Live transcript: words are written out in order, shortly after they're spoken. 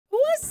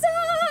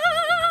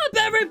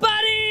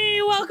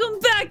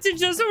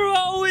just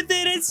roll with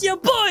it. It's your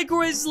boy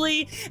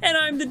Grizzly, and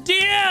I'm the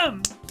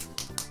DM.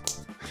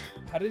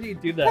 How did he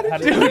do that? How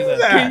did he do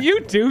that? Can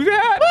you do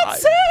that?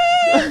 What's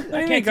up?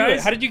 I can't do it.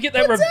 How did you get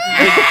that?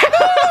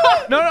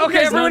 No,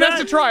 okay, everyone has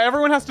to try.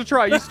 Everyone has to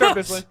try. You start,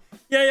 Bisley.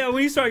 Yeah,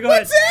 when you start, go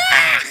ahead.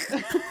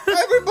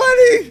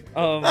 Everybody!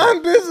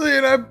 I'm Bisley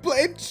and I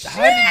played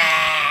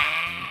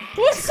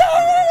What's up?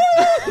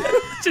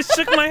 Just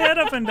shook my head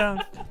up and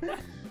down.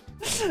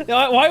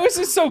 Why was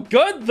this so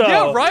good, though?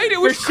 Yeah, right? It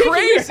was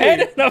crazy. Your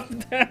head up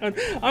and down.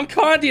 I'm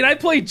Condi and I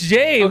play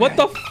Jay. Okay. What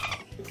the f?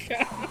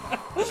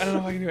 I don't know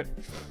if I can do it.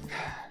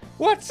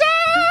 What's up?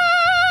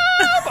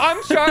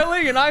 I'm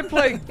Charlie and I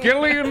play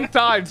Gillion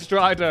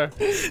Tidestrider.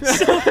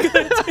 So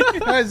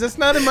good. Guys, that's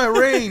not in my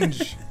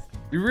range.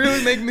 You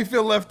really make me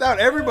feel left out.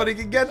 Everybody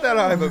can get that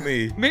high but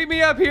me. Meet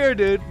me up here,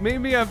 dude. Meet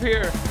me up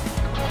here.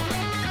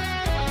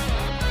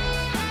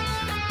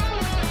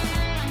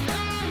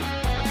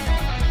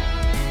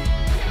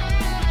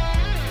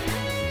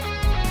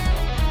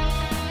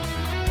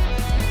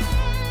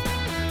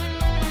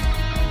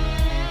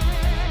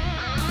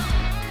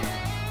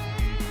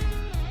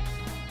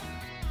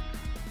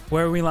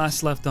 Where we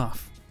last left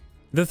off,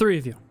 the three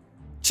of you,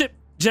 Chip,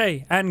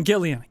 Jay, and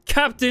Gillion,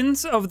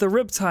 captains of the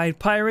Riptide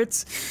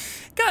Pirates,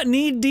 got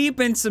knee-deep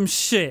in some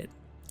shit.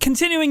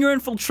 Continuing your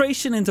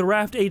infiltration into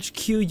Raft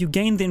HQ, you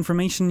gained the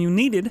information you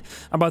needed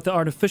about the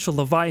artificial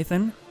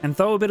Leviathan, and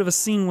though a bit of a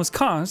scene was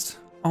caused,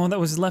 all that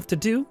was left to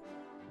do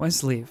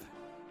was leave.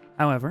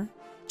 However,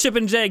 Chip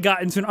and Jay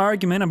got into an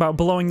argument about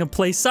blowing the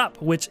place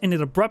up, which ended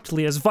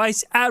abruptly as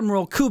Vice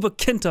Admiral Kuba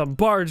Kinta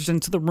barged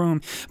into the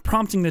room,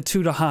 prompting the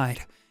two to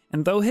hide.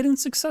 And though hidden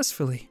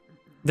successfully,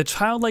 the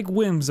childlike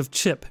whims of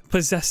Chip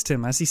possessed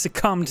him as he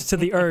succumbed to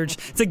the urge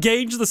to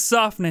gauge the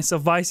softness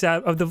of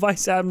the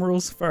Vice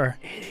Admiral's fur.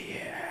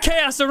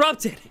 Chaos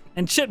erupted,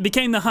 and Chip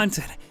became the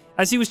hunted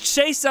as he was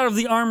chased out of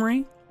the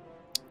armory,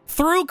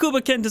 through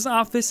Kuba Kinta's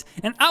office,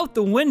 and out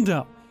the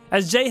window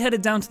as Jay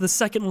headed down to the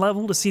second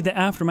level to see the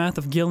aftermath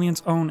of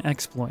Gillion's own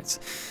exploits.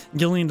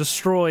 Gillion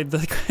destroyed the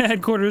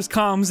headquarters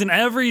comms and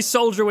every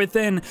soldier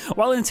within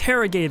while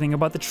interrogating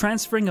about the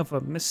transferring of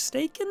a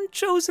mistaken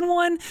chosen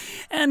one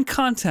and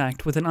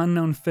contact with an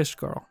unknown fish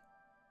girl.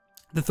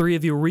 The three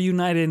of you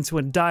reunited into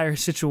a dire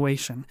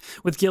situation,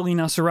 with Gillion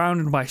now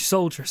surrounded by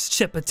soldiers,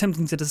 Chip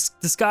attempting to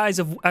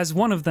disguise as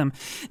one of them,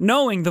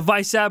 knowing the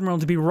Vice Admiral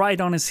to be right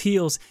on his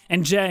heels,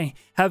 and Jay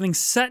having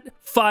set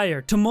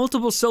fire to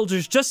multiple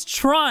soldiers just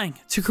trying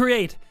to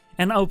create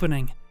an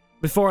opening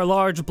before a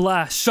large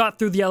blast shot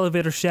through the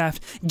elevator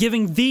shaft,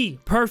 giving the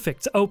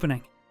perfect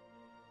opening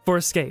for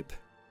escape.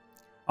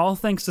 All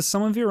thanks to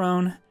some of your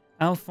own,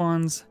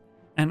 Alphonse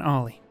and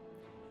Ollie.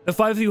 The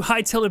five of you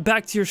hightailed it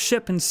back to your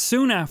ship, and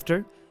soon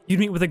after, you'd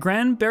meet with the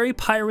Granberry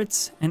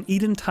Pirates and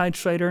Eden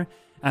Tidestrider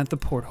at the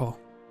porthole.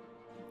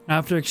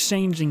 After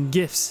exchanging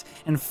gifts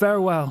and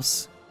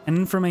farewells and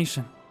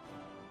information,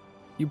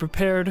 you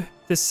prepared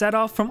to set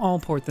off from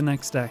Allport the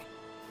next day,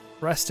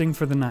 resting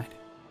for the night.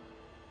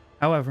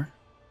 However,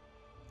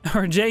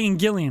 Jay and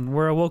Gillion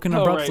were awoken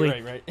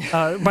abruptly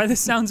by the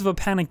sounds of a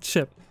panicked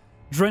Chip,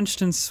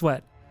 drenched in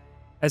sweat,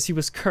 as he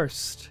was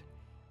cursed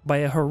by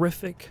a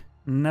horrific,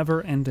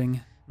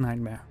 never-ending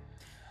nightmare.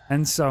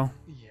 And so,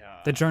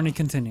 the journey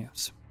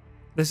continues.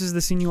 This is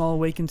the scene you all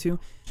awaken to.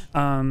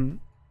 And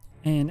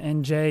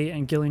Jay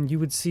and Gillion, you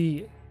would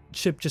see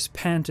Chip just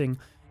panting,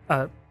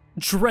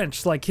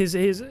 drenched, like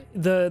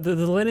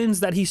the linens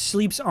that he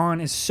sleeps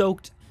on is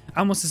soaked,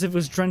 almost as if it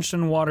was drenched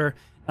in water.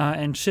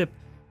 And Chip,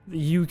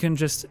 you can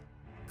just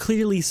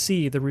clearly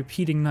see the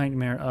repeating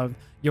nightmare of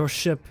your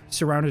ship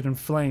surrounded in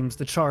flames,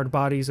 the charred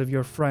bodies of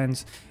your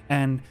friends,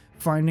 and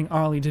finding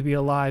Ollie to be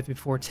alive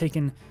before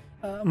taken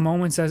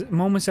moments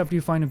after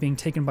you find him being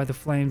taken by the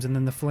flames, and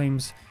then the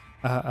flames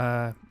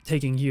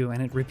taking you,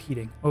 and it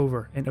repeating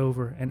over and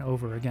over and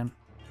over again.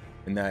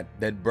 And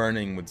that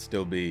burning would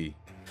still be.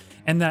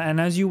 And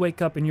as you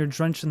wake up and you're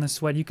drenched in the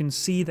sweat, you can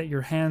see that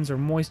your hands are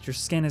moist, your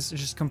skin is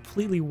just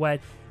completely wet,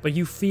 but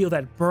you feel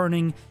that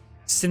burning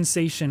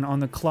sensation on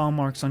the claw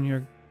marks on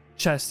your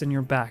chest and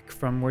your back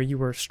from where you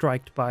were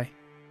striked by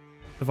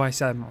the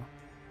Vice Admiral.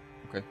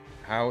 Okay.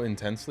 How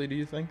intensely do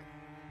you think?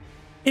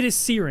 It is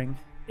searing.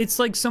 It's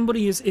like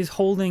somebody is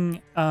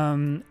holding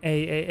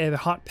a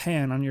hot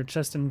pan on your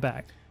chest and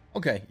back.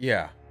 Okay,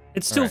 yeah.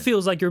 It still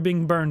feels like you're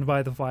being burned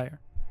by the fire.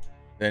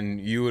 Then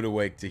you would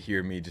awake to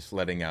hear me just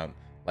letting out,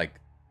 like,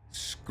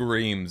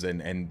 screams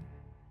and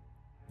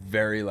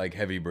very, like,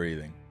 heavy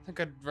breathing. I think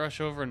I'd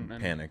rush over and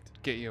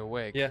panicked. Get you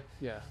awake. Yeah.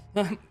 Yeah.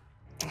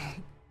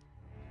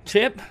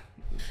 Chip?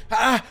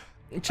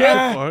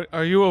 Chip!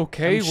 Are you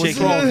okay? I'm What's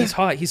shaking. wrong? He's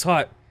hot. He's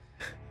hot.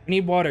 I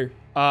need water.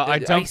 I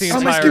dumped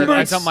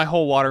I dumped my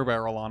whole water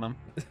barrel on him.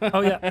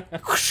 Oh yeah.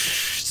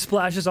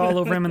 Splashes all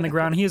over him in the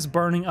ground. He is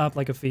burning up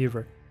like a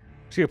fever.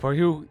 Chip,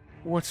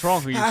 what's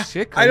wrong? Are you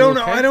sick? I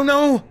don't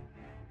know.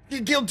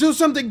 Gil, do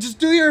something. Just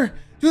do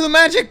the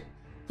magic,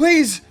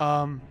 please.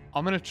 I'm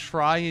gonna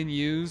try and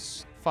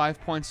use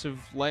 5 points of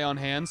lay on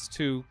hands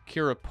to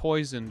cure a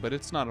poison, but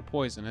it's not a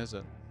poison, is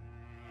it?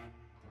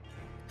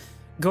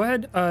 Go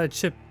ahead,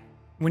 Chip.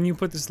 when you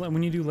put this,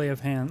 when you do lay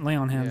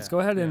on hands, go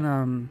ahead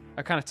and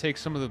I kind of take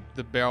some of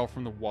the barrel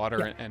from the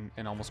water Yeah.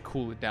 and almost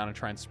cool it down and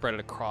try and spread it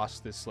across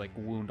this like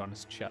wound on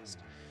his chest.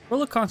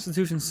 roll a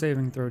Constitution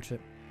saving throw,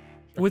 Chip,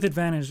 with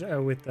advantage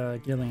with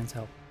Gillion's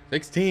help.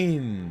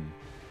 16.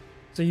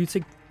 So you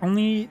take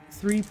only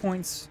 3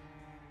 points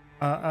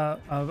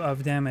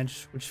of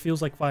damage, which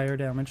feels like fire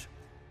damage,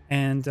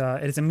 and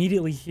it is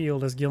immediately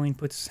healed as Gillion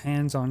puts his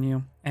hands on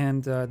you,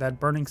 and that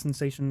burning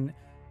sensation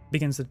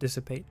begins to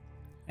dissipate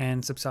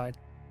and subside.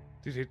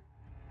 Did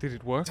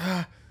it work?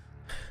 I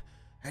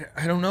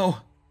don't know.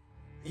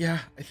 Yeah,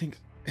 I think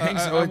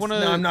so. wanna-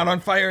 No, I'm not on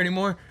fire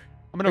anymore.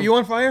 I'm gonna Are you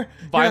on fire?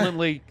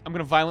 violently. I'm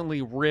gonna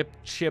violently rip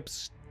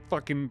Chip's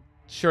fucking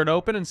shirt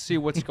open and see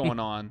what's going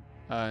on.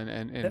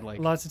 And like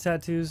Lots of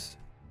tattoos,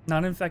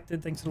 not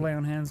infected thanks to lay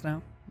on hands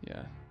now.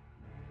 yeah.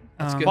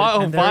 That's good.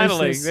 Oh, and there is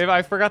finally! this-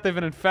 I forgot they've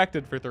been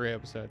infected for 3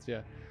 episodes.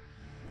 Yeah.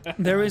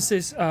 There is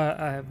this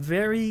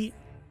very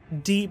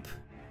deep,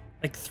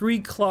 like 3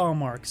 claw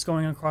marks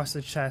going across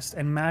the chest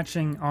and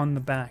matching on the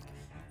back.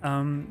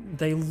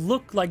 They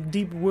look like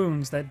deep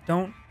wounds that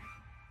don't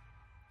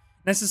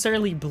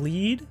necessarily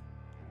bleed.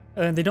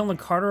 They don't look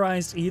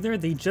cauterized either.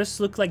 They just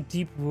look like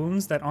deep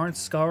wounds that aren't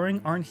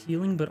scarring, aren't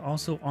healing, but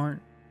also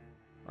aren't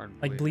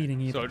like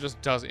bleeding either.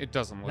 So it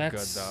doesn't look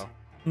That's- good though.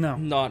 No.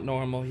 Not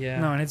normal, yeah.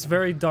 No, and it's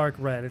very dark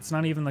red. It's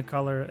not even the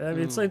color.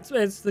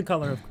 It's the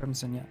color of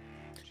crimson, yeah.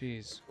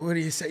 Jeez. What do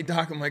you say,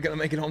 Doc? Am I gonna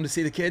make it home to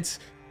see the kids?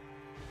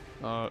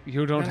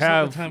 You don't Now's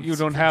not the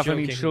time have for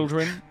any joking.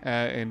 children,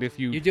 and if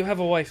you You do have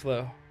a wife,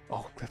 though.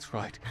 oh, that's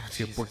right.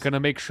 Jesus. We're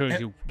gonna make sure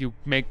you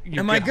Am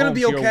I get gonna home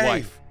be to your okay?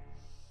 wife.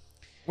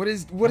 What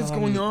is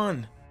going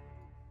on?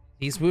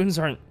 These wounds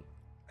aren't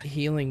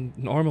healing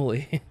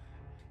normally.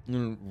 I'm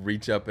gonna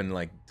reach up and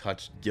like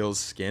touch Gil's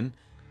skin.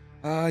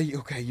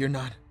 Okay, you're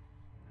not.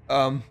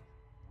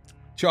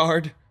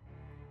 Charred.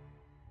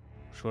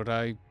 Should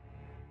I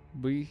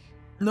be?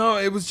 No,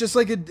 it was just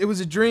like it was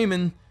a dream,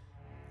 and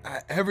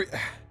there's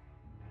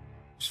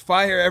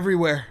fire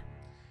everywhere.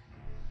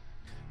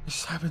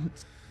 This happened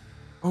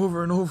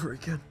over and over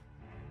again.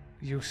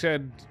 You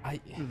said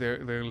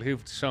there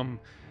lived some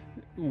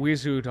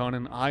wizard on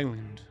an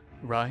island,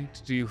 right?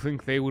 Do you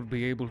think they would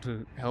be able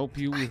to help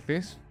you with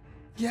this?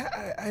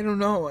 Yeah, I don't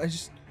know.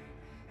 It's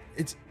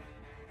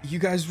you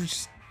guys were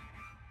just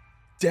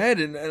dead,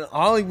 and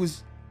Ollie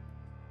was.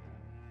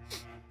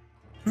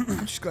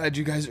 I'm just glad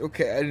you guys are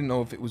okay. I didn't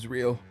know if it was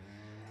real.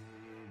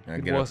 I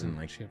It get up wasn't. and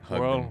like Chip.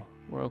 hug them.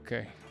 We're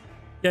okay.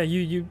 Yeah,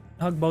 you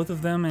hug both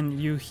of them, and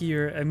you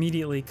hear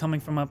immediately coming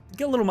from up.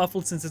 Get a little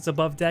muffled since it's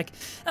above deck.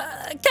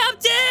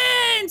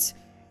 Captains,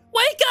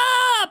 wake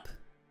up!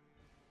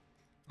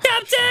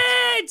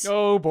 Captains!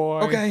 Oh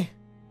boy. Okay.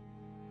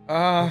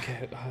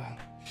 Okay.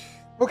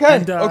 Okay.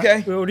 And,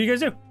 okay. What do you guys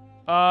do?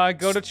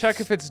 Go to check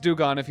if it's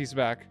Dugon if he's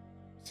back.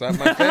 Slap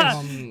my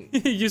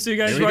face. You see, you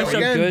guys Here we go rush up.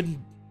 again. Good.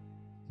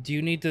 Do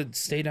you need to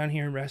stay down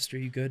here and rest? Are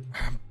you good?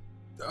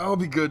 I'll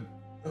be good.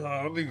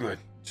 I'll be good.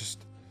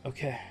 Just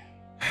Okay.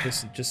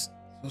 Listen, just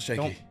still shaky.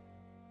 Don't-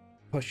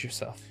 push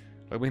yourself.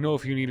 Let me know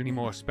if you need any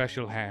more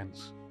special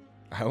hands.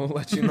 I will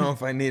let you know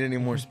if I need any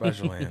more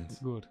special hands.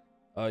 Good.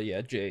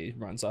 Yeah, Jay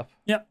runs up.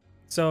 Yep.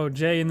 So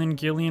Jay and then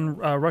Gillion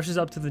rushes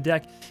up to the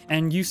deck,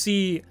 and you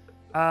see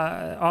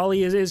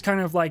Ollie is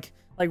kind of like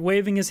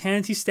waving his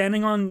hands. He's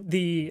standing on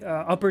the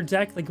upper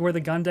deck, like where the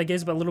gun deck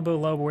is, but a little bit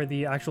below where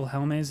the actual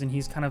helm is, and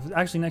he's kind of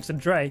actually next to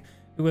Dre,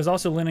 who is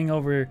also leaning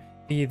over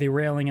the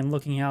railing and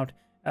looking out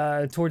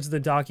towards the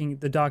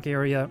dock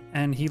area,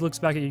 and he looks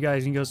back at you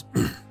guys and he goes,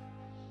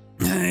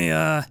 "Hey,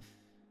 and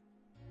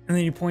then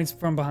he points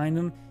from behind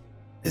him.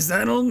 Is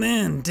that old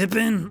man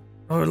dipping,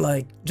 or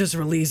like just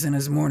releasing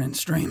his morning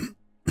stream?"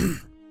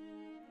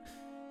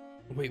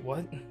 Wait,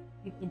 what?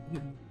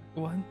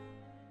 What?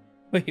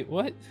 Wait,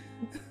 what?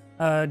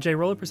 Jay,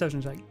 roll a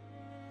perception check.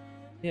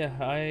 Yeah,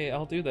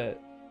 I'll do that.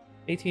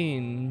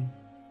 18.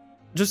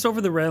 Just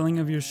over the railing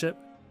of your ship,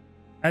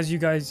 as you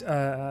guys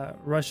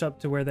rush up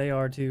to where they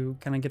are to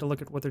kind of get a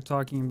look at what they're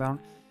talking about.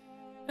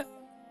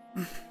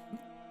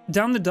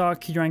 Down the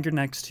dock you're anchored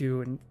next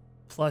to, and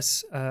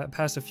plus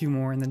past a few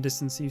more in the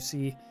distance, you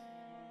see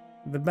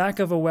the back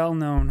of a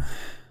well-known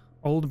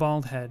old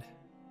bald head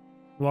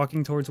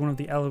walking towards one of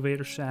the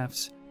elevator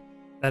shafts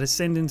that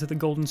ascend into the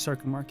Golden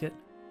Circle Market.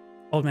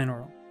 Old Man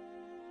Earl.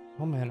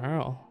 Oh man,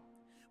 Earl.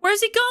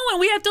 Where's he going?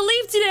 We have to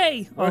leave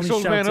today! Ollie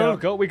Old man,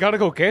 shouts out. we gotta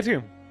go get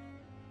him.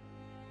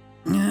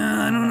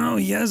 Yeah, I don't know.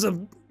 He has a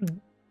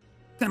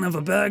kind of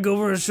a bag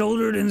over his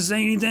shoulder. Didn't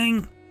say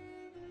anything.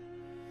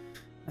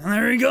 And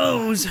there he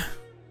goes.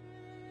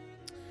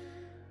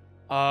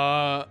 Uh,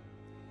 Are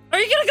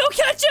you gonna go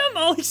catch him?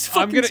 Oh, he's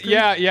fucking. I'm gonna.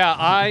 screaming. Yeah.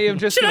 I am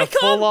just Should I gonna come?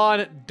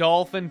 full-on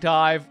dolphin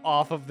dive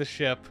off of the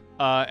ship.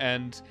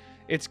 And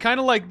it's kind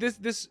of like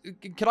this.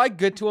 Can I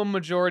get to him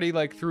majority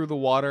like through the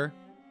water?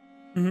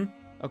 Mhm.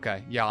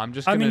 Okay. Yeah. I'm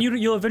just. I Gonna, mean,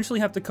 you'll eventually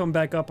have to come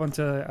back up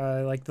onto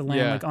like the land,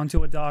 Yeah. like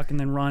onto a dock, and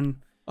then run.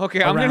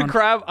 Okay, I'm around.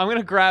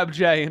 gonna grab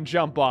Jay and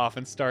jump off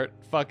and start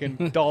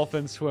fucking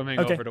dolphin swimming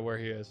Okay. over to where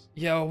he is.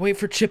 Yeah, I'll wait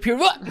for Chip here.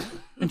 What?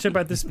 And Chip,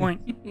 at this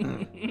point,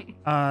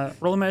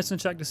 Roll a medicine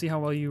check to see how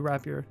well you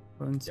wrap your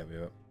wounds.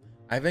 Yep.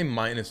 I have a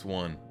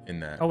 -1 in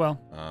that. Oh well.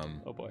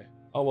 Oh boy.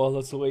 Oh well,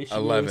 that's the way she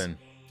 11.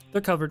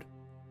 They're covered.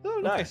 Oh,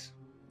 nice.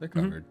 They're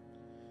covered.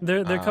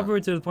 They're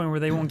covered to the point where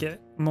they won't get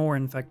more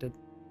infected.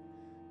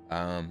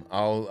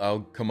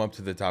 I'll come up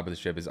to the top of the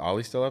ship. Is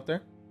Ollie still up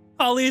there?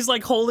 Ollie's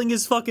like holding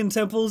his fucking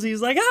temples.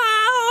 He's like,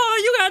 "Ah,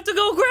 you have to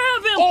go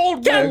grab him." Oh,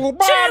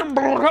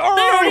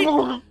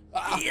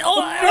 Hey,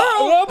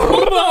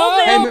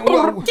 man,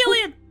 what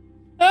Gillion,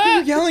 are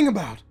you yelling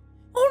about?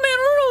 old man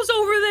Earl's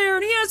over there,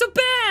 and he has a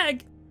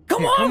bag.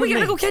 Come on, come we with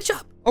gotta me. go catch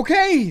up.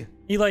 Okay.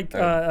 He like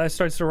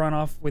starts to run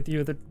off with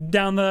you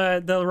down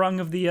the rung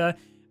of the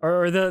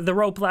or the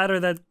rope ladder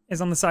that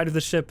is on the side of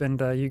the ship, and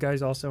you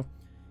guys also.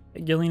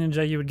 Gillian and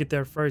Jay, you would get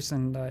there first,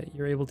 and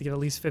you're able to get at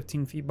least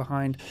 15 feet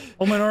behind.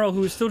 Old man Earl,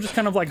 who is still just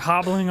kind of like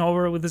hobbling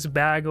over with this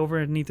bag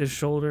over underneath his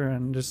shoulder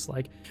and just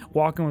like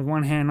walking with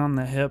one hand on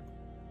the hip.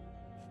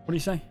 What do you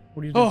say?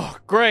 What do you do? Oh,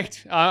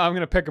 great. I'm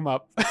going to pick him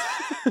up.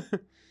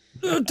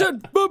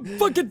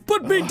 Fucking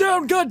put me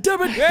down,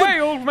 goddammit! Hey,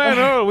 old man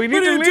Earl, we need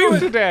what are to you leave doing?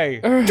 today.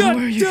 God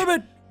damn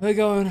it! We're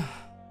going.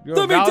 You're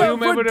Let me a value down!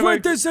 member to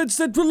Right this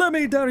instant! Let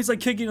me down! He's like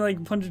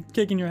kicking,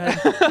 kicking your head.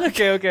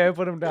 Okay, I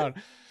put him down.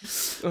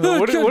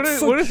 What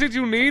is it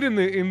you need in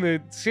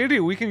the city?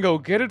 We can go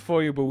get it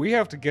for you, but we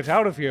have to get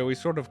out of here. We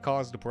sort of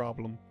caused a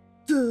problem.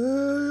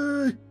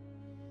 You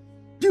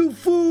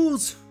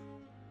fools!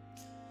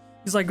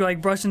 He's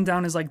like brushing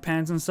down his like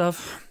pants and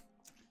stuff.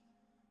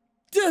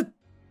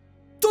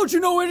 Don't you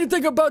know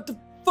anything about the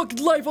fucking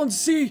life on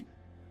sea?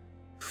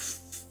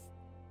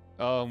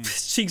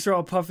 His cheeks are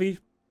all puffy.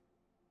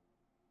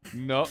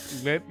 No.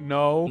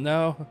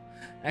 No,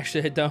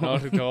 actually I don't.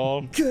 Not at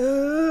all.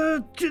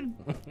 A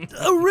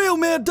real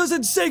man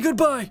doesn't say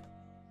goodbye.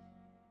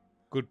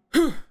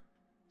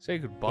 Say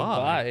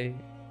goodbye.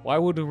 Why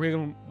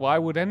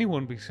would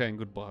anyone be saying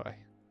goodbye?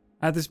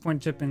 At this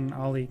point, Chip and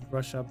Ollie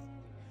rush up.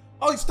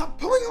 Ollie, stop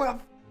pulling him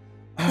up.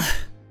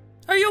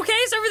 Are you okay?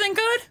 Is everything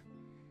good?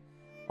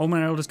 Old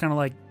man Earl just kind of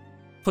like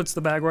puts the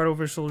bag right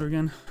over his shoulder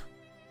again.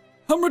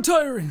 I'm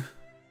retiring.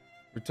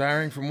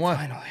 Retiring from what?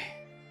 Finally.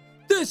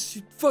 This,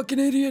 you fucking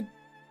idiot.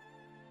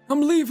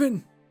 I'm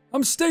leaving.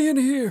 I'm staying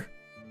here.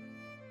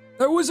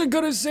 I wasn't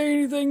gonna say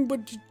anything,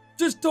 but you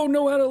just don't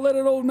know how to let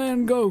an old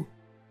man go.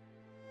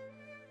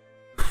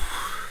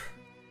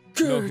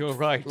 No, you're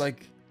right.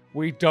 Like,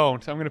 we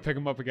don't. I'm gonna pick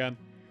him up again.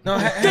 no,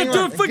 hang on.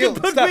 Don't fucking Gil,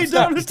 put stop, me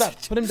stop, down. Stop.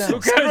 Put him down. You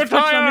can't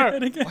retire.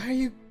 Why are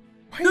you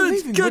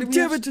leaving? God We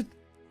damn have- it.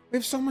 We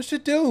have so much to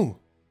do.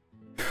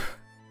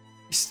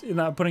 You're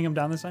not putting him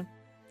down this time?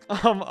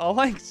 I'll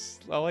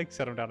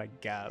set him down, I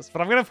guess.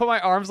 But I'm gonna put my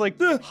arms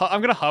like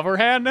I'm gonna hover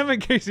hand him in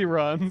case he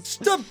runs.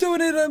 Stop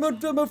doing it.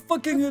 I'm a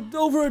fucking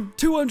over a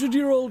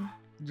 200-year-old.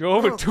 You're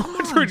over Oh,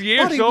 200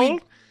 years buddy,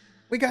 old?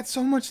 We got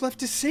so much left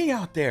to see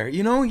out there.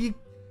 You know,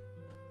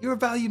 you're a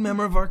valued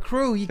member of our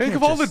crew. You Think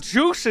can't of all the just-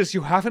 juices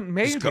you haven't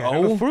made Just yet,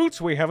 and the go. fruits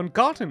we haven't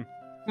gotten.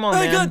 Come on,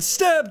 I man. got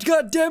stabbed,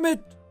 god damn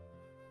it.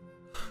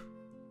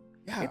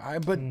 Yeah,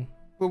 but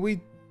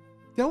we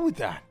dealt with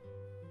that.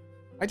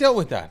 I dealt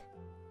with that.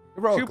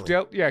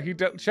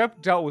 Heroically.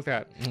 Shep dealt with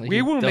that. He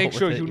We will dealt make with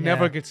sure it, you yeah.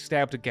 never get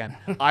stabbed again.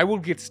 I will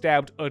get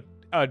stabbed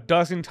a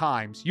dozen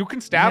times. You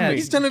can stab me.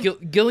 He's done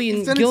it. Gillian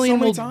he's done it so Gillian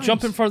many will times.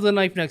 jump in front of the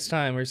knife next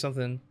time or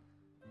something.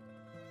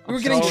 We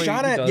were getting sorry,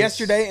 shot he at does.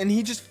 yesterday, and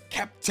he just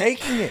kept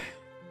taking it.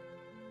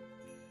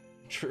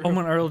 True. Old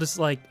man Earl just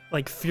like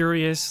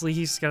furiously,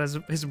 he's got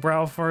his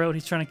brow furrowed.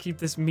 He's trying to keep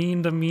this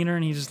mean demeanor,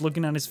 and he's just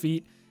looking at his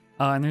feet.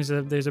 And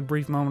there's a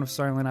brief moment of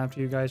silence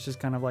after you guys just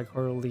kind of like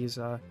hurl these.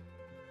 All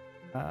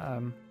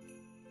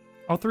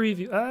three of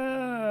you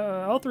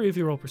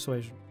roll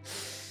persuasion.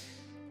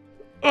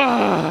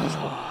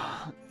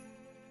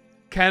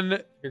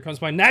 Can Here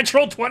comes my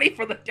natural 20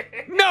 for the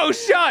day. no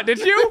shot? Did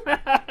you?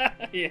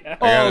 Yeah.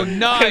 Oh,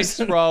 nice,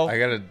 bro. I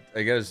got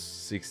a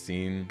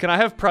 16. Can I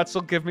have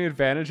Pretzel give me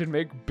advantage and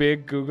make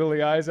big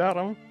googly eyes at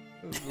him?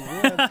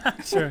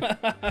 Sure.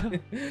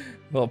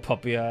 Little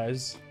puppy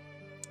eyes.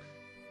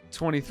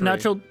 23.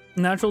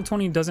 Natural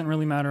 20 doesn't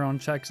really matter on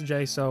checks,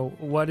 Jay. So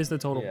what is the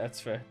total? Yeah, that's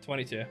fair.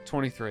 22.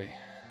 23.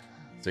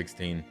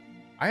 16.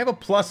 I have a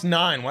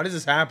 +9. Why does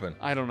this happen?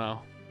 I don't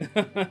know.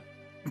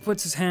 He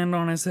puts his hand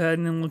on his head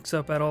and then looks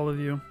up at all of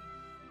you.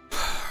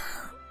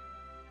 I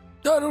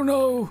don't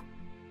know.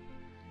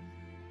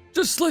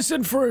 Just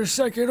listen for a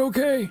second,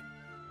 okay?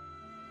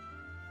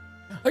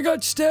 I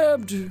got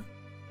stabbed,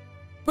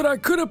 but I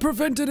could have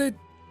prevented it.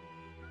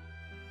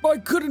 I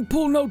couldn't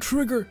pull no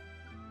trigger.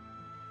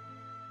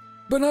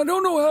 But I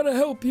don't know how to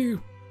help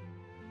you.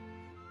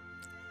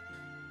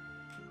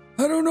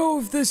 I don't know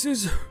if this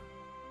is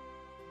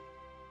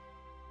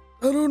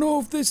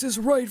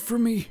right for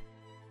me.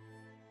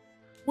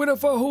 What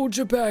if I hold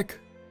you back?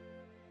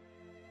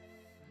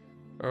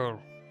 Earl,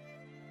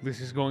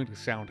 this is going to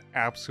sound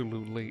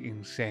absolutely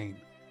insane,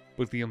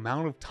 but the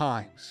amount of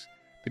times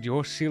that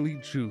your silly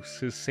juice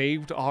has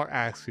saved our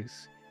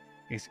asses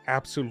is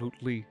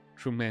absolutely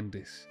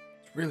tremendous.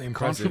 It's really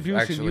impressive,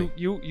 Contribution actually.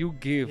 you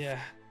give Yeah.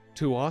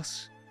 to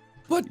us,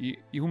 But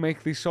you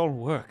make this all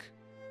work.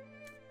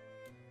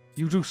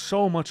 You do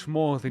so much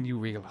more than you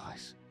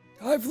realize.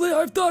 I've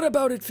thought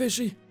about it,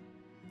 Fishy.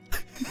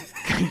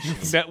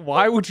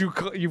 Why would you?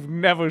 You've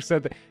never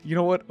said that. You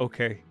know what?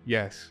 Okay,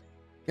 yes.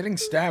 Getting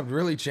stabbed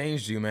really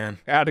changed you, man.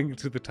 Adding it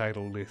to the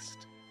title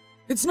list.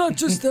 It's not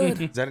just that.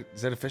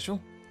 Is that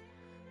official?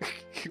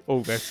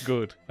 Oh, that's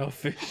good.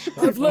 Official.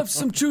 I've left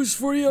some juice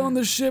for you on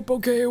the ship,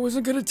 okay? I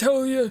wasn't gonna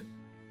tell you.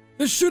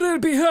 This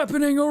shouldn't be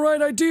happening,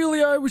 alright?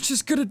 Ideally, I was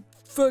just gonna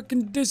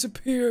fucking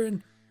disappear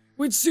and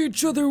we'd see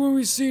each other when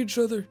we see each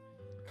other.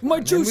 My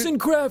juice and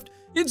craft,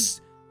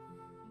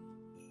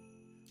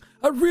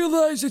 I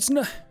realize it's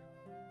not...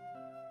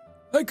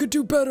 I could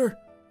do better.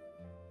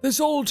 This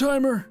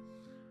old-timer,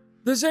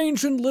 this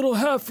ancient little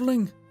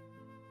halfling,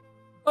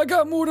 I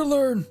got more to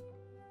learn.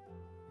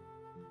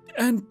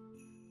 And...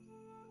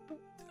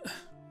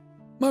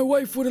 my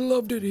wife would have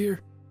loved it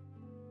here.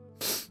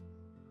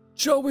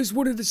 She always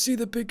wanted to see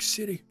the big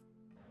city.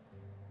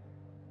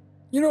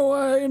 You know,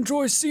 I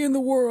enjoy seeing the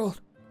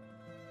world.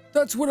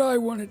 That's what I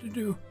wanted to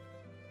do.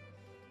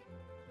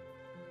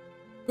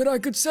 But I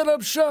could set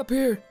up shop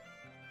here.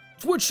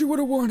 It's what she would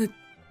have wanted.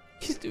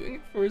 He's doing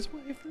it for his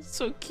wife. That's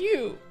so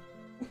cute.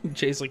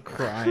 Jay's like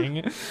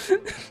crying.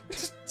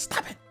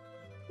 Stop it.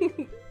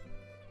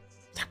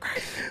 Stop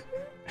crying.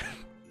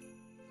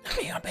 You're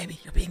being a baby.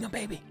 You're being a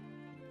baby.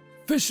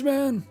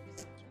 Fishman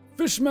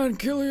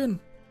Gillion.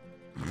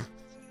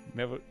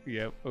 Never.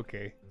 Yeah.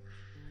 Okay.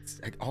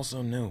 I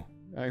also knew.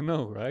 I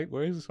know, right?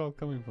 Where is this all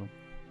coming from?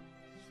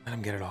 Let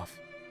him get it off.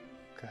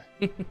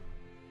 Okay.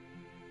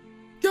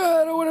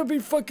 God, I don't want to be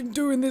fucking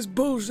doing this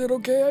bullshit,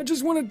 okay? I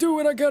just want to do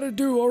what I gotta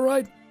do,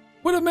 alright?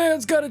 What a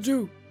man's gotta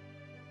do.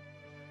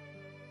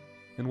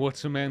 And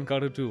what's a man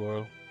gotta do,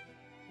 Earl?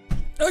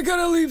 I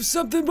gotta leave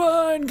something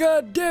behind,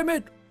 god damn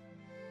it.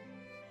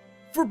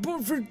 For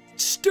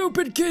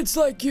stupid kids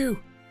like you.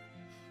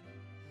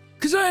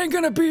 'Cause I ain't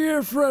gonna be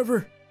here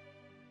forever.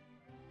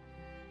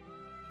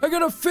 I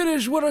gotta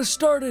finish what I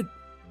started.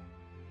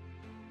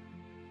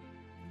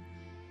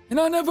 And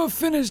I never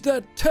finished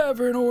that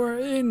tavern or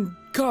in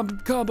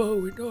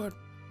Cabo or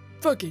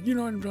fuck it, you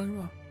know what I'm talking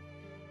about.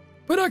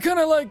 But I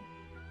kinda like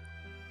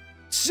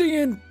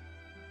seeing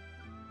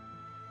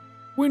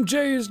when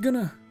Jay is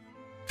gonna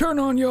turn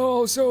on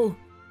y'all, so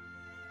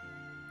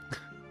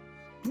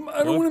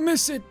I don't want to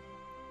miss it.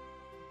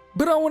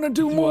 But I want to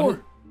do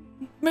more.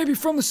 Maybe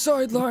from the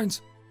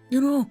sidelines, you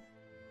know?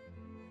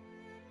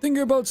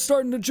 Thinking about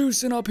starting the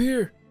juicing up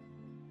here.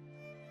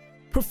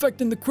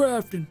 Perfecting the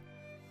craft and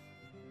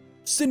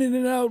sending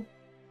it out.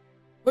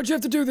 Why'd you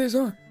have to do this,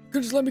 huh?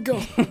 Could just let me go.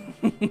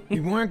 We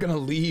weren't gonna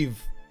leave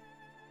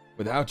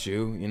without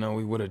you. You know,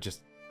 we would have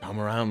just come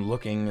around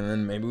looking and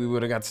then maybe we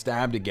would have got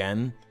stabbed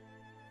again.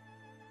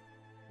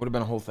 Would have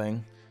been a whole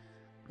thing.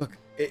 Look,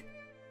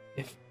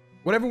 if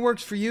whatever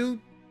works for you,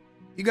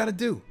 you gotta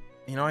do.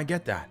 You know, I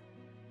get that.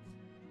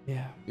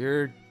 Yeah.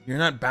 You're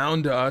not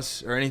bound to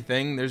us or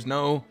anything. There's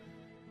no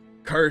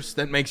curse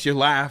that makes you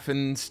laugh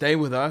and stay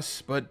with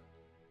us, but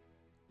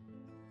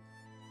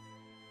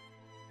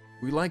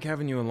we like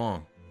having you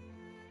along.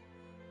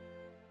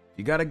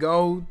 You gotta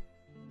go.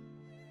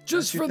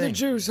 Just for the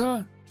juice,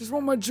 huh? Just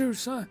want my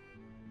juice, huh?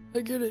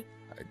 I get it.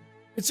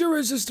 It's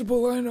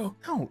irresistible, I know.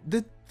 No,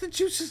 the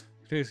juice is...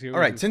 All All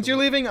right, since you're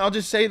leaving, I'll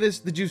just say this.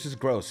 The juice is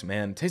gross,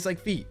 man. Tastes like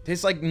feet.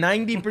 Tastes like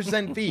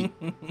 90% feet.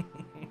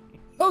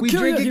 I'll We kill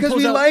drink you. it because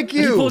we like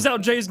you. He pulls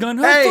out Jay's gun.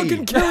 Hey! I'll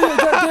fucking kill you,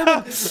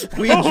 goddammit.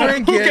 We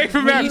drink Who it gave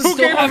him that? You Who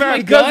still gave him have my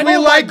that? gun? we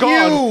Oh my like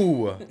God.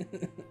 you.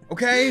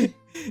 Okay?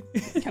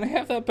 Can I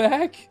have that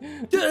back? We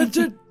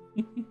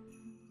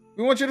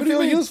want you to What do you feel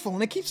mean? useful,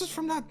 and it keeps us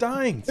from not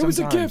dying It was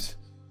a sometimes. gift.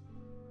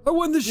 I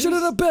won this shit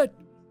at a bet.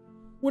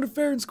 Won it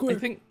fair and square. I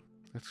think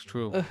That's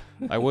true.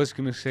 I was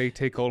gonna say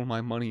take all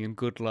my money and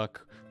good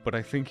luck, but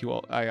I think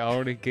I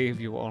already gave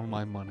you all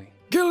my money.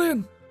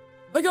 Gillion,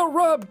 I got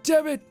robbed,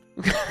 damn it.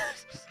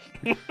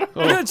 I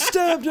got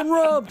stabbed and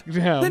robbed.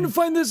 Damn. Didn't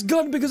find this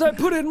gun because I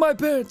put it in my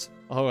pants.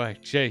 All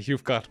right, Jay,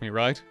 you've got me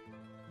right.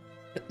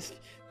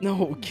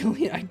 no,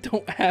 Gillian. I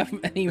don't have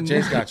any money.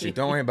 Jay's got you.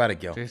 Don't worry about it,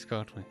 Gil. Jay's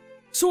got me.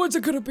 So what's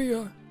it gonna be,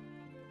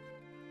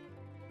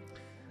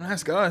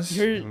 Ask us.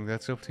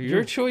 That's up to you.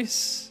 Your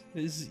choice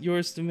is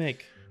yours to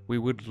make. We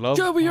would love.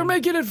 Joe, but you're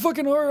making it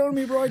fucking hard on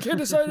me, bro. I can't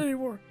decide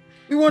anymore.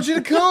 We want you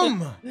to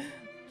come.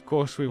 Of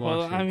course we want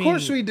Well, you. I Of mean,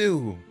 course we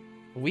do.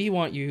 we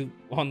want you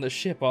on the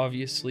ship,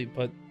 obviously,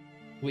 but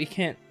we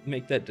can't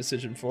make that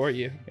decision for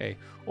you. Hey,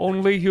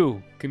 only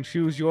you can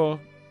choose your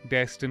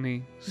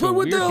destiny. So But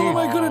what the we're hell am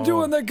I here. gonna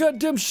do on that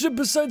goddamn ship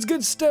besides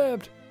get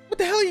stabbed? What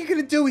the hell are you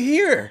gonna do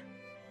here?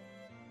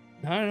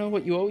 I don't know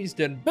what you always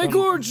did. Make on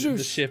orange the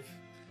juice. ship.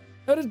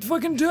 At a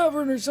fucking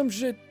tavern or some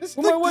shit. It's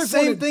Well, like my the wife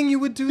same wanted. thing you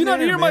would do You not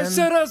there, hear my man.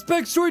 sad ass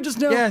backstory just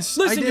now? Yes,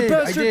 Listen, I you did.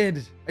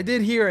 bastard. I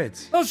did hear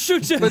it. I'll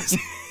shoot you.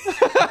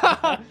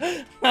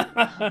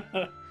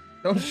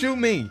 Don't shoot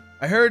me.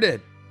 I heard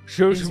it.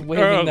 Shoot He's me.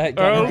 waving Earl, that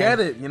gun Earl, I get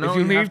it. You know, if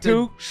you have need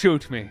to,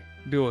 shoot me.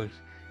 Do it.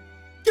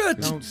 Good.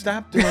 No,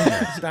 stop doing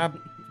that. Stop.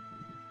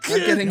 I'm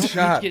getting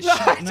shot. Get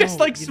shot. I just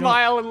No, like you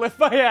smile and lift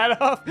my hand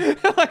up.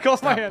 like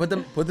hold my Stop. hand.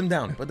 Put them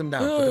down. Put them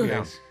down. Put them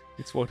down. Yes,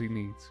 it's what he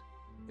needs.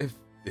 if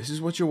this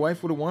is what your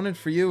wife would have wanted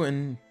for you,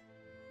 and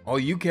all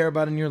you care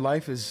about in your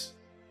life is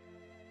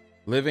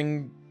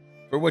living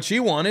for what she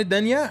wanted,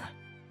 then yeah.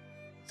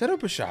 Set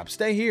up a shop.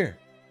 Stay here.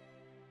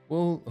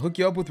 We'll hook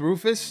you up with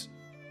Rufus.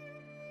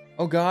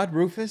 Oh God,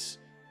 Rufus.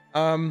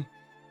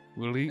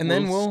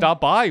 We'll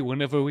stop by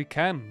whenever we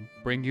can.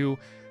 Bring you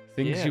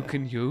things you Yeah.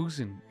 can use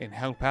and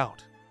help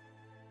out.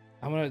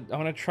 I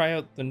wanna try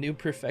out the new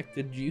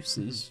perfected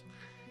juices.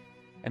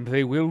 And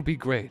they will be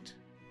great.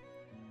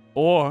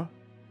 Or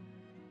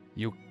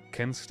you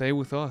can stay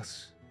with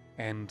us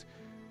and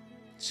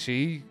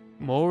see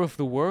more of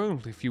the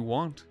world if you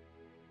want.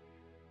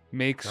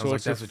 Make Sounds like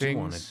sorts that's of what you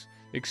wanted. things,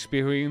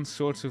 experience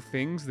sorts of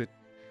things that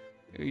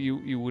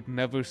you would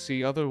never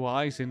see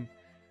otherwise, and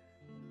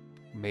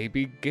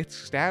maybe get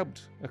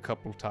stabbed a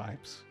couple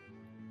times.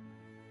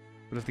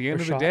 But at the end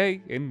Or of the shot.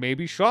 day, and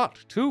maybe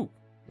shot too.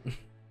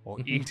 Or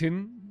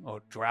eaten,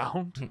 or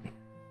drowned.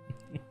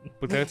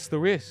 But that's the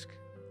risk.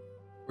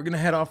 We're gonna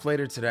head off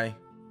later today.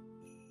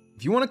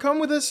 If you want to come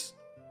with us,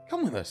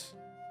 come with us.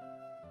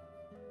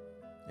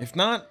 If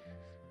not,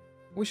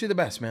 wish you the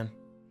best, man.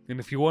 And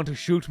if you want to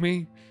shoot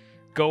me,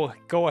 go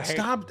ahead.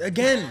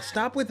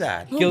 Stop with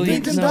that. Gillian,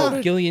 thinking about no,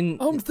 it. Gillian,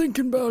 I'm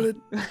thinking about it.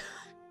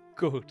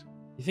 Good.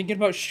 you thinking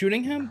about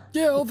shooting him?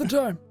 Yeah, all the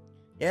time.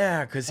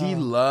 Yeah, because he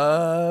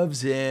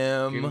loves Get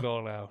it him.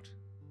 all out.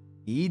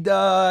 He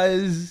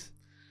does.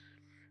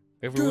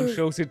 Everyone Good.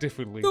 shows it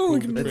differently. No Pull one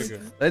the can do trigger.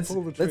 that. Let's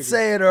Pull the trigger.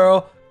 say it,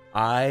 Earl.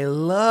 I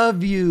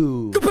love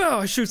you.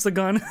 Kapow! Shoots the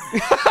gun.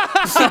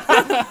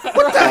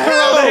 What the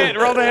hell?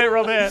 Roll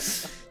the hit.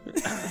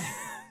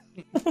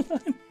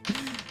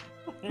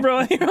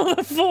 Bro, you're on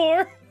the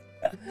floor.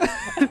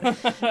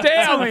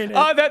 Damn!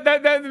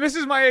 Wait, This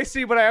is my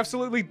AC, but I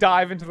absolutely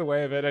dive into the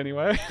way of it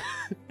anyway.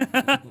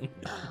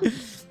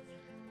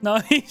 No,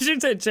 he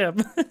shoots at Chip.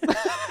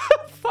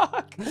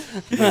 Fuck.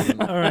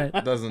 All right.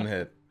 Doesn't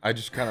hit. I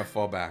just kind of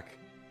fall back.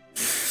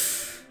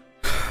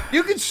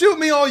 You can shoot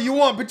me all you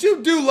want, but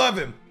you do love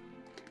him.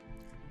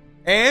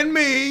 And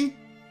me.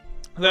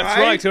 That's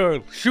Right? right,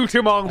 Earl. Shoot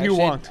him all you Actually,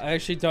 want. I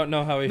actually don't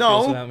know how he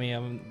No. feels about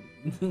me.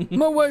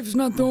 My wife's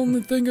not the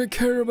only thing I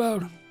care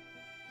about.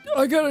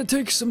 I gotta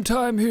take some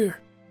time here.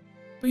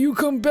 But you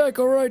come back,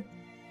 alright?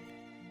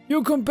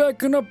 You come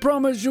back and I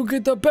promise you'll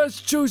get the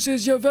best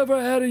juices you've ever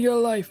had in your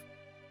life.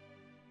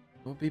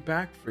 We'll be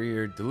back for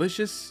your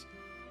delicious,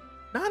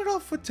 not at all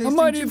foot I tasting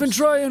might juice. even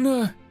try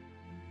and,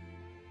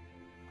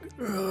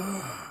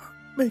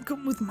 make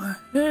them with my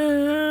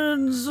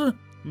hands.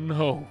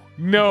 No.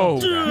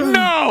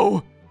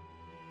 No!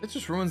 It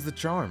just ruins the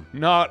charm.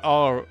 Not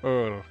our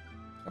Earl.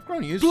 I've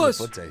grown used Plus-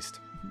 to the foot taste.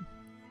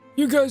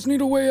 You guys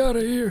need a way out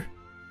of here.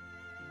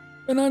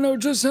 And I know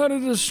just how to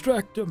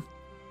distract them.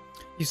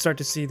 You start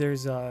to see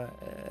there's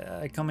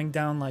coming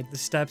down like the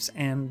steps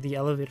and the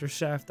elevator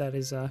shaft that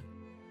is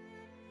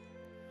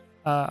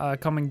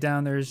coming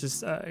down. There's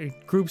just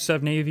groups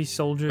of Navy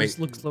soldiers. Wait.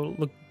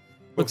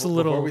 Looks a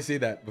little.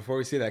 Before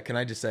we see that, can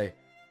I just say,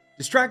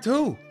 distract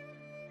who?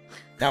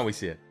 Now we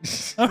see it.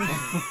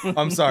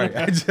 I'm sorry.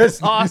 I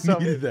just Awesome.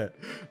 needed that.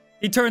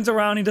 He turns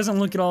around. He doesn't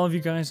look at all of you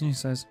guys, and he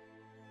says,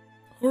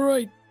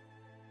 Alright.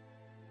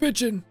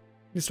 Bitchin'.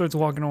 he starts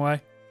walking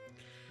away,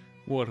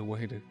 What a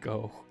way to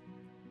go.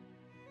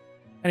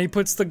 and he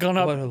puts the gun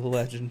up, What a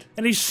legend.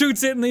 and he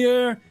shoots it in the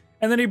air,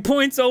 and then he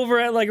points over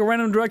at like a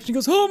random direction. He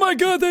goes, "Oh my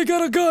God, they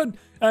got a gun!"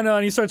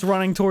 And he starts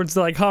running towards,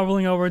 like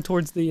hobbling over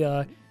towards the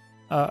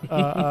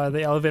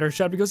elevator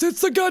shaft. He goes, "It's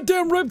the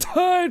goddamn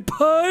Riptide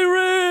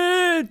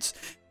Pirates!"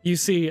 You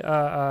see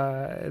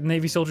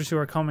Navy soldiers who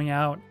are coming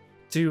out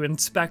to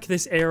inspect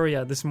this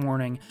area this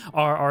morning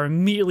are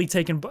immediately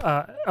taken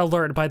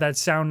alert by that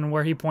sound and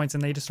where he points,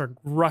 and they just start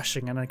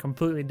rushing in a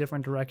completely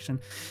different direction.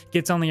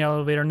 Gets on the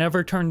elevator,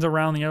 never turns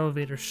around. The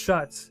elevator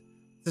shuts.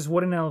 It's this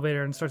wooden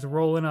elevator and starts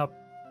rolling up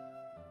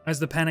as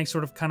the panic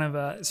sort of kind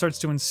of starts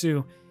to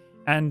ensue,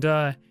 and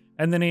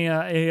then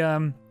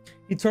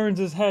he turns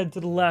his head to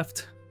the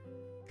left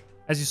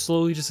as he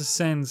slowly just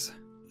ascends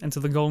into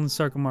the Golden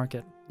Circle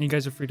Market. You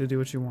guys are free to do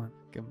what you want.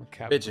 Give him a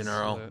cap. Bitchin',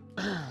 Earl.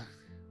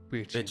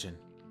 Bitchin'.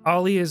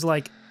 Ollie is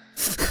like,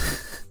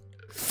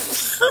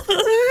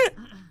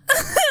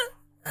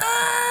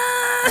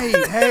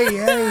 Hey.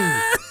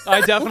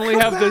 I definitely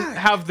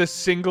have the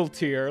single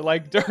tear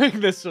like during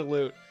the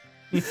salute.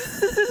 He's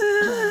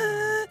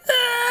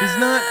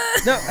not.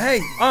 No, hey,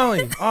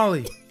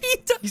 Ollie.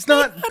 He's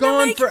not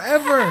gone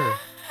forever.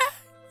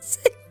 It's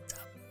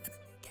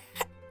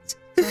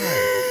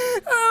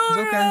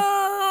okay.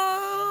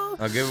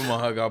 I'll give him a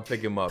hug. I'll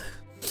pick him up.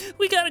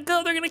 "We gotta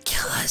go. They're gonna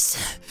kill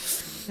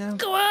us. Yeah,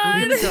 Go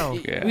on." we're gonna go.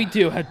 Yeah. We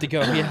do have to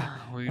go, yeah.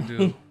 We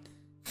do.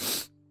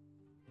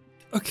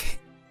 Okay.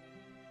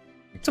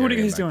 So what are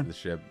you guys doing? The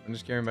ship. I'm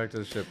just carrying back to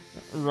the ship.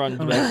 Run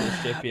back to the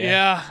ship, yeah.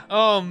 Yeah.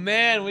 Oh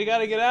man, we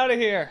gotta get out of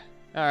here.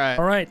 All right.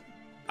 All right.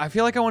 I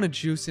feel like I want to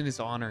juice in his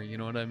honor. You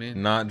know what I mean?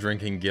 Not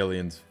drinking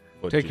Gillion's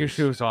foot Take your juice.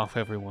 shoes off,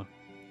 everyone.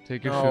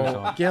 Take your shoes No,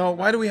 off. Gil,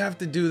 why do we have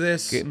to do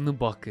this? Get in the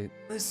bucket.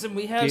 Listen,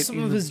 we have Get some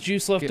in of the- his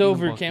juice get left in the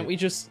over. bucket. Can't we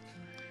just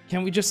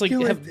like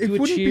Gil, have it do a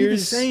wouldn't be the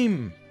cheers?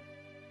 same.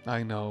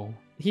 I know.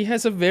 He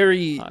has a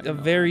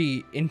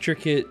very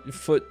intricate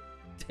foot.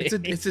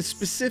 It's a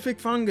specific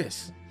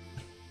fungus.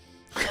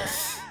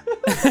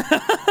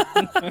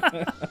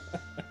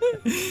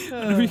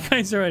 If you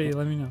guys are ready,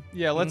 let me know.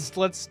 Yeah, let's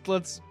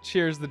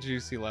cheers the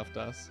juice he left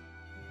us.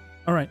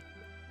 All right.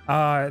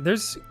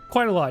 There's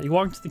quite a lot. You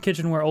walk into the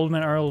kitchen where Old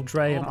Man Earl,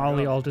 Dre, and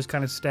Ollie all just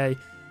kind of stay.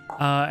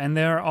 And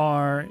there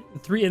are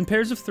in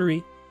pairs of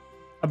 3,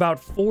 about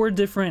 4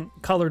 different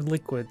colored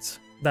liquids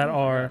that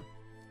are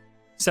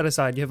set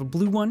aside. You have a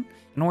blue one,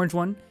 an orange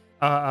one,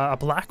 a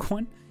black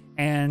one,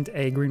 and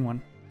a green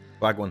one.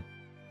 Black one.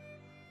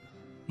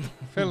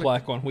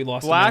 Black one. We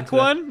lost. Black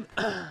one.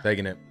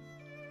 Taking it.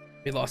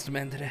 We lost a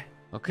man today.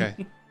 Okay.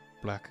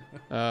 Black.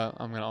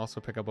 I'm gonna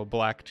also pick up a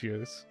black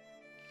juice.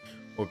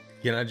 Well,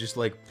 can I just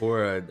like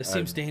pour This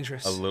seems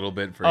dangerous. a little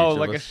bit for Oh, each of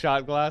like us? a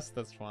shot glass?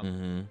 That's fun.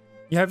 Mm-hmm.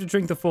 You have to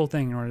drink the full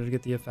thing in order to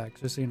get the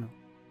effect, just so you know.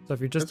 So if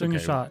you're just That's doing a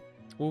okay. shot,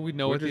 Will we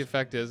know We're what the just-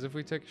 effect is if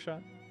we take a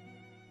shot?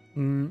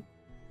 no,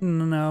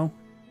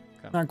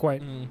 Okay. not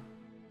quite.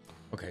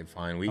 Okay,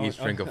 fine. We each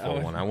drink a full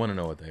one. I want to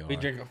know what they are. We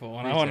drink a full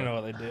one. Me I want to too. know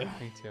what they do.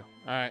 Me too. All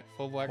right,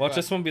 full black. Watch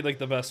glass. this one be like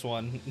the best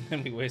one,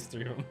 and we waste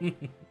 3 of them.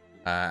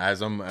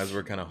 As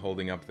we're kind of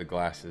holding up the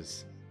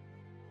glasses.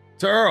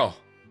 To Earl,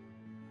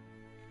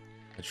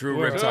 a true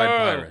Whoa. Riptide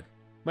Pirate.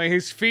 May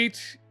his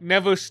feet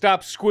never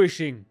stop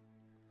squishing.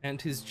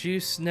 And his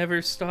juice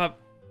never stop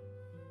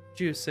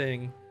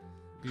juicing.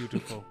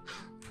 Beautiful.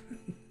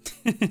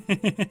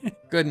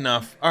 Good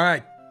enough. All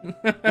right,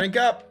 drink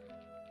up.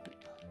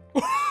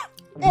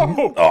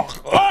 Oh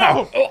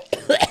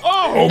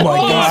Oh my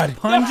God!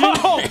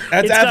 Pungent.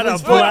 That's It's got a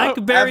Athlete's foot.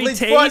 blackberry Athlete's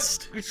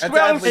taste. It That's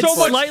smells athlete's so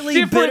foot. much Slightly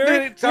different bitter.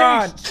 than it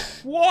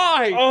tastes.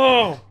 Why?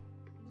 Oh.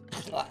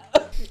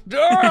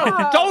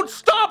 Don't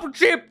stop,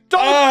 Chip!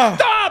 Don't Ah.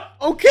 stop!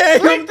 Okay.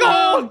 Drink the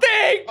whole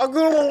thing! I'm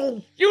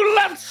going. You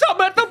left some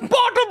at the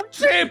bottom,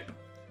 Chip!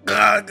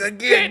 Again.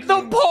 Get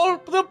the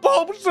pulp! The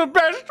pulp's the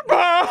best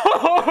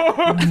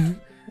part!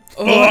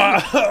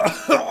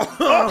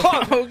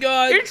 Oh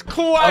God! It's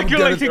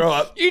coagulating! throw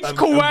up. It's I'm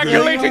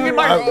coagulating in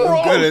my I'm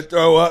throat! gonna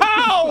throw up.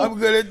 How? I'm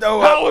gonna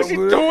throw up. How is it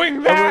doing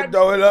I'm that? gonna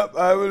throw it up.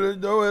 I'm gonna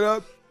throw it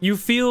up. You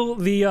feel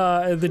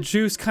the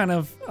juice kind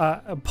of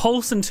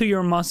pulse into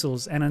your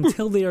muscles, and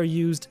until they are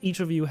used, each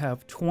of you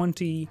have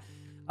 20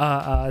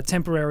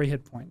 temporary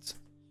hit points.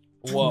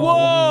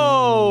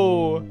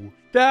 Whoa!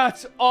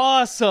 That's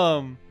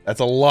awesome! That's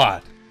a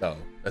lot, though.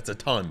 That's a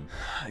ton.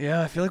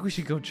 Yeah, I feel like we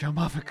should go jump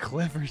off a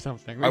cliff or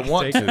something. I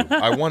want to.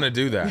 I want to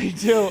do that. Me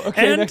too.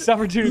 Okay, And- next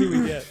opportunity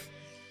we get.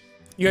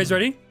 You guys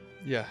ready?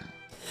 Yeah.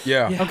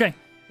 Yeah. Okay.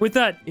 With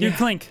that, you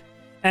clink,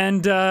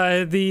 and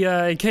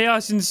the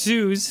chaos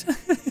ensues.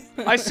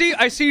 I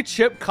see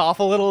Chip cough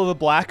a little of the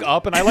black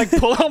up, and I like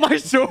pull out my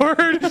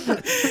sword.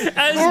 As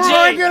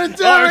I Jay gotta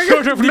do I it.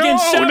 should have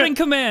begins known. shouting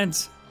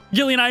commands,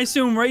 Gillion, I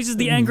assume, raises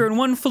the anchor in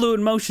one fluid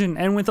motion,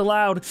 and with a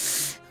loud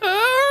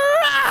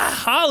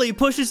Ollie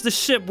pushes the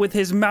ship with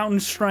his mountain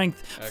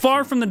strength,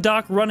 far from the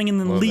dock, running and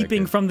then Love that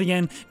leaping kid. from the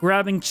end,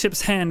 grabbing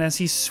Chip's hand as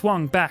he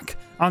swung back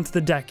onto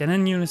the deck, and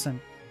in unison,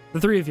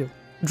 the 3 of you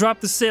drop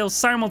the sails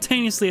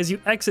simultaneously as you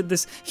exit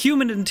this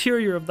humid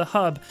interior of the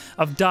hub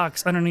of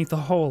docks underneath the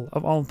hull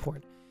of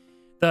Allport.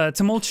 The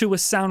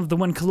tumultuous sound of the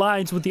wind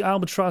collides with the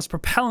albatross,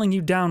 propelling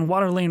you down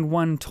Water Lane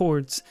 1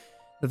 towards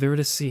the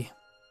Viridis Sea.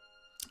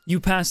 You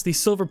pass the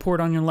silver port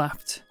on your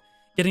left,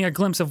 getting a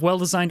glimpse of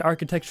well-designed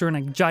architecture and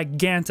a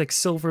gigantic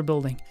silver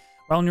building.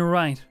 While on your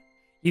right,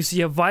 you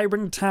see a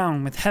vibrant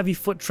town with heavy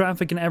foot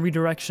traffic in every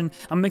direction,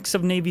 a mix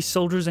of Navy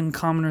soldiers and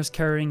commoners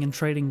carrying and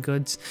trading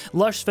goods,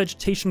 lush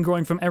vegetation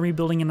growing from every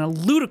building, and a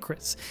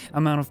ludicrous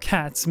amount of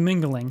cats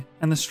mingling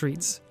in the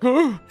streets.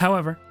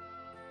 However,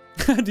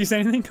 do you say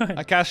anything? Go ahead.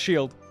 I cast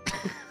shield.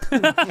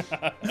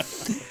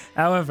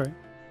 However,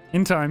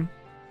 in time,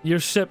 your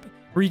ship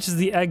reaches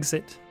the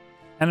exit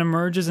and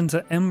emerges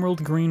into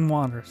emerald green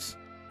waters,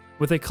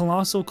 with a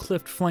colossal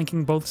cliff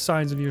flanking both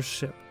sides of your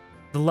ship.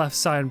 The left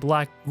side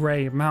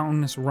black-gray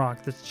mountainous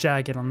rock that's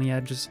jagged on the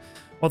edges,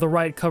 while the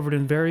right covered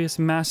in various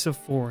massive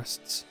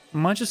forests.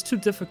 Much is too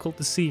difficult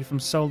to see from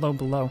so low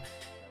below.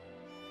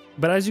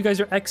 But as you guys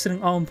are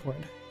exiting Allport,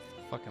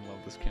 Fucking love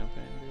this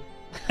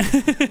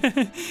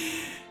campaign,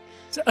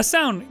 dude. a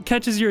sound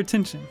catches your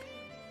attention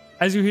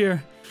as you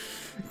hear,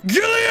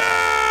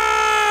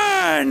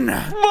 Gillion!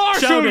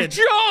 Marshal Shouted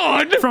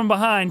John! from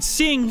behind.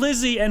 Seeing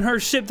Lizzie and her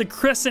ship, the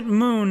Crescent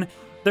Moon,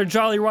 their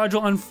Jolly Roger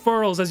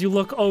unfurls as you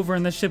look over,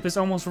 and the ship is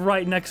almost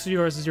right next to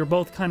yours as you're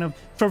both kind of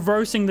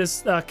traversing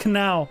this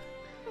canal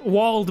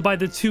walled by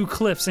the 2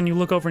 cliffs, and you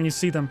look over and you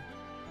see them.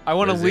 I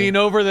want to Lizzie. lean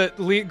over grab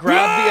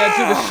the edge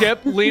of the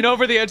ship, lean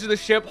over the edge of the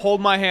ship, hold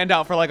my hand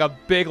out for like a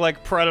big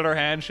like predator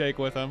handshake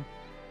with him.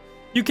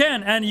 You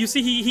can, and you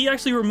see he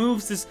actually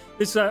removes this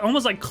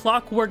almost like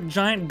clockwork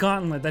giant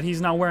gauntlet that he's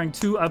now wearing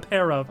a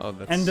pair of. Oh,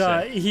 that's and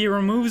sick. he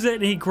removes it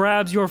and he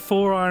grabs your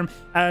forearm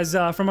as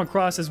from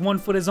across as one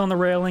foot is on the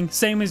railing,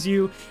 same as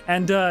you,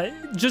 and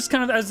just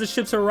kind of as the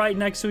ships are right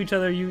next to each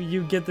other,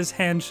 you get this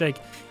handshake,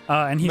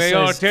 and he May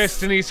our says,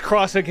 destinies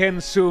cross again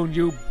soon,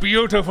 you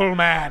beautiful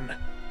man.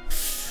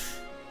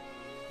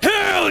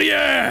 "Hail Hell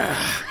yeah!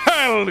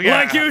 Hell yeah!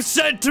 Like you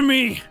said to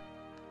me,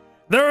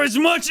 there is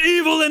much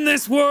evil in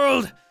this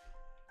world,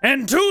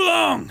 and too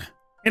long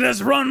it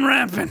has run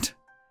rampant.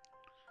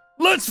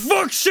 Let's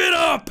fuck shit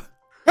up!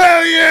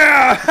 Hell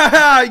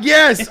yeah!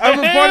 Yes, I'm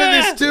a part of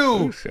this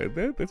Who too. said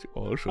that? That's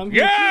awesome. I'm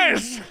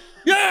Yes!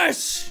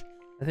 Yes!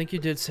 I think you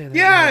did say that.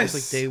 Yes! It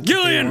was like day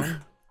Gillion!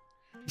 one.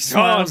 He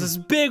smiles this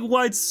big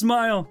white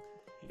smile.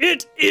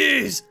 It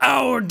is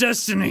our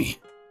destiny.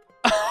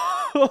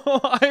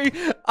 Mine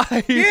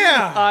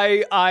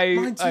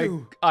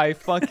too. I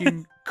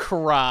fucking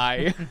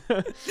cry.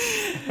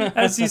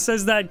 As he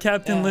says that,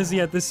 Captain Lizzie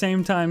at the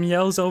same time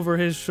yells over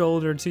his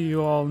shoulder to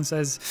you all and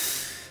says,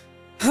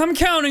 I'm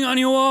counting on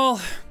you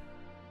all.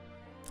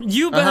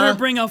 You better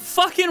bring a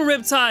fucking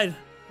Riptide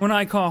when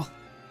I call.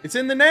 It's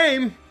in the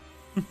name.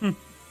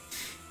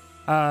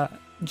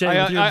 Jay,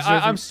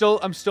 I'm still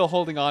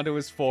holding on to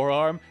his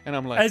forearm, and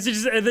I'm like, as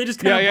they just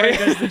kind of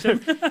break as the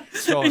chip.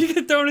 You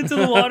get thrown into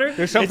the water.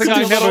 There's something It's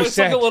I like never it's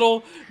like said. a little.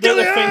 The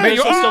fingers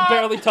are still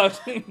barely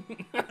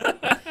touching.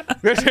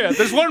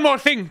 There's one more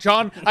thing,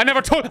 John. I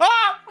never told.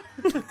 Ah!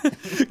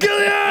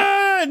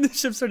 Gillion! The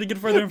ship started to get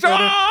further and further.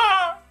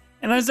 Ah!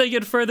 And as they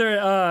get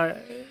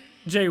further,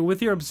 Jay, with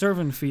your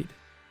observant feat,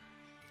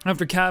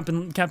 after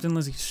Captain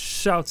Lizzie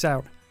shouts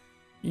out,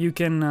 you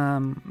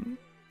can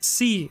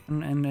see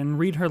and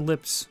read her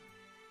lips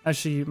as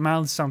she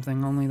mouths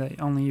something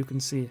only you can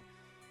see.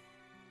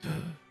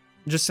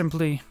 Just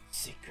simply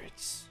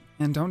Secrets.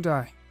 and don't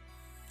die.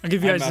 I'll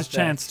give you I'm guys this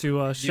not chance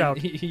to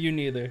shout You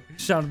neither.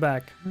 shout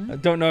back. I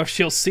don't know if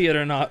she'll see it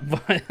or not,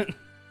 but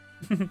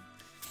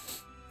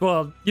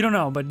Well, you don't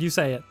know, but you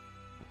say it.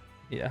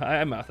 yeah,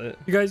 I mouth it.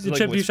 You guys, Like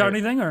Chip, you shout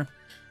whisper. anything or?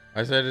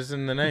 I said it's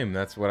in the name.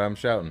 That's what I'm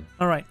shouting.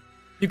 All right.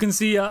 You can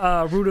see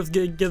Rudith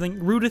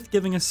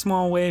giving a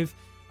small wave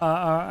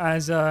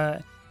as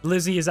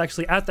Lizzie is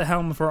actually at the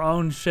helm of her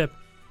own ship.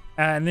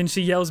 And then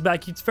she yells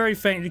back. It's very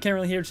faint. You can't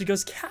really hear it. She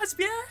goes,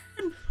 Caspian!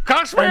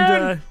 Caspian!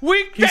 And,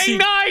 Weekday see-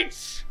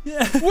 nights!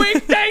 Yeah.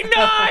 Weekday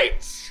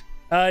nights!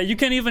 You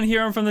can't even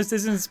hear him from this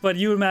distance, but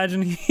you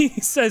imagine he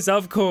says,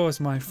 of course,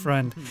 my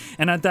friend.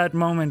 And at that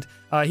moment,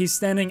 he's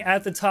standing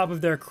at the top of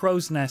their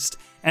crow's nest,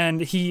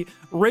 and he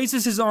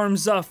raises his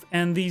arms up,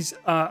 and these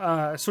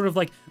sort of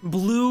like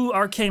blue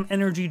arcane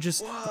energy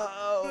just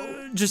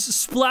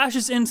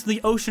splashes into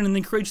the ocean, and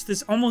then creates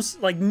this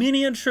almost like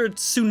miniature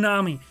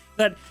tsunami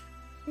that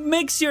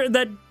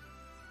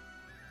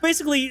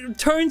basically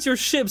turns your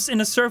ships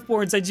into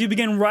surfboards as you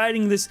begin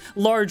riding this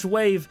large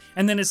wave,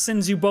 and then it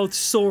sends you both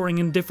soaring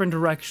in different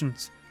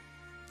directions.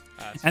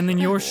 And then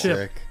your ship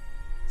Sick.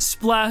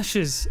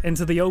 splashes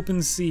into the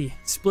open sea,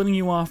 splitting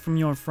you off from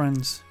your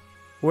friends.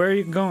 Where are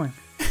you going?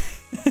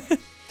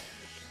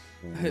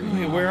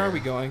 Wait, where are we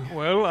going?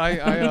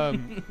 Well,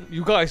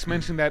 you guys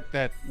mentioned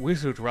that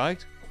wizard,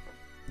 right?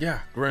 Yeah,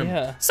 Grim.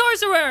 Yeah.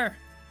 Sorcerer!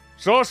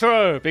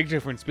 Sorcerer! Big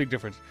difference, big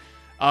difference.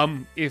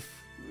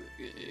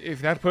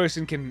 If that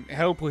person can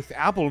help with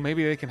Apple,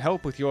 maybe they can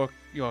help with your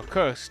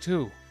curse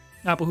too.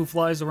 Apple, who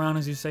flies around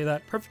as you say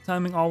that. Perfect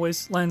timing,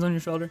 always lands on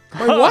your shoulder.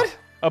 Wait, what?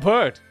 A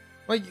bird.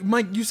 Like,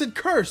 Mike, you said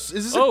curse.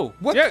 Is this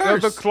what yeah,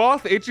 curse? the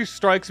cloth, it just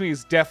strikes me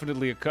as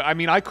definitely a curse. I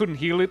mean, I couldn't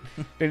heal it,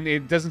 and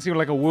it doesn't seem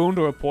like a wound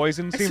or a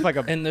poison. It seems like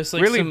a And there's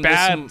like really some,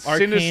 bad, there's some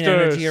arcane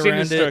energy around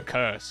sinister it.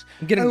 curse.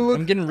 I'm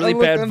getting really I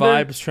look bad under-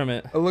 vibes from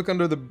it. I look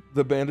under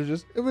the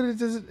bandages, but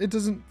it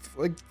doesn't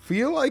like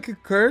feel like a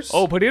curse.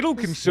 Oh, but it'll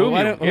consume Why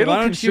you. don't, It'll why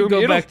don't you consume go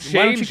you. back? It'll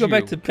Why don't you change go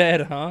back to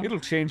bed, huh? It'll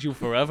change you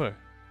forever.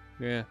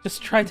 Yeah.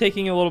 Just try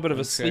taking a little bit of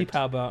a Okay. sleep.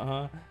 How about,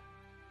 huh?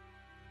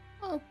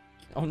 Oh.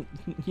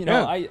 You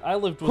know, Yeah. I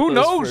lived with Who those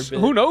knows? For a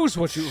bit. Who knows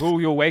who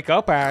you'll wake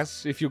up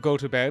as if you go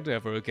to bed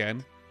ever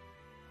again?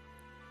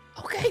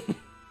 Okay.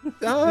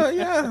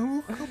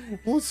 Yeah.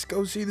 Let's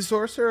go see the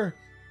sorcerer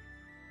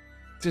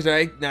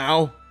today.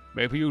 Now.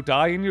 Maybe you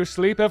die in your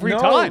sleep every No,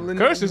 time. then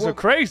Curses are what-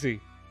 crazy.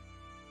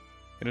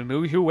 And a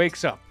new you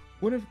wakes up.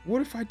 What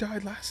if I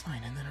died last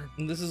night and then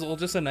And this is all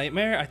just a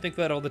nightmare. I think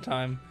that all the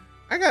time.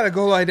 I gotta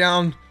go lie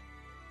down.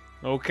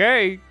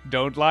 Okay,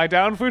 don't lie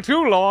down for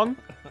too long.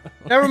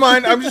 Never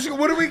mind. I'm just.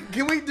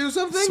 Can we do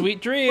something?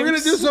 Sweet dreams. We're gonna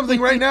do something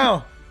right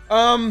now.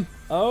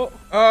 Oh,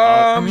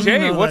 Jay,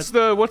 know what's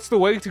the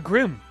way to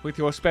Grim with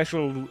your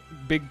special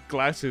big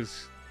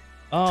glasses?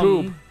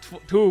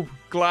 Tube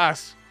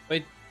glass.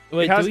 Wait,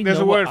 It has- do we there's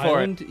know a word what for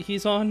it. island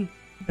he's on?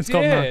 It's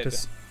called Yeah.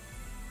 Noctis.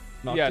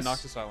 Yeah,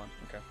 Noctis Island.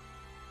 Okay.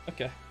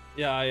 Okay.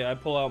 Yeah, I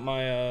pull out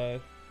my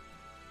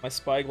my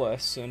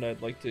spyglass and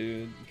I'd like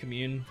to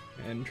commune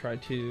and try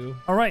to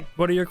All right,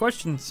 what are your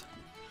questions?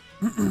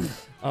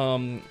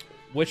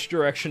 which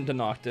direction to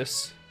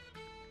Noctis?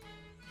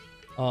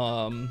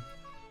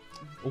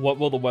 What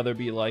will the weather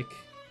be like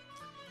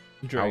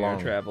during our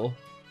long? travel?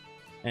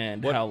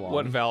 And how long?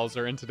 What vowels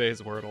are in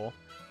today's Wordle?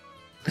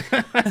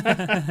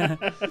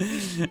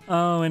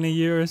 Oh, in a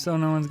year or so,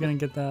 no one's gonna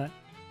get that.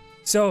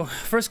 So,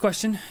 first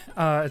question.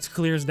 It's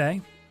clear as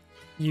day.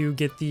 You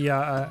get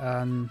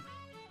the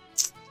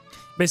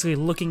basically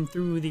looking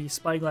through the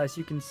spyglass,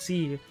 you can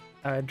see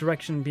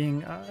direction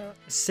being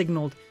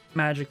signaled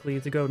magically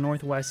to go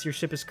northwest. Your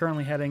ship is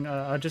currently heading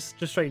just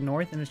straight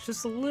north, and it's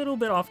just a little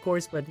bit off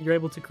course, but you're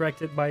able to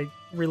correct it by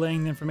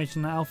relaying the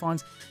information to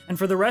Alphonse. And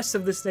for the rest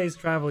of this day's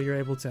travel, you're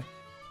able to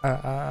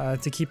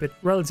keep it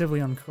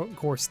relatively on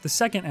course. The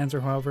second answer,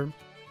 however,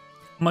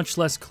 much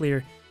less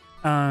clear.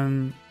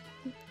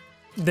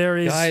 There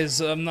is Guys,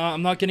 I'm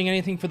not getting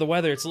anything for the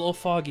weather. It's a little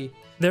foggy.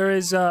 there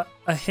is a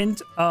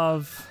hint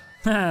of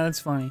that's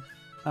funny.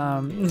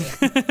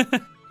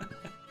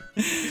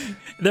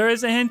 There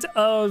is a hint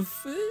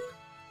of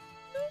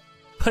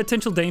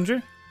potential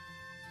danger,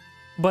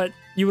 but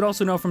you would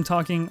also know from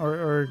talking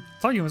or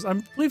talking was I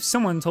believe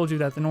someone told you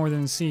that the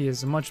Northern Sea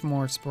is much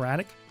more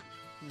sporadic.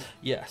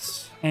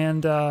 Yes.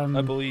 And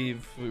I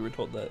believe we were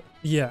told that.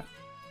 yeah.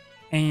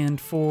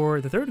 And for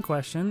the third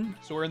question,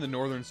 So we're in the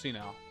Northern Sea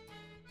now.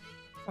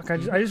 fuck, I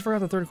just forgot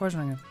the third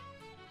question again.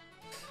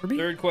 Repeat?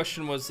 Third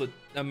question was the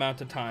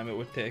amount of time it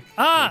would take.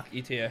 Ah!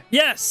 Like ETA.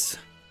 Yes.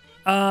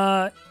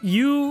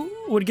 You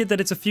would get that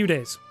it's a few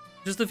days.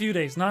 Just a few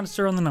days, not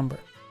sure on the number.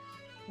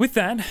 With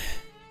that,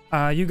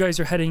 you guys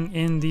are heading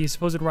in the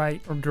supposed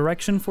right or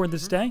direction for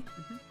this day.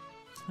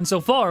 And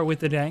so far with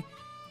the day,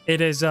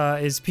 it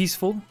is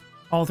peaceful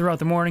all throughout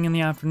the morning and the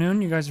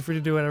afternoon. You guys are free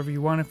to do whatever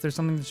you want if there's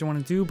something that you want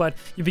to do, but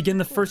you begin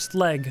the first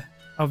leg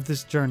of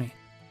this journey.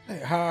 Hey,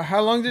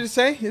 how long did it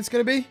say it's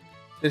gonna be?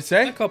 Did it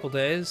say? A couple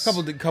days. Couple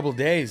of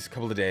days.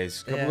 Couple of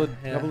days. Yeah.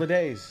 Couple of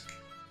days.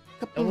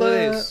 Couple of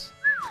days.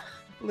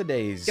 Couple of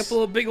days.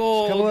 Couple of big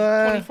old Couple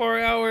of-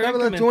 24-hour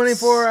Couple of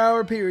increments.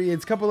 24-hour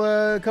periods. Couple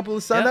of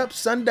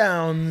sun-ups,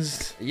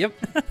 sundowns. Yep.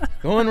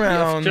 Going Yeah,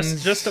 round.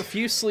 just a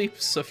few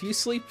sleeps. A few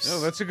sleeps. Oh,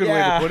 that's a good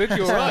Yeah. way to put it.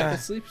 You're Couple right.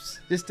 sleeps.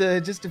 Just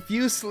a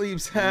few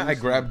sleeps. I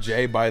grabbed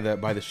Jay by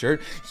the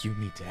shirt. You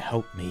need to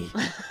help me.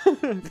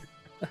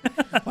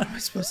 What am I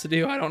supposed to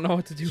do? I don't know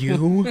what to do.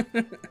 You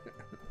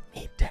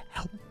need to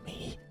help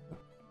me.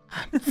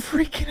 I'm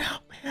freaking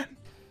out, man.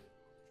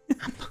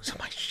 I'm losing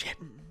my shit.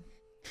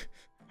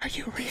 Are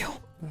you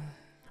real?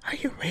 Are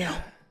you real?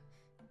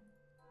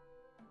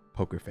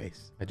 Poker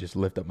face. I just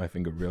lift up my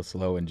finger real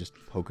slow and just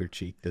poker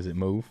cheek. Does it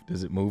move?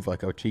 Does it move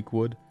like a cheek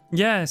would?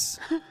 Yes.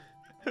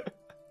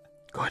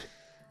 Good.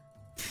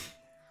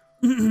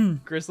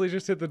 Grizzly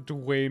just hit the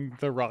Dwayne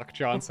The Rock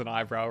Johnson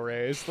eyebrow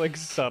raise, like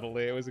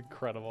subtly. It was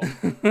incredible.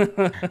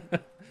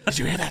 Did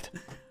you hear that?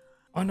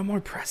 On to more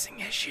pressing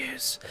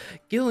issues.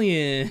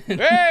 Gillian.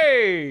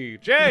 Hey,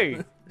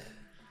 Jay!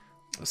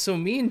 So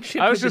me and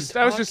Chip I was have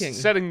been just talking.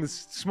 setting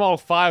this small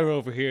fire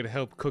over here to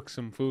help cook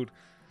some food.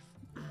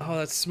 Oh,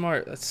 that's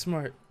smart. That's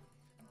smart.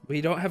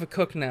 We don't have a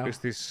cook now. There's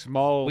this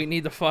small We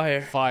need the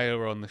fire.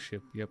 fire on the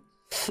ship. Yep.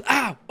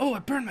 Ow! Oh, I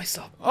burned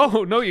myself.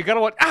 Oh no, you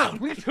gotta watch. Ow,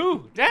 me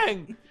too.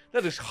 Dang,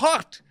 that is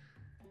hot.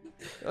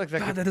 Like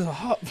that. God, that is a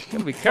hot.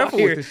 Gotta be careful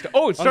fire with this.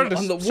 Oh, it's starting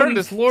on to the starting wooden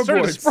to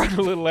starting to floorboards. spread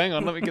a little. Hang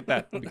on, let me get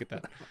that. Let me get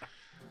that.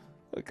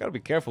 I gotta be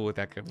careful with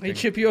that kind of Hey, thing.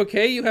 Chip, you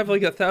okay? You have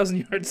like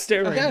 1,000-yard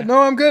stare right Yeah, now.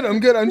 no, I'm good. I'm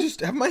good. I'm just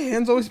have my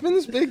hands always been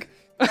this big.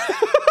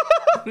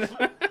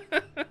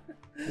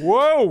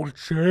 Whoa,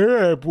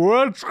 Chip,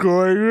 what's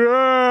going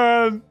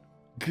on?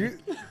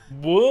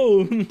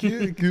 Whoa.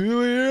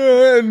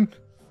 Gillian.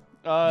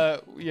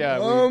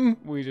 Yeah,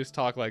 we just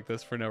talk like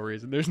this for no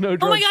reason. There's no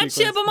drug Oh my god, sequence.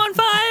 Chip, I'm on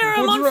fire!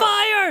 I'm What's on wrong?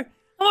 fire!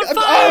 I'm on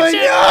fire,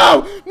 Chip!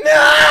 Oh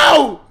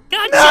no!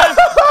 God, No! Chip!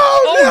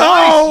 Oh, no!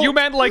 nice! You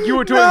meant like you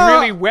were doing No!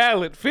 really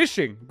well at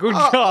fishing. Good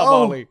job,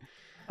 Ollie.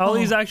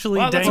 Ollie's actually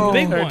Wow, that's a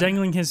big one.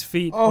 dangling his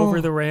feet Oh.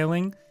 over the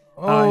railing.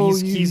 Oh,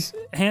 He's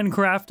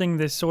handcrafting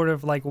this sort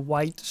of like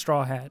white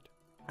straw hat.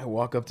 I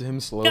walk up to him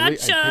slowly.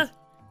 Gotcha!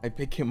 I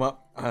pick him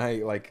up. And I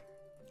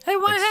Hey,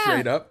 what like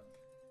straight up,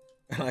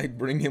 and I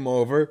bring him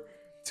over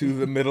to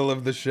the middle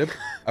of the ship.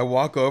 I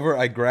walk over.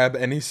 I grab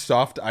any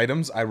soft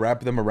items. I wrap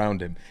them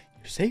around him.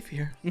 You're safe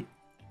here.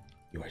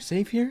 You are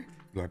safe here.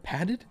 You are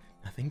padded.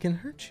 Nothing can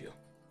hurt you.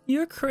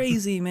 You're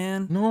crazy,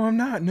 man. No, I'm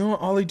not. No,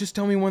 Ollie, just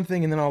tell me one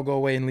thing, and then I'll go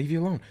away and leave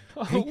you alone.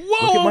 Okay? Look at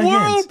Whoa, my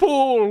hands.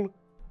 whirlpool!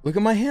 Look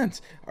at my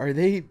hands. Are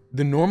they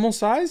the normal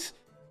size?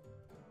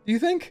 Do you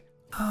think?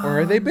 Or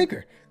are they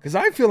bigger? Because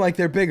I feel like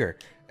they're bigger.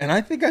 And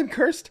I think I'm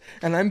cursed,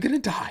 and I'm gonna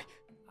die.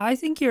 I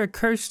think you're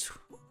cursed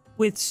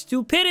with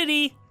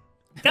stupidity.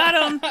 Got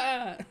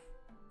him.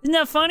 Isn't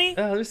that funny?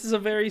 This is a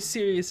very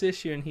serious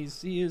issue, and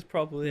he is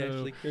probably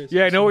actually cursed.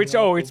 Yeah, for no,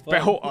 something it's awful,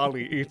 bad. but- Oh,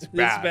 Ollie, it's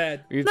bad.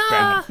 bad. It's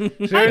Nah, bad.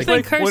 I've Seriously,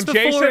 been cursed when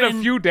Jay before said a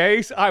and few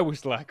days, I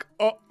was like,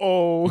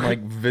 uh-oh. Like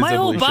visibly my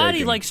whole body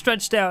shaking. like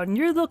stretched out, and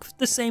you look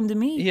the same to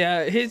me.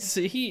 Yeah,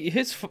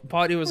 his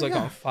body was like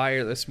on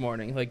fire this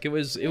morning. Like it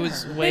was way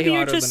Maybe you're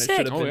hotter than it just should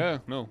sick. have Oh, been. yeah,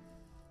 no.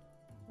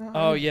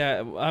 Oh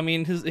yeah, I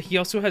mean he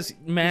also has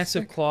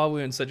massive claw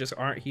wounds that just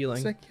aren't healing.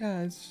 It's like,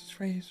 yeah, it's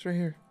right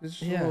here. It's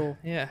just a Yeah, little,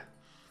 yeah,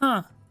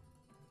 Huh.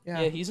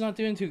 yeah. He's not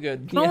doing too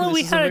good. only Yeah, this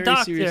we is had a very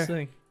doctor. serious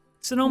thing.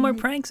 So no more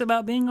pranks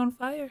about being on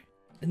fire.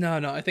 No,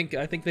 I think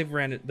they've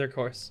ran their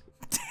course.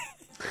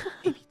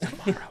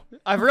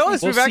 I've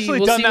realized We'll we've see- actually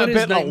we'll done see that what his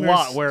bit a nightmares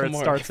lot where it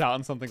tomorrow. starts out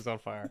and something's on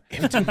fire.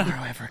 if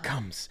tomorrow ever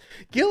comes.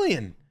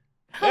 Gillian,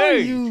 How are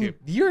you?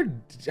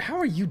 How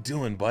are you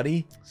doing,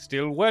 buddy?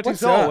 Still wet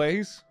What's as up?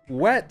 always.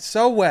 Wet,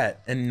 so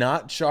wet, and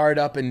not charred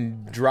up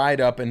and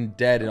dried up and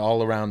dead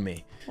all around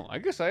me. Well, I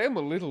guess I am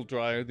a little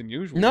drier than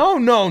usual.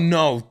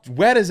 No.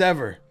 Wet as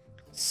ever.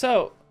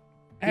 So,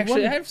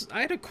 actually, wouldn't-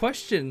 I had a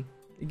question,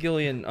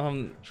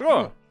 Gillion.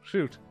 Sure.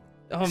 Shoot.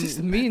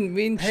 Me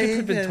and Chip Hey,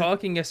 have been man.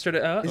 talking yesterday.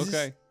 Is this-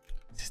 Okay.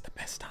 Is this the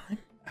best time?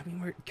 I mean,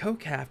 we're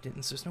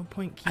co-captains. There's no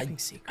point keeping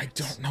secrets. I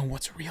don't know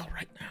what's real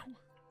right now.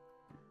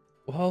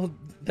 Well,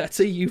 that's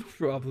a you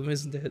problem,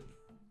 isn't it?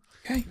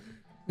 Okay.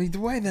 Either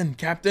way, then,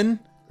 Captain.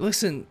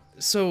 Listen,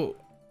 so,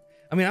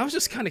 I mean, I was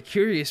just kind of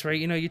curious, right?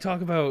 You know, you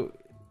talk about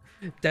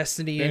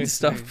destiny and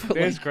stuff, but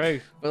That's like,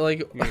 great. but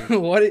like, Yeah.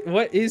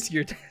 what is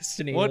your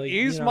destiny? What like,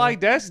 is you know? my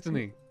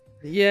destiny?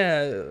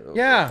 Yeah.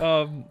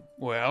 Yeah.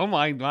 Well,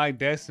 my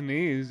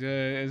destiny is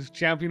as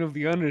champion of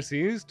the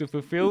underseas to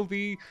fulfill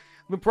the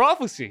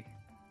prophecy.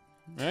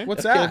 Right?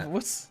 What's Okay, that?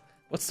 what's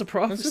the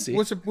prophecy?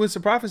 What's the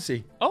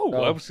prophecy? Oh,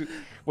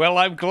 well,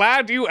 I'm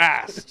glad you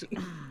asked.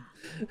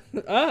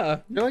 Ah,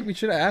 I feel like we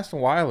should have asked a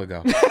while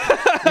ago.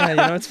 yeah, you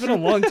know, it's been a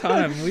long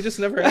time. We just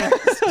never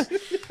asked.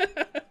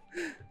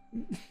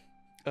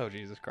 Oh,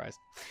 Jesus Christ.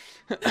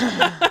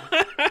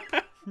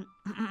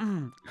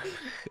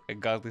 I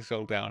got this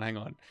all down. Hang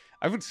on.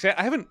 I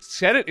haven't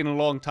said it in a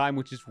long time,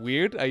 which is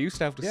weird. I used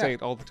to have to say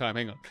it all the time.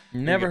 Hang on.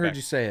 Never heard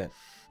you say it.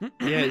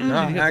 Yeah, No,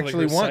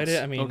 actually once.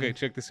 I mean, Okay,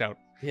 check this out.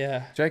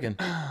 yeah. Checking.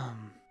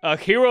 A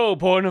hero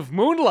born of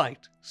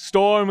moonlight,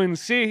 storm and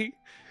sea.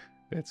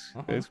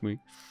 That's me.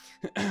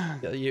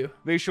 Yeah, you.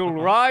 They shall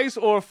rise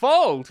or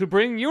fall to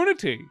bring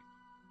unity.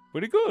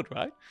 Pretty good,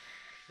 right?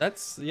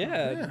 That's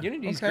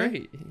Unity's okay.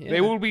 great. Yeah.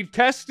 They will be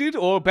tested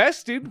or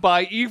bested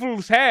by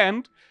evil's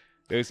hand.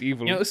 There's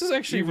evil. You know, this is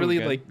actually evil really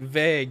again. like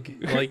vague.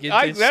 Like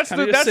That's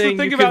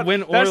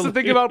the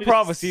thing about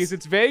prophecy is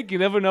it's vague. You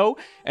never know.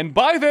 And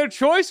by their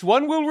choice,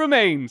 one will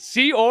remain,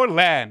 sea or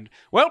land.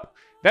 Well,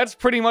 that's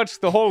pretty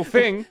much the whole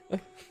thing.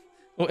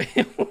 Wait.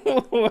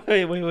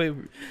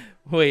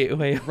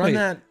 Run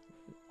that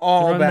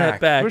all Run back.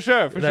 that back. For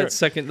sure.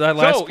 That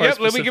last So, part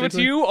let me give it to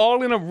specifically. you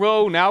all in a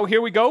row now.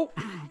 Here we go.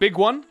 Big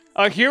one.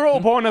 A hero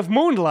born of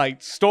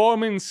moonlight,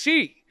 storm and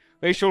sea.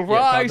 They shall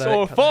rise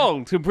or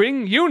fall to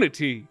bring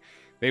unity.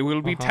 They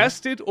will be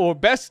tested or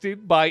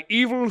bested by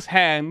evil's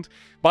hand.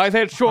 By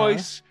their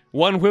choice,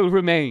 one will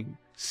remain,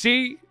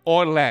 sea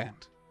or land.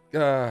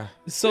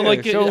 So,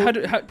 like, so how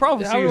do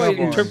prophecy I is,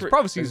 interpret?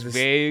 prophecy is Is this-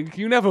 vague.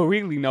 You never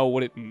really know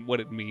what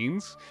it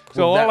means.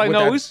 So Well, that- all I would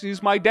know that-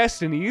 is my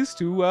destiny is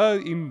to,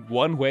 in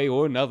one way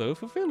or another,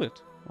 fulfill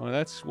it. Well,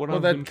 that's what Well,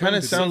 I've that been kind trying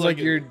of to sounds do. like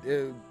you're,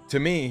 to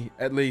me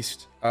at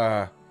least,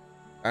 and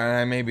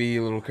I may be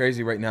a little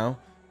crazy right now.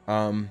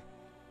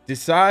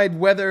 Decide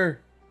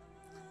whether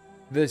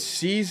the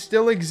sea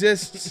still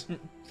exists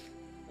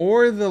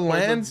or the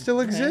land still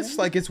exists.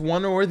 Like it's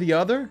one or the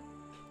other.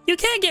 You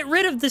can't get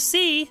rid of the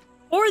sea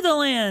or the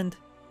land.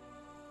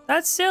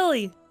 That's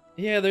silly.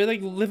 Yeah, they're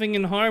like living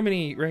in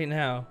harmony right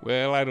now.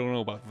 Well, I don't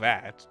know about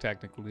that,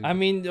 technically. I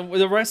mean,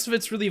 the rest of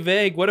it's really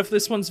vague. What if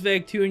this one's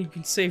vague too, and you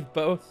can save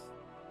both?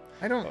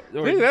 I don't.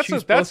 Or Hey, that's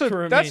choose a both to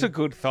remain?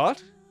 good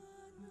thought.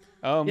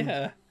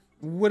 Yeah.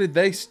 What did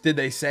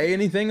they say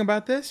anything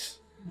about this?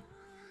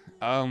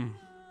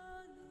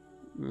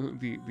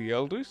 The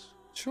elders.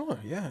 Sure,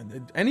 yeah.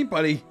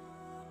 Anybody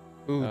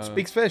who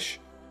speaks fish.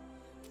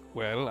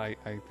 Well, I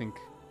think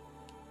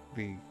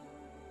the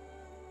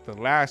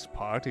last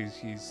part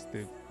is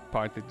the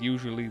part that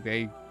usually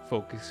they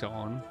focus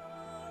on.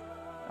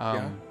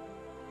 Yeah.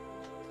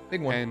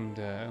 Big one.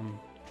 And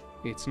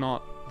it's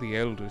not the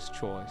elders'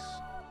 choice.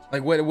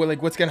 Like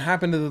what's gonna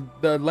happen to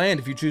the land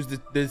if you choose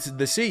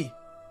the sea?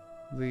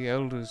 The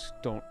elders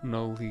don't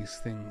know these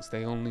things.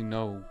 They only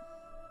know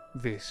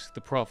this,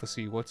 the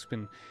prophecy, what's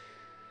been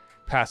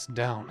passed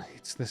down.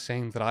 It's the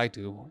same that I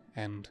do,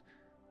 and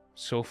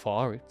so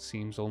far it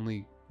seems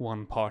only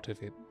one part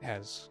of it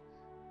has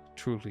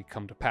truly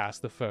come to pass,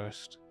 the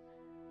first.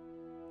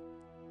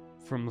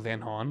 From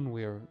then on,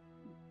 we're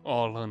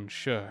all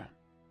unsure.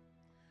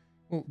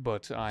 Well,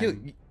 But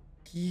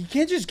You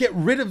can't just get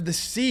rid of the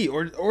sea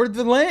or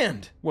the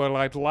land. well,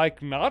 I'd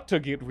like not to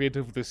get rid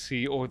of the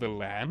sea or the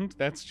land.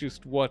 That's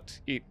just what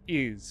it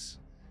is.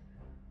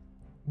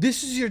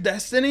 This is your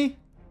destiny?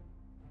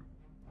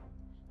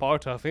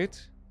 Part of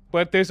it.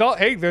 But there's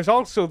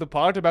also the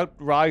part about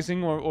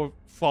rising or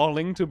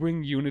falling to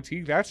bring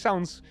unity. That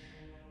sounds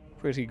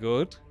pretty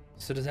good.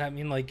 So does that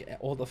mean like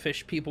all the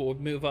fish people would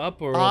move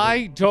up, or all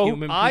I the don't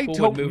human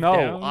people would move know.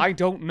 down? I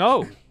don't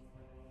know.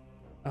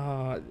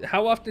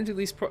 How often do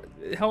these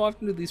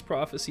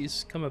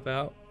prophecies come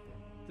about?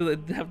 Do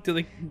they How do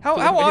the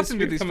often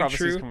do history these come prophecies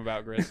true? come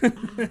about, Grace?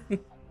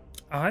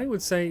 I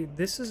would say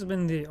this has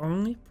been the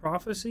only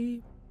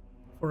prophecy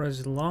for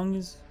as long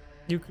as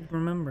you could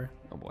remember.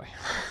 Oh boy.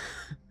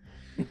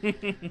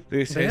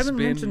 This They has haven't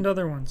been mentioned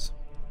other ones.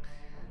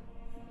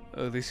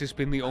 this has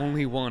been the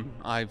only one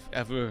I've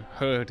ever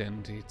heard,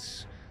 and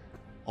it's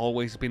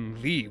always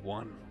been the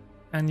one.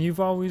 And you've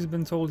always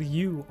been told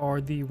you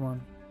are the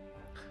one.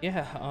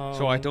 Yeah.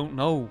 So I don't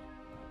know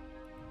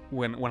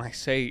when I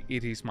say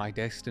it is my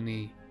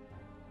destiny,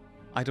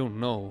 I don't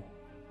know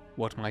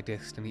what my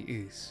destiny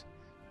is.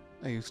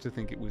 I used to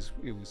think it was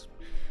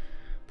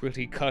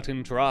pretty cut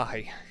and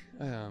dry.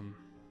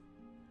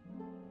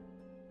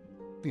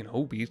 You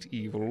know, beat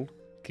evil,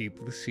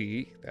 keep the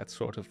sea, that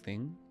sort of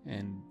thing.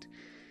 And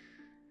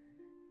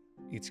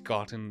it's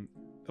gotten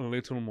a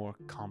little more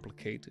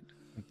complicated.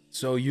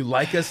 So you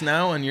like us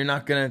now and you're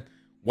not gonna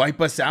wipe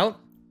us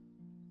out?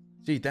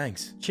 Gee,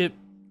 thanks. Chip,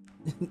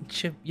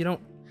 you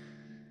don't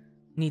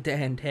need to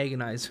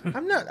antagonize him.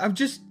 I'm not. I'm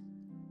just.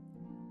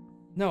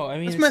 No, I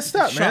mean, That's it's messed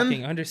up,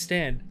 shocking. man.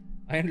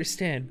 I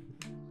understand.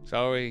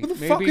 Sorry. Who the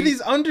fuck are these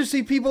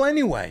undersea people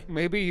anyway?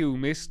 Maybe you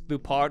missed the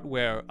part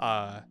where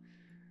I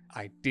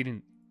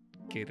didn't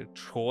get a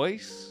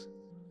choice.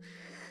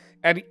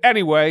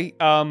 Anyway,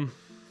 no,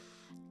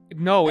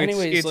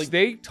 it's like,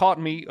 they taught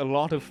me a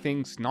lot of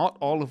things, not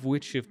all of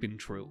which have been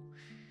true.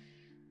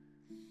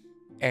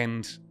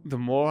 And the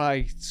more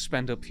I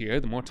spend up here,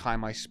 the more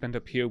time I spend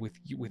up here with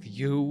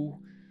you,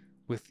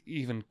 with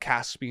even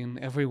Caspian,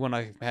 everyone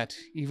I've met,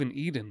 even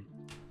Eden,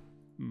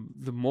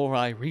 the more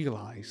I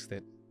realize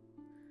that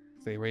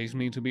they raised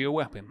me to be a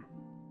weapon.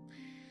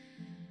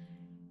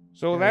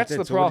 So that's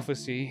the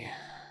prophecy.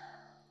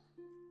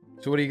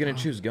 So what are you gonna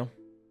choose, Gil?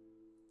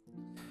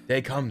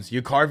 Day comes,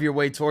 you carve your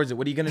way towards it.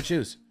 What are you gonna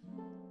choose?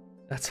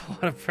 That's a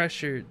lot of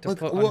pressure to Look,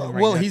 put on him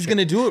right well, now, he's Chip.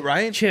 gonna do it,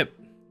 right? Chip.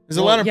 There's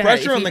a lot of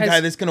pressure if on he the has- guy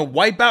that's gonna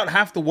wipe out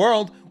half the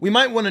world. We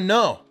might want to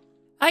know.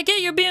 I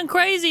get you're being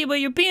crazy, but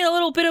you're being a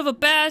little bit of a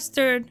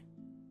bastard.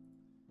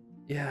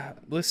 Yeah,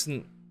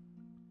 listen.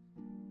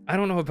 I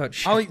don't know about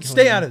Chip. I'll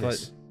stay out of but-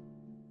 this.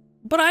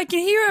 But I can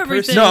hear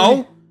everything.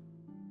 No.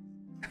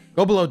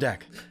 Go below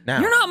deck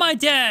now. You're not my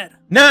dad.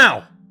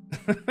 Now.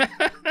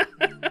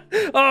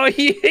 Oh,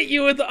 he hit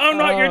you with the, I'm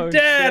not your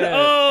dad. Shit.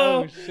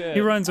 Oh. Shit.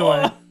 He runs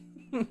away.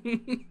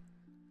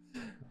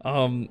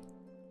 I'm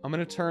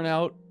gonna turn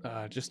out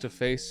just to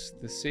face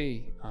the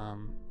sea.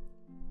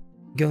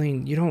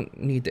 Gillian, you don't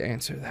need to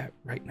answer that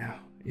right now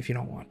if you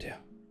don't want to.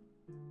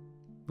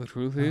 The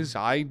truth is,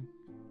 I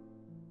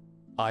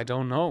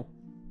don't know.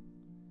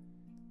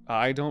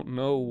 I don't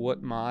know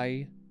what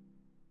my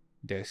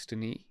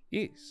destiny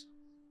is.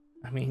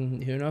 I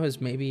mean, who knows?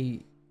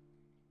 Maybe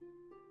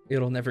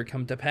it'll never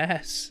come to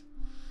pass.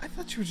 I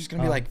thought you were just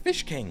gonna be like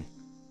Fish King.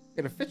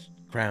 Get a fish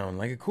crown,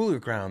 like a cooler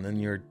crown than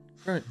your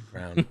current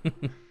crown.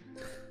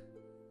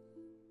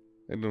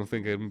 I don't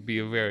think I'd be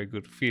a very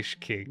good fish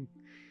king.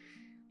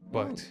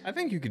 But Well, I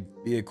think you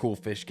could be a cool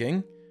Fish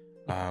King.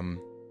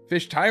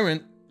 Fish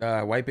Tyrant,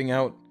 wiping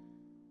out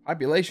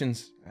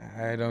populations,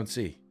 I don't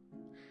see.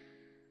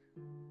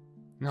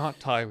 not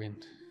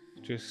tyrant,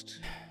 just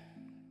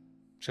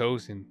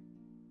chosen.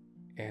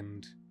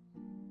 And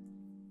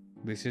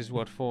this is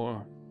what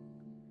for.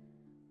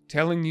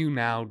 Telling you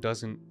now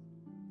doesn't...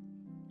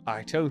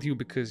 I tell you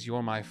because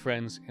you're my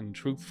friends, and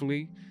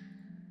truthfully,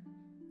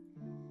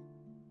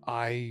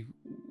 I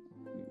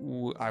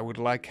would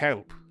like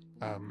help.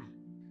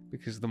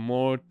 Because the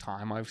more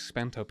time I've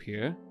spent up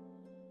here,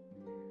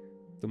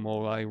 the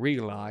more I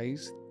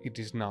realize it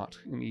is not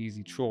an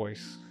easy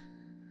choice.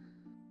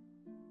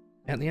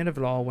 At the end of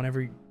it all,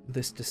 whenever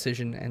this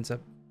decision ends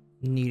up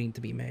needing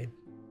to be made,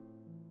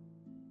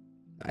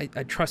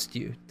 I trust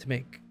you to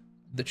make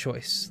the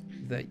choice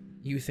that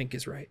you think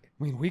is right.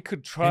 I mean, we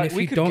could try. if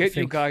We you could don't get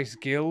you think- guys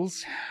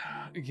gills.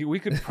 We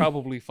could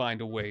probably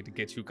find a way to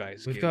get you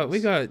guys We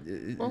gills. got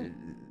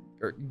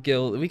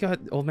Gil. We got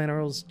Old Man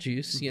Earl's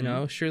juice. You Mhm.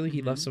 know, surely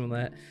he loves some of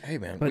that. Hey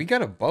man, But- we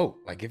got a boat.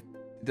 Like if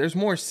there's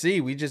more sea,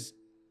 we just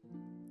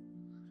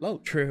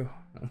float. True.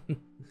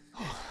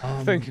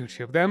 Thank you,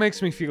 Chip. That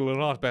makes me feel a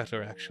lot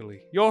better,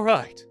 actually. You're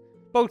right.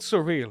 Boats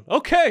are real.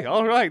 Okay,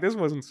 all right. This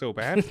wasn't so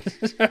bad.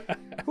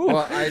 Well,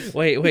 I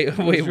Wait, I was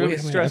really wait a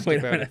stressed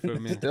minute. about it for a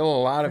minute. still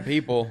a lot of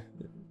people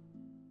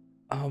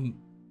Um,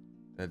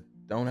 that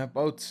don't have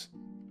boats.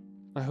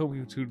 I hope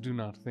you two do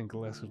not think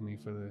less of me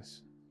for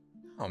this.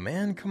 Oh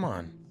man, come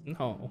on.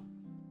 no.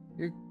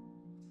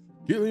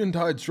 Gillion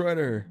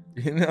Tidestrider,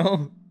 you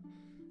know?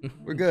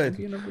 We're good.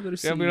 Champion of the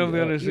Champion of the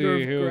sea, undersea, eater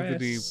hero of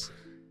the grass.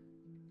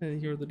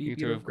 Hero of the deep,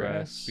 Eater of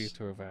grass,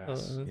 beater of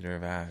ass. Eater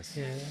of ass.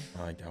 Yeah.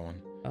 I like that one.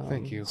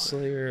 Thank you.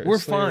 Slayer. We're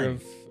slayer fine,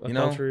 Of you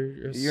know?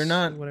 adulterers, You're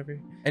not- whatever.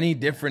 Any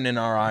different in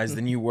our eyes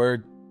than you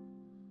were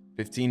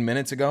 15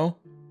 minutes ago?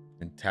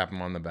 And tap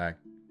him on the back.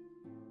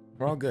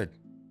 We're all good.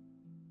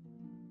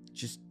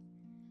 Just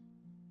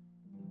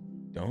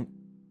don't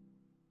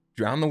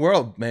drown the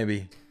world,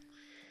 maybe.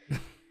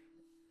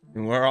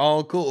 And we're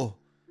all cool.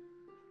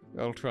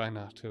 I'll try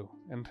not to.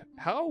 And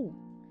how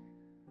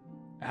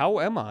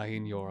am I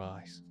in your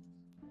eyes?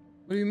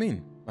 What do you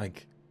mean?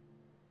 Like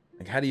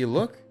how do you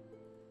look?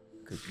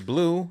 'Cause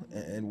blue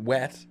and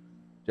wet,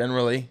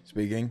 generally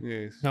speaking.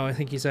 Yes. No, I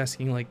think he's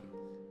asking like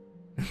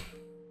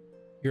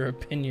your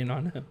opinion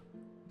on him.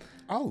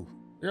 Oh,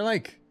 you're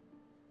like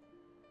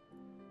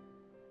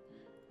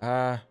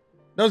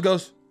nose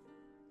goes.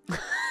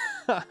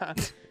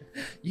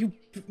 You.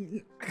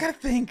 I gotta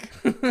think.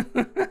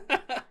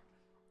 Okay,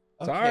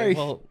 Sorry.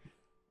 well,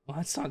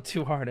 that's not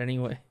too hard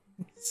anyway.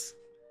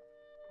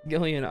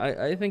 Gillion,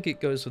 I think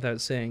it goes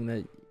without saying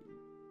that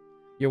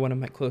you're one of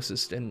my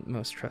closest and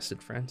most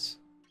trusted friends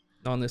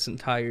on this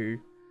entire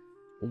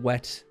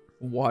wet,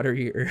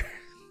 watery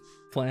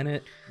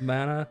planet.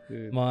 Mana.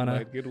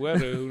 Might get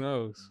wetter, who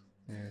knows?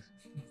 Yes.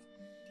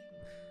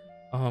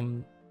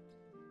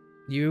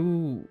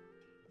 You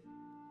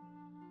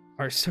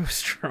are so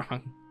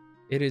strong.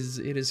 It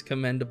is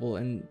commendable,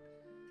 and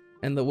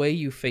the way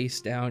you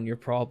face down your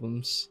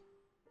problems,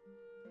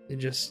 it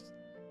just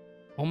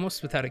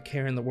almost without a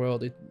care in the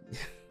world.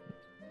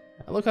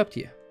 I look up to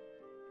you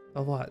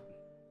a lot.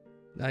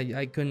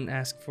 I couldn't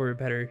ask for a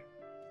better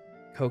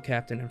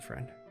co-captain and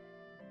friend.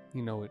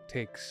 You know, it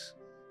takes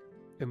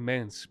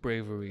immense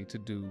bravery to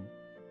do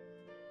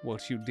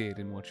what you did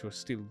and what you're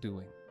still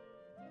doing.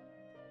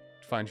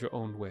 Find your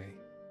own way.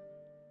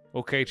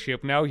 Okay,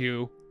 Chip, now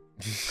you.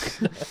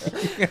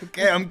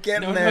 Okay, I'm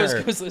getting No there. nose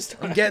goes this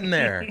time. I'm getting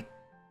there.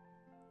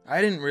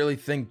 I didn't really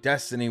think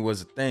destiny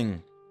was a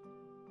thing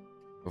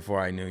before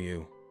I knew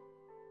you.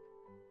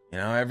 You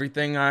know,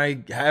 everything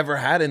I ever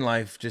had in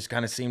life just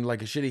kind of seemed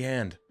like a shitty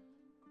hand.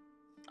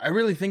 I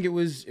really think it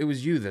was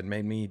you that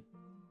made me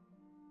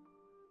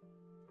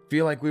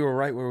feel like we were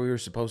right where we were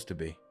supposed to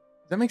be.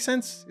 Does that make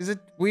sense? Is it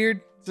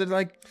weird? Is it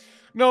like...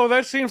 No,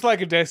 that seems like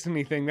a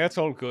destiny thing. That's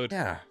all good.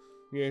 Yeah.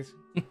 Yes.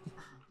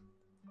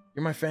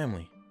 You're my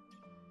family.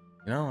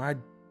 You know, I'd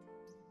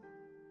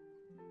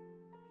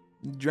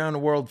drown the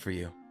world for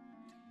you.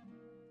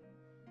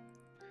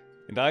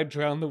 And I'd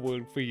drown the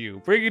world for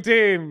you. Bring it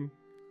in!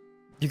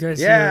 You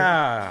guys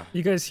Yeah!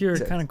 hear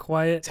kind of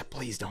quiet.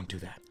 Please don't do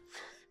that.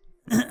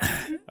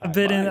 A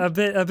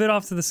bit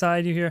off to the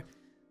side you hear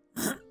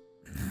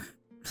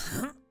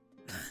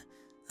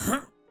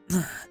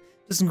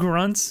just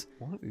grunts.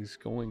 What is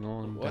going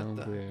on down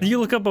there? You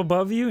look up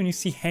above you and you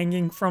see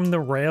hanging from the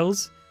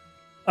rails,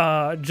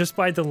 just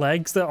by the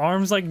legs, the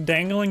arms like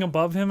dangling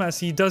above him as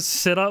he does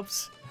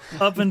sit-ups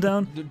up and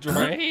down.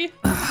 Dre?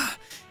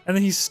 And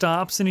then he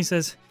stops and he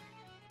says,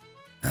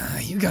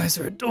 you guys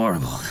are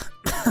adorable.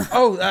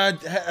 Oh,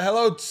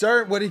 hello,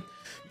 sir. What do you...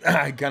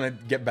 I kind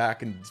of get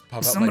back and pop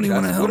up Somebody my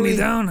chest. want to help me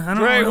down? I don't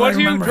Dre, really what do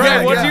you, remember.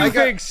 Dre, what do I you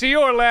got- think? Sea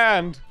or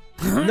land?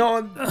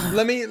 No,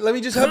 let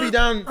me just help you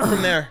down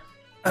from there.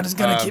 I just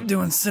gotta keep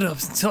doing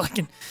sit-ups until I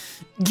can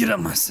get up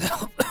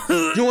myself.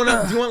 Do you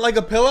want like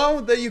a pillow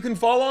that you can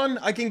fall on?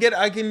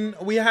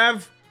 We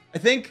have, I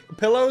think,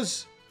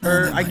 pillows,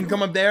 or I can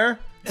come up there.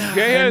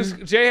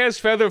 Jay has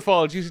feather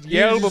fall. Just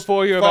yell just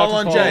before you're fall about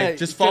on to fall. Jay.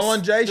 Just fall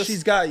on Jay.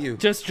 She's got you.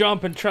 Just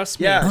jump and trust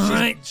me. Yeah. All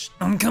right,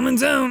 I'm coming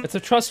down. It's a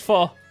trust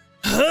fall.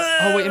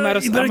 Oh wait, I'm out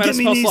of You better spell get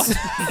me knees.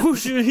 slot.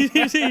 Whoosh, he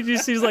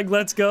just sees like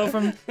let's go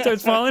from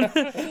starts falling.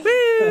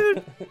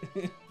 Woo!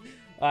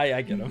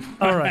 I get him.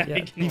 All right,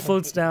 yeah. He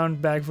floats down,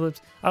 backflips.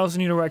 I also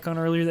need to recon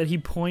earlier that he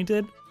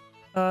pointed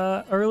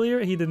earlier.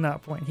 He did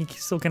not point. He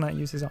still cannot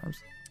use his arms.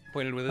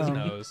 Pointed with his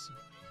nose.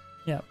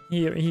 Yeah,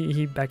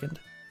 he beckoned,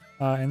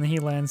 and then he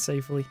lands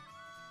safely.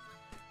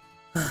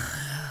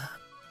 How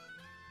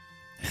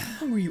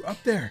were you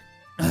up there?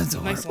 That's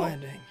Nice horrible.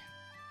 landing.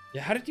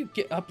 Yeah, how did you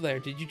get up there?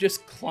 Did you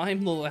just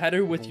climb the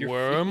ladder with your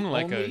Worm, feet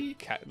like only?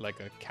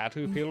 a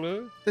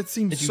caterpillar. That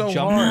seems Did you so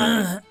jump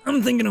hard.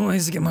 I'm thinking of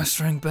ways to get my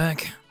strength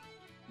back.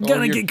 Oh,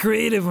 Gotta you're- get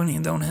creative when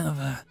you don't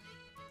have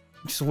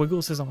just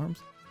wiggles his arms.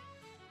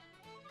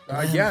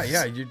 Yeah,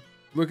 you're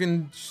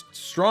looking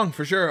strong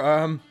for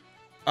sure.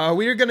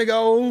 We are gonna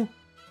go,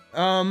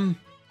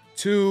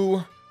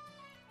 to,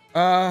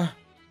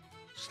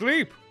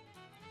 sleep.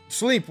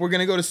 We're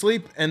gonna go to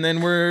sleep, and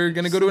then we're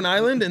gonna go to an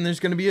island, and there's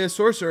gonna be a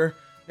sorcerer.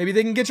 Maybe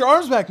they can get your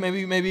arms back.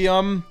 Maybe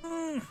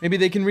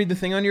they can read the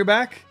thing on your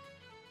back.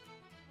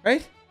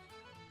 Right?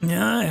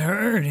 Yeah, I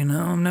heard,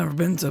 I've never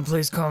been to a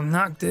place called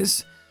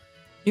Noctis,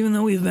 even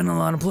though we've been a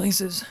lot of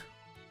places.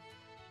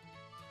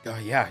 Oh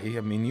yeah. I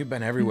mean, you've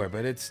been everywhere,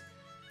 but it's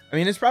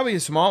probably a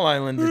small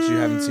island that you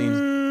haven't seen.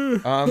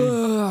 I'm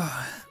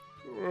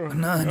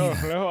not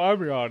either. No,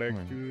 I'm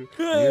yawning.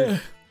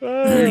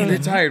 You're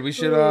tired. We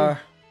should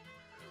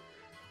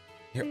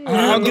Here,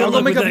 I'll Good go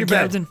luck make with up your that,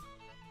 bed. Captain.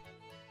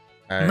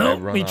 I Nope,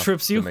 run he off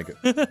trips to you. make it.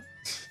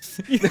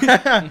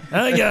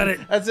 I got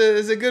it. That's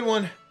a good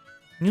one.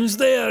 You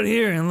stay out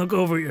here and look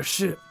over your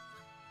ship.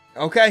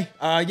 Okay.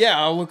 Yeah.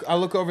 I'll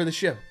look over the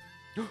ship.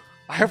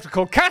 I have to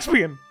call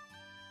Caspian.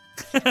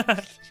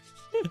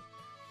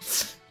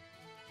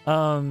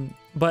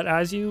 But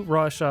as you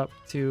rush up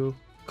to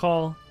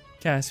call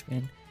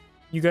Caspian,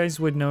 you guys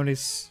would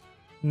notice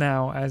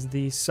now as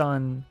the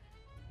sun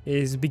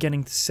is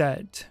beginning to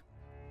set,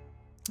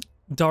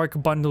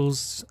 dark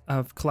bundles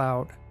of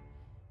cloud,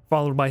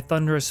 followed by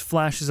thunderous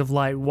flashes of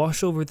light,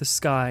 wash over the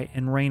sky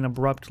and rain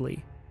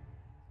abruptly,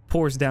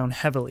 pours down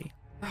heavily.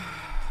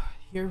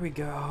 Here we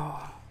go.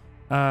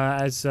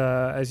 As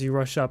you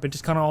rush up, it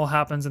just kind of all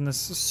happens in this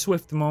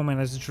swift moment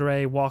as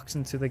Dre walks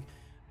into the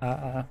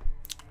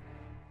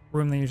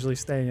room they usually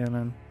stay in,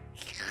 and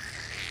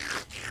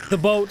the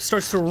boat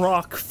starts to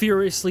rock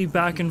furiously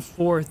back and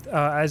forth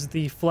as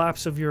the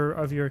flaps of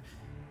your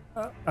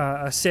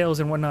sails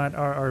and whatnot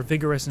are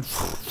vigorous and.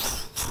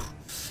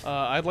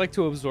 I'd like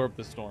to absorb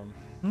the storm.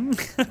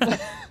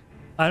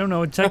 I don't know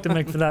what check to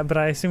make for that, but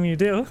I assume you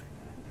do.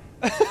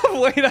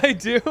 Wait, I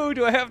do?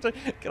 Do I have to?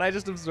 Can I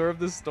just absorb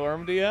the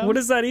storm, DM? What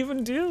does that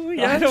even do?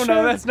 Yeah, I don't know.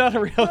 sure. That's not a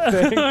real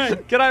thing.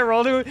 Alright. Can I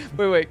roll to?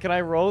 Wait. Can I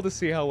roll to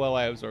see how well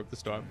I absorb the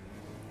storm?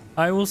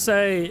 I will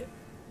say,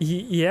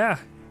 yeah.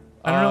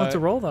 I don't know what to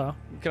roll though.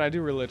 Can I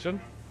do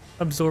religion?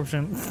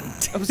 Absorption.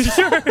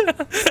 Sure.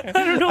 I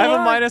don't know I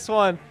have why. a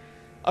 -1.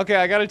 Okay,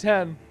 I got a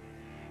 10.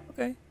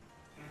 Okay.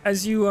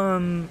 As you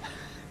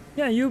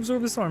yeah, you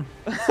absorb the storm.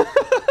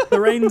 The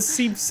rain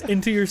seeps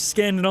into your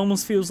skin. It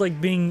almost feels like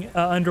being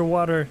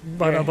underwater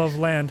but above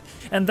land,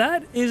 and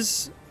that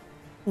is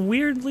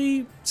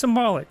weirdly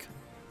symbolic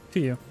to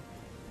you.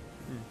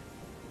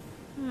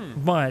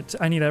 But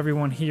I need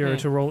everyone here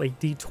to roll a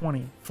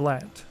d20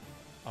 flat.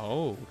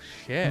 Oh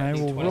shit! And I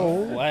will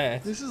roll.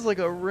 Flat. This is like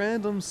a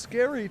random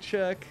scary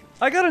check.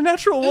 I got a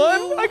natural 1.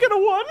 I got a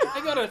 1.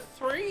 I got a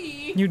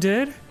 3. You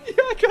did? Yeah,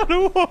 I got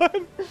a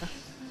 1.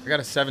 I got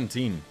a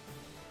 17.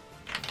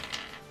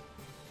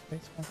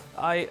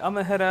 I'm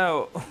gonna head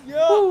out.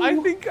 Yo, I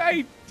think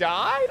I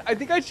died. I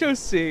think I chose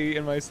C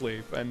in my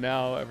sleep, and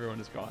now everyone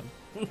is gone.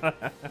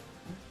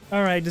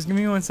 All right, just give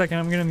me 1 second.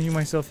 I'm gonna mute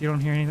myself. If you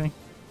don't hear anything.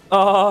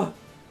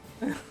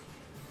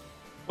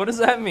 What does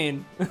that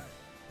mean?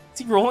 Is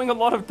he rolling a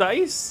lot of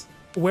dice?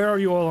 Where are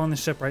you all on the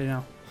ship right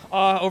now?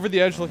 Over the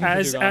edge, looking for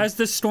Dugon. As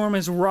the storm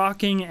is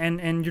rocking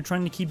and you're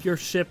trying to keep your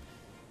ship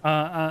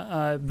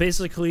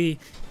basically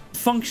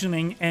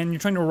functioning, and you're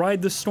trying to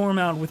ride the storm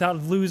out without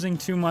losing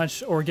too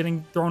much or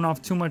getting thrown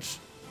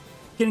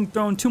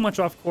too much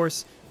off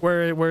course.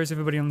 Where is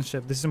everybody on the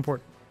ship? This is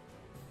important.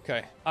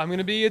 Okay, I'm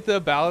gonna be at the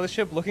bow of the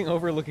ship, looking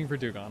for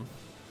Dugon.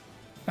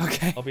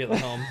 Okay. I'll be at the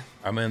helm.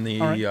 I'm in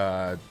the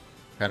Alright.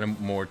 kind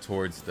of more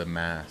towards the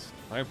mast.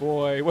 My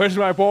boy, where's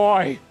my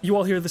boy? You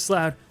all hear this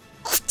loud,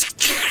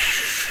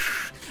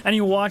 and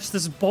you watch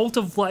this bolt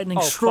of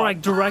lightning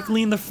strike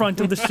directly in the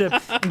front of the ship.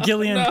 And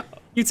Gillion,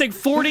 you take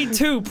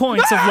 42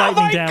 points of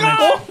lightning damage.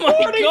 Oh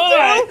my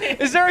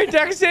god! Is there a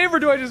deck save, or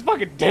do I just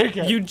fucking take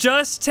it? You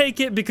just take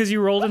it because you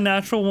rolled a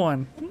natural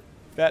 1.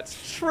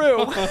 That's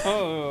true.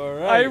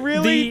 Alright. I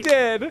really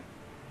did.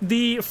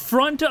 The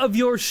front of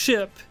your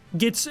ship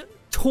gets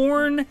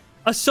torn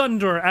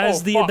asunder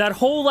as that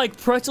whole like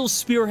pretzel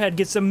spearhead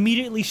gets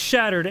immediately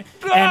shattered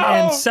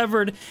and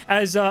severed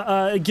as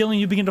Gillion,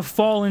 you begin to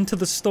fall into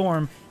the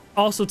storm,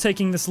 also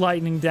taking this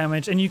lightning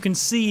damage, and you can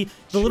see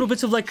the little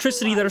bits of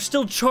electricity that are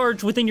still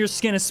charged within your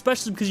skin,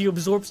 especially because you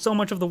absorbed so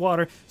much of the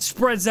water,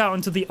 spreads out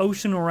into the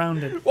ocean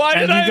around it. Why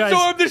did I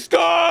absorb the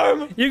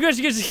storm? You guys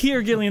just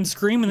hear Gillion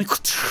scream, and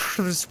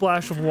then the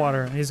splash of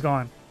water, and he's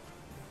gone.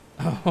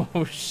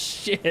 Oh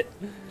shit.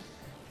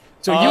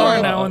 So you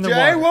are now in the Jay,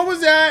 water. what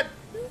was that?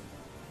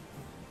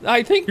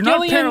 I think You're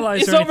not Gillion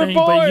paralyzed is or anything,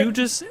 but overboard. you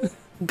just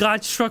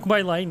got struck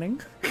by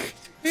lightning.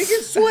 He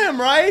can swim,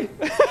 right?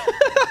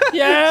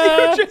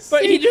 Yeah,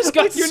 but he just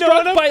got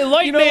struck by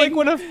lightning. You know, like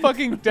when a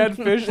fucking dead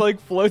fish like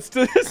floats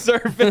to the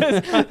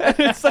surface, and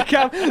it's like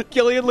how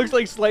Gillion looks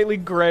like slightly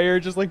grayer,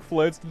 just like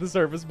floats to the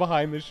surface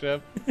behind the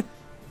ship.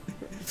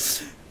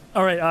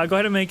 All right, go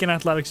ahead and make an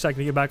athletics check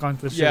to get back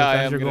onto the ship. Yeah, if I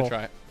that's am your gonna goal.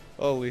 try.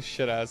 Holy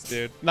shit ass,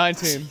 dude.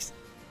 19.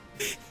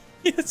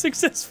 Yeah,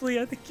 successfully.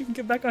 I think you can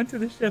get back onto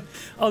the ship.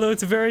 Although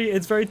it's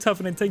very tough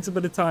and it takes a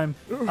bit of time.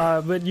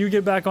 But you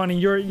get back on, and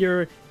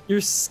your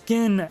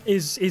skin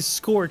is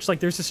scorched. Like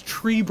there's this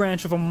tree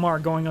branch of a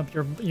mark going up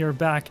your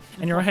back,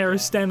 and your hair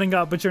is standing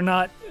up, but you're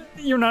not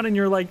in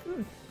your like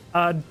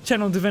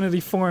channel divinity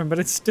form, but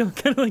it's still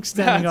kind of like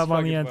standing That's up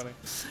on the end.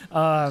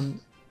 funny.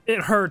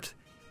 It hurt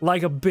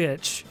like a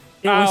bitch.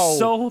 It Ow. was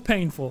so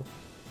painful.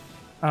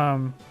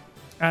 And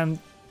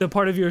the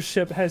part of your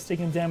ship has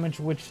taken damage,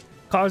 which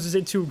causes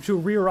it to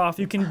rear off.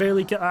 You can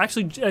barely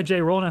actually, Jay,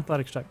 roll an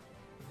athletics check.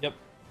 Yep.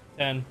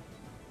 10.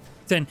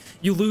 10.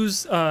 You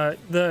lose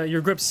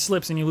your grip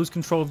slips and you lose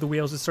control of the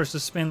wheels. It starts to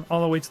spin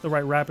all the way to the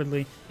right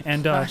rapidly,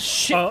 and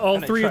shit. all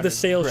And I three try of the to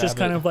sails just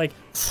grab kind it. of like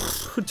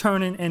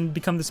turn and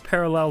become this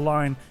parallel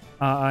line,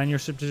 and your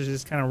ship is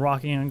just kind of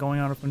rocking and going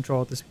out of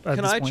control at this. At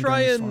Can this I point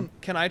try during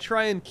the storm.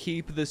 and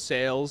keep the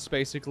sails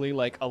basically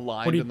like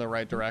aligned in the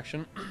right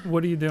direction?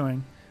 What are you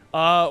doing?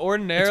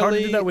 Ordinarily, It's hard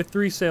to do that with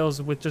 3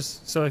 sails with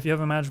just so if you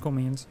have a magical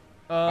means.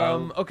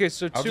 Okay,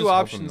 so I'll two just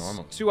options. open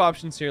normal. Two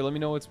options here. Let me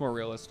know what's more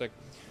realistic.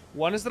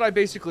 One is that I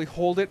basically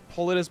hold it,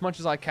 pull it as much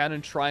as I can,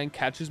 and try and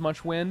catch as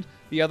much wind.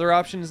 The other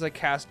option is I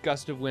cast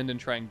Gust of Wind and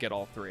try and get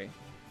all 3.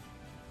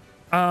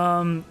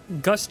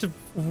 Gust of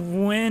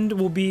wind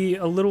will be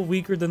a little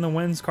weaker than the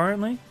winds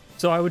currently,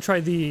 so I would try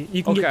the.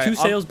 You can get Okay, 2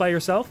 sails by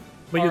yourself,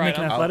 but you Alright, make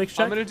an I'm- athletics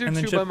check. I'm gonna do and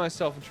then 2 Chip, by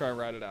myself and try and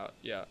ride it out.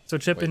 Yeah. So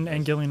Chip Wait, and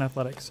that's- Gillion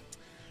athletics.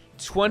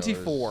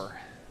 24.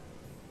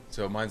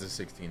 So mine's a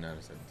 16 out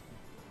of 17.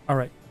 All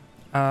right.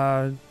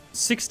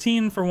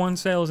 16 for 1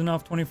 sail is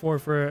enough. 24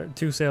 for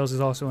 2 sails is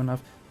also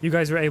enough. You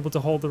guys are able to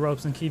hold the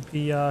ropes and keep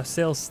the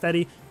sails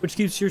steady, which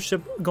keeps your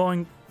ship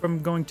going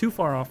from going too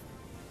far off.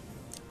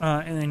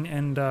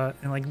 And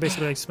like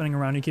basically like spinning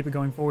around, you keep it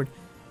going forward.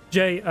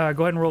 Jay, go ahead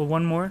and roll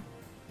 1 more.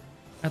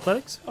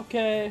 Athletics.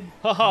 Okay.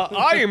 Haha,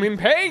 I am in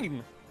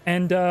pain.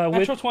 And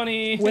Natural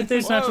 20. with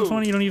this natural Whoa.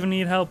 20, you don't even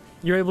need help.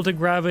 You're able to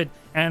grab it,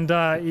 and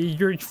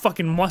your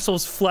fucking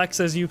muscles flex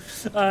as you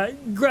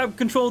grab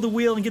control of the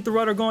wheel and get the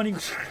rudder going.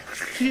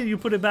 You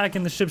put it back,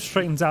 and the ship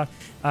straightens out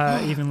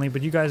evenly.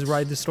 But you guys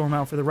ride the storm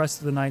out for the rest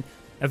of the night.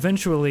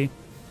 Eventually,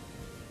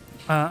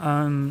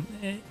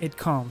 it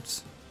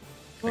calms.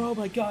 Oh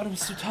my god, I'm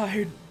so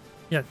tired.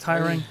 Yeah,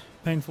 tiring,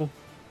 painful,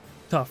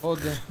 tough. Hold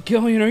the.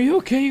 Gillion, are you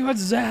okay? You got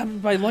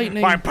zapped by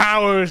lightning. My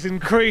power is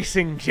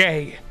increasing,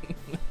 Jay.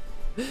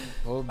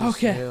 Hold the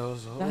Okay,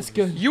 sails, hold that's the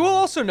good. You will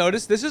also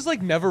notice this has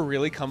like never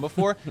really come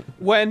before.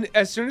 When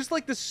as soon as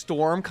like the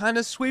storm kind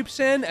of sweeps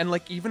in, and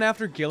like even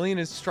after Gillion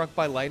is struck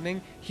by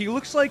lightning, he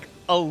looks like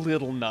a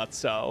little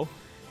nutso.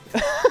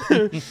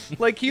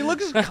 Like he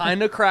looks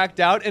kind of cracked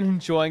out and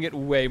enjoying it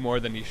way more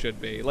than he should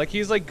be. Like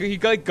he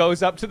like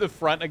goes up to the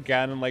front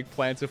again and like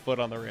plants a foot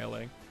on the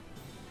railing.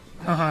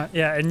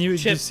 Yeah, and you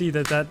Ship. just see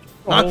that whole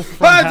Ah,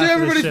 front half dude, of the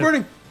everybody's ship-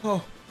 burning.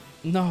 Oh,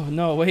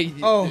 No, wait.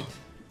 oh.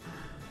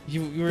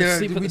 You were Yeah,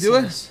 asleep did with we the do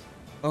it? sails.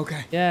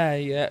 Okay. Yeah.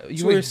 You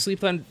Sweet. were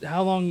asleep on.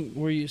 How long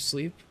were you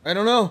asleep? I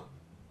don't know.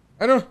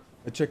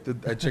 I checked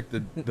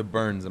the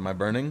burns. Am I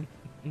burning?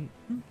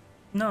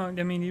 No, I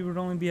mean you would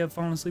only have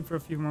fallen asleep for a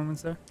few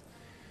moments there.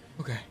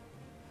 Okay.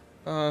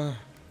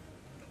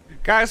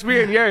 Guys,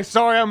 me and yeah,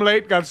 sorry I'm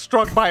late. Got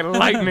struck by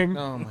lightning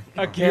Oh my god.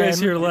 You again. guys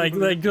hear like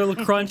little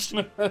crunch.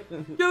 You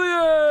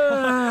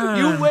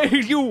wait,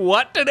 you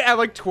what? Today? I'm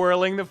like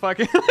twirling the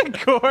fucking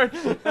cord.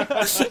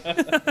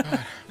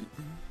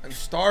 I'm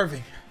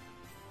starving.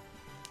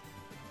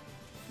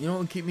 You know what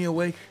would keep me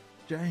awake,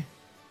 Jay?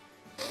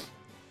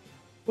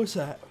 What's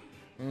that?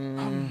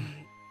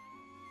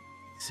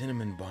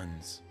 Cinnamon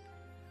buns.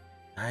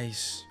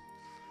 Nice,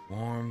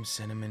 warm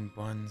cinnamon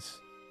buns.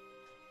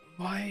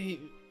 Why?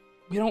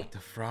 We don't The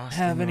frosting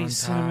have on any top,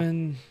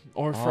 cinnamon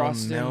or all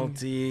frosting.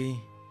 melty.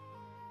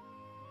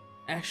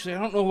 Actually, I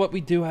don't know what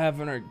we do have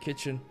in our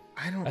kitchen.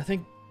 I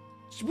think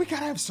We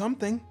gotta have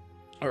something.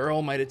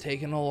 Earl might have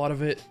taken a lot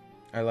of it.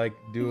 I like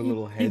do a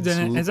little He head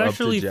didn't. swoop It's up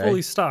actually to Jay.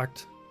 fully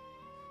stocked.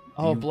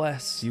 Oh, You-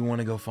 bless. Do you want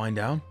to go find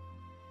out?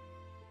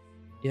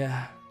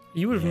 Yeah.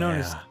 You would have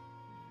noticed.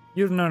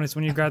 You would have noticed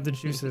when you grabbed the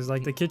juices.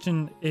 Like the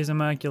kitchen is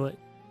immaculate.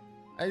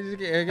 I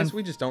guess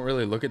we just don't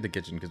really look at the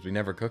kitchen because we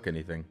never cook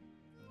anything.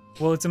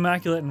 Well, it's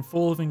immaculate and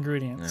full of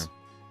ingredients.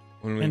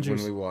 When And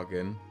juice. we walk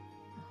in.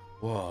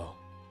 Whoa.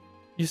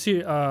 You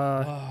see,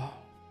 Oh.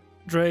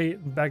 Dre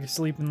back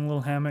asleep in the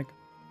little hammock.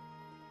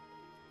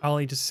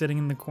 Ollie just sitting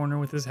in the corner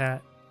with his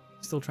hat,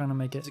 still trying to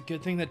make It's it, a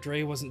good thing that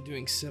Dre wasn't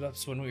doing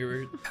sit-ups when we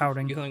were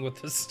pouting. dealing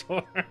with the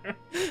storm.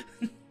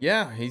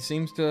 Yeah, he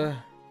seems to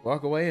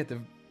walk away at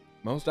the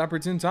most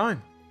opportune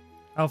time.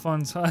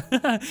 Alphonse,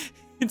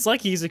 it's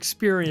like he's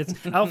experienced.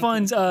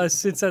 Alphonse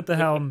sits at the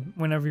helm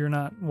whenever you're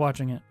not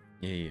watching it.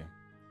 Yeah.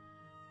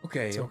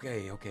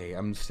 Okay.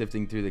 I'm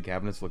sifting through the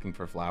cabinets looking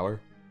for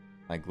flour.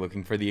 Like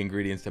looking for the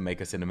ingredients to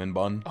make a cinnamon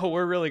bun. Oh,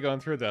 we're really going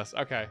through this.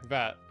 Okay,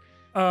 bet.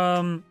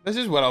 This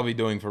is what I'll be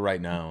doing for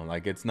right now.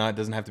 Like it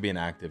doesn't have to be an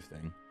active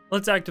thing.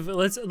 Let's activate.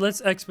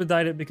 Let's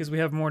expedite it because we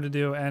have more to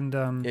do. And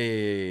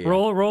Yeah.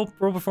 roll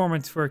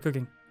performance for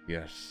cooking.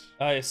 Yes.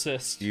 I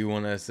assist. Do you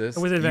want to assist?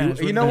 With advantage,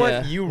 You with know what?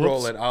 advantage. You Yeah.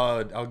 roll it.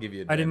 I'll give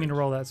you. I didn't mean to advantage.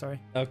 roll that. Sorry.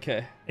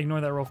 Okay.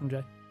 Ignore that roll from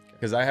Jay.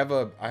 Because I have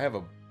a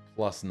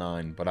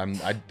 +9, but I don't.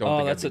 Oh,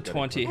 think I'd that's be a good at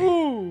 20. cooking.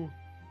 Ooh.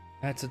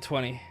 That's a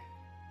 20.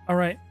 All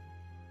right.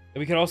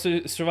 We could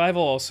also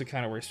survival also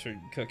kind of works for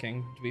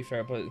cooking, to be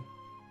fair, but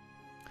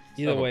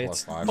either have a way,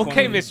 it's +5. 20,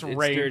 Okay, Miss it's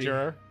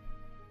Ranger.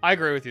 I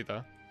agree with you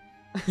though.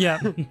 Yeah.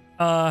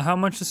 How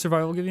much does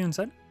survival give you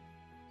inside?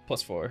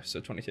 dirty. +4, so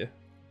 22.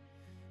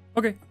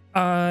 Okay.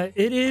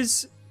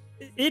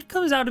 It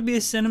comes out to be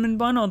a cinnamon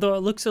bun, although it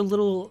looks a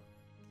little.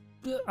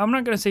 I'm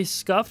not gonna say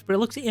scuffed, but it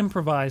looks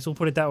improvised. We'll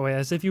put it that way,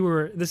 as if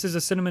this is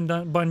a cinnamon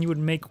bun you would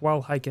make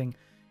while hiking.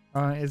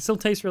 It still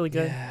tastes really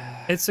good.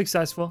 Yeah. It's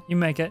successful. You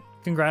make it.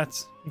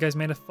 Congrats. You guys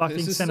made a fucking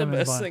This is the cinnamon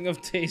best bun. thing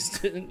I've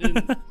tasted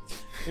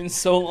in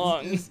so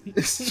long.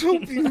 It's so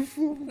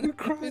beautiful. I'm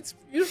crying. It's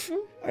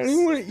beautiful. I don't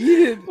even want to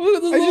eat it. Look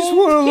at the I just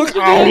little- want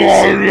to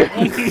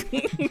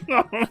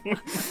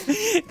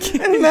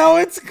look. And now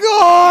it's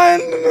gone.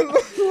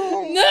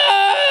 No!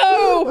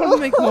 I want to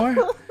make more.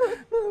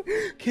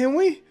 Can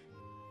we?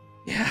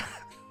 Yeah.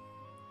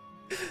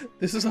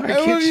 This is our I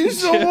love you kitchen.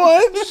 so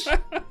much.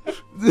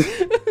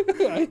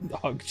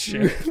 Dog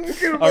shit.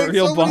 We're gonna Our make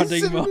real so many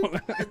bonding cinnamon-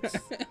 moment.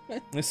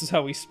 This is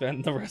how we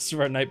spend the rest of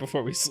our night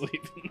before we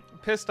sleep.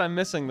 Pissed I'm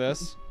missing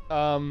this.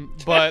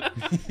 But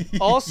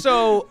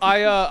also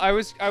I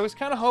was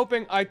kind of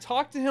hoping. I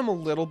talked to him a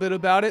little bit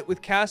about it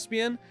with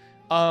Caspian.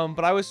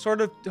 But I was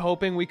sort of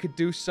hoping we could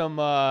do some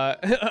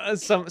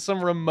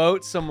some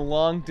remote, some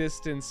long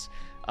distance,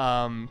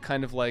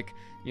 kind of like,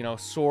 you know,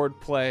 sword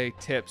play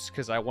tips,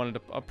 because I wanted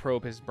to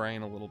probe his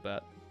brain a little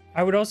bit.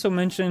 I would also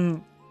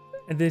mention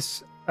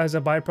this as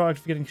a byproduct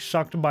of getting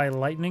shocked by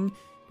lightning.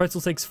 Pretzel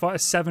takes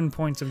 7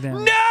 points of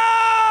damage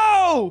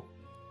No!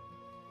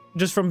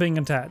 just from being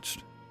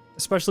attached,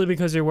 especially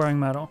because you're wearing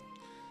metal.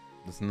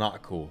 That's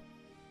not cool.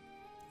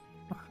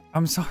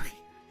 I'm sorry.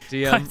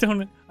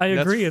 DM, I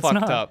agree. that's It's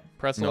fucked not. up.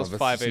 Pretzel No, has that's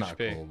 5 just not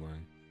HP. cool,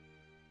 man.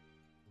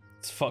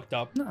 It's fucked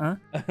up. Nuh-uh.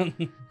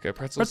 Okay,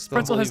 Pretzel's still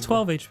Pretzel has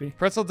believable. 12 HP.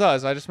 Pretzel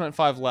does. I just meant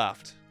 5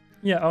 left.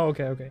 Yeah. Oh,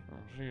 okay. Okay. Oh,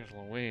 jeez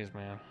Louise,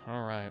 man.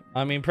 All right.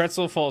 I mean,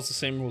 Pretzel follows the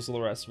same rules as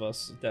the rest of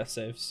us. Death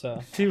saves.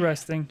 So She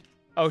resting.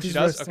 Oh, she She's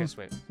does. resting.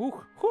 Okay, sweet.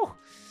 Whew, whew.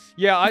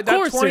 Yeah, Of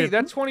course it-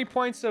 that 20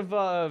 points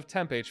of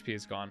temp HP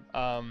is gone.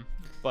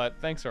 But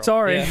thanks, Earl.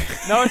 Sorry. Yeah.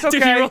 No, it's Did you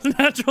okay. roll a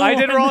natural I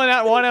did one? roll in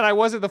that one, and I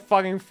was at the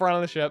fucking front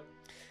of the ship.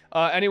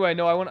 Anyway,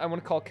 no, I want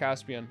to call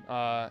Caspian.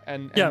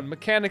 And Yeah.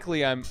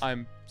 mechanically,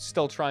 I'm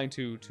still trying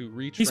to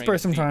retrain. He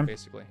spurs some feet, time.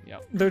 basically. Yeah.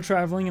 They're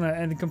traveling in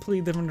a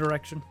completely different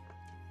direction.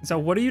 So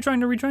what are you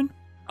trying to retrain?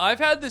 I've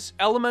had this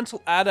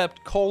elemental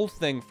adept cold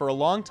thing for a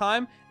long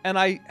time, and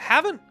I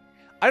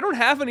don't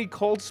have any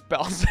cold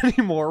spells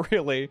anymore,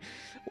 really.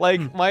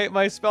 Like,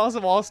 my spells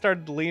have all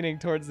started leaning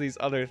towards these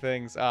other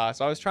things. So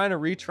I was trying to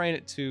retrain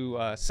it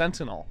to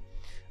Sentinel.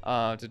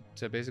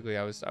 To basically,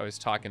 I was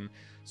talking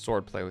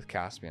swordplay with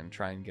Caspian,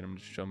 trying to get him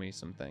to show me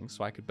some things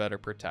so I could better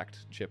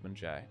protect Chip and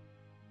Jay.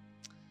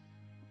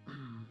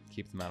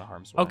 Keep them out of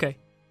harm's way. Okay.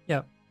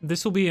 Yeah.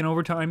 This will be an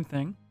overtime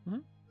thing.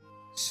 Mhm.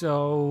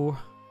 So,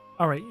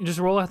 all right. Just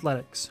roll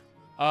athletics.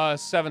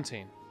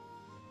 17.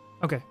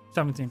 Okay.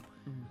 17.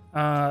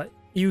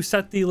 You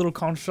set the little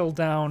console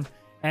down,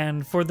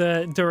 and for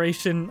the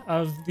duration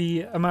of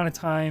the amount of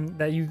time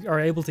that you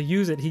are able to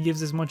use it, he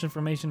gives as much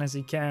information as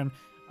he can.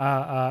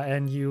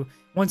 And you,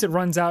 once it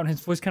runs out and his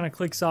voice kind of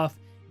clicks off,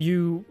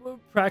 you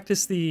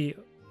practice the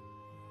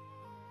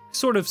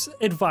sort of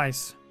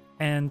advice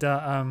and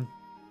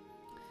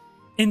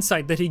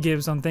insight that he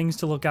gives on things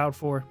to look out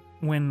for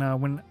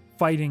when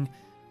fighting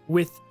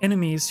with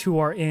enemies who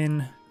are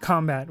in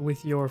combat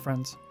with your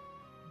friends.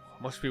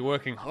 Must be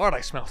working hard.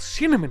 I smell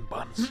cinnamon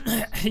buns.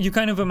 You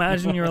kind of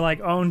imagine your like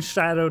own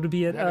shadow to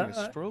be Having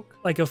a stroke?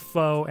 like a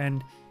foe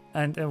and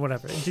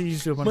whatever. You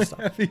just do a bunch of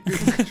stuff.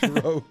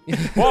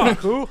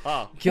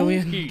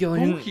 Gillion, Hooky,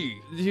 Gillion,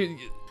 hooky.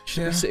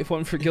 should we save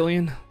one for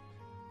Gillion?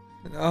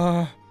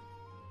 They're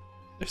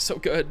so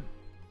good.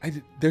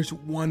 There's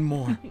one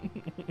more.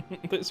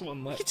 there's one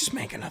We left. could just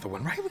make another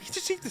one, right? We could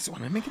just eat this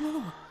one and make another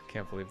one. I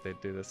can't believe they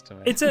do this to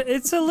me. It's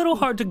a little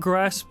hard to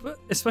grasp,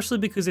 especially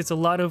because it's a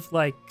lot of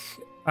like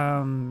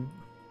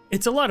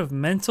it's a lot of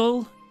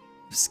mental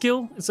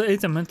skill.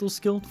 It's a mental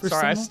skill for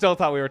Sorry, I someone. still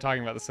thought we were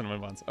talking about the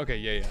cinnamon buns. Okay,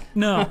 yeah.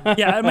 No,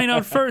 yeah, I mean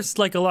at first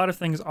like a lot of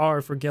things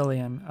are for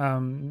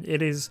Gillion.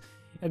 It is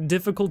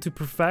difficult to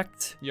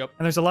perfect. Yep.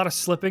 And there's a lot of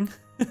slipping.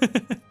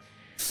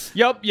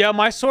 Yep, yeah,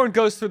 my sword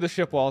goes through the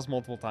ship walls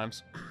multiple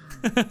times.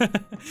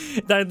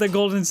 The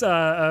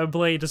golden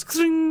blade just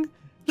cling,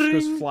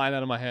 Goes cling. flying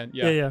out of my hand.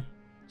 Yeah, yeah.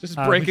 Just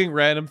breaking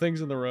random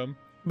things in the room.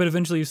 But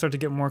eventually you start to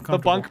get more The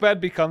comfortable. bunk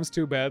bed becomes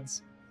 2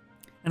 beds.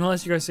 And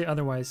unless you guys say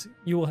otherwise,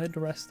 you will head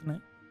to rest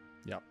tonight.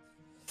 Yep.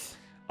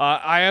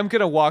 I am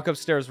gonna walk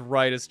upstairs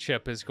right as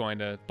Chip is going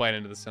to bite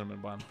into the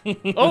cinnamon bun.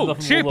 Oh,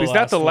 Chip, is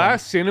that the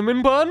last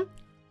cinnamon bun?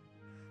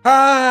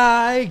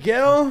 Hi,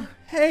 Gil.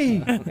 Hey.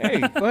 Hey,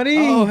 Buddy.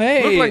 Oh,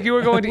 hey. looked like you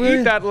were going to What?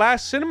 eat that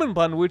last cinnamon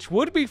bun, which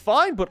would be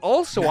fine, but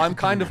also I'm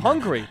kind of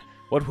hungry.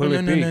 What will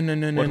it be?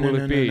 What will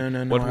it be?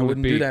 What I will it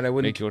wouldn't be? do that. I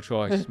wouldn't. Make your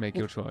choice. Make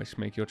your choice.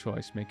 Make your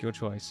choice. Make your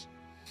choice.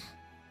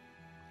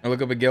 I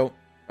look up at Gil.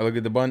 I look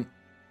at the bun.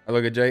 I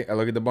look at Jay. I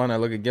look at the bun. I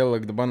look at Gil.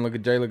 Look at the bun. Look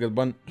at Jay. Look at the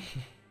bun.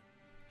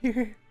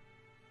 Here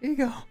you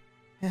go.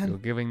 You're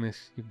And giving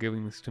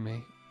this to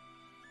me.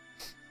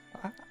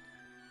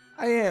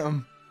 I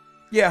am.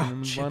 Yeah.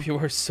 Cinnamon Chip, bun? you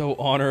are so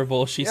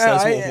honorable. She Yeah,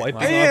 says I- while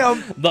wiping I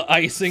off am. the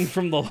icing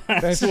from the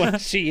last one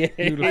she ate.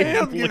 beautiful. I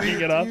am Looking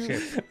giving it up. to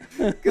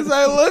you. Because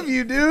I love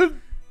you, dude.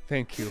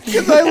 Thank you.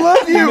 Because I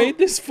love You you. made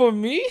this for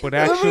me? But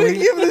I'm going to actually,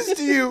 give this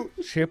to you.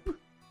 Chip,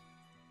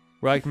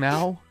 right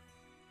now,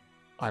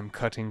 I'm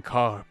cutting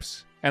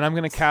carbs. And I'm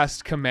going to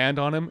cast command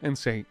on him and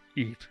say,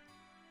 eat.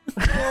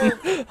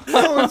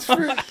 No, it's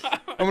free.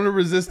 I'm going to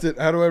resist it.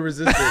 How do I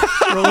resist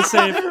it? Roll a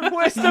save.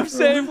 Wisdom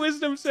save,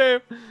 wisdom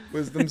save.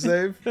 Wisdom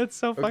save. That's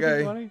so fucking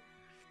Okay. funny.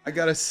 I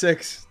got a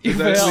 6. You Does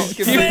that at failed. least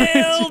give You me-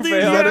 Failed, dude. failed. You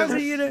Is that have to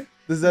eat it.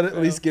 Does that at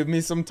least give me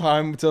some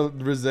time to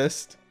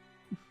resist?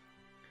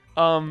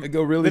 I I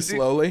go really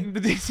slowly. The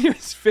DC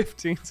is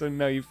 15, so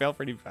no, you fail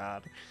pretty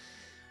bad.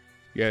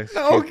 Yes.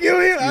 No, Chip,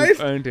 Gillian, you've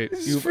earned it.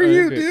 this is You've for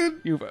you, earned it.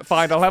 dude. You've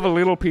fine. I'll have a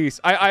little piece.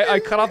 I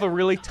cut off a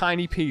really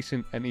tiny piece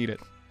and eat it.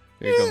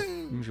 There you go.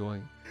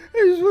 Enjoy. I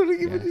just want to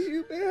give it to Yes.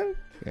 you, man.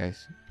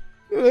 Yes.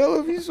 Dude, I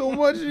love you so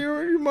much.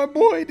 You're my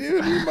boy,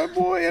 dude. You're my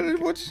boy. And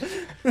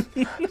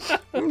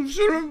I'm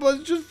sure it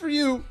was just for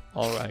you.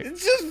 All right.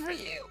 It's just for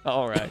you.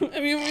 All right. I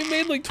mean, we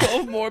made like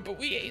 12 more, but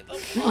we ate them.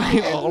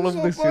 All of so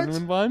the much.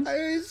 cinnamon buns. I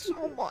ate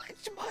so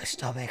much. My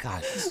stomach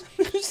hurts.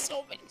 There's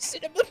so many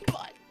cinnamon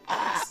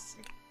buns.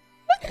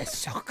 It's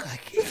so good.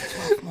 Give me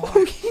 12 more.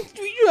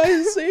 We try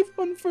to save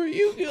one for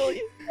you,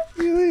 Gillian.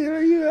 Really?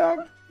 Are you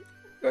out?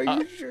 Are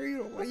you sure you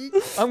don't want to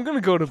eat? I'm gonna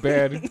go to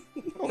bed.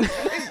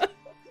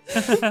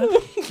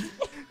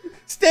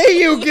 Stay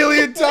you,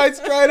 Gillion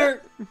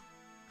Tidestrider.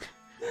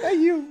 Stay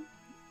you.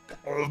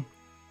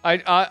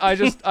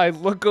 I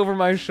look over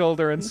my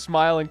shoulder and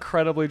smile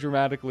incredibly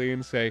dramatically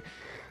and say,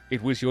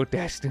 "It was your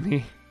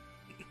destiny."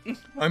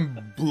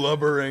 I'm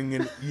blubbering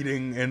and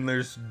eating, and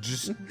there's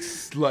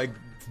just like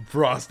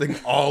frosting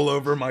all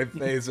over my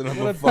face, and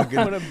I'm a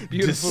fucking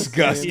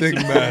disgusting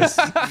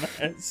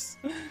mess.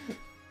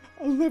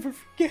 I'll never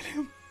forget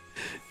him.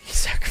 He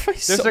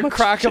sacrificed There's so a much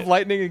crack shit. of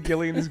lightning and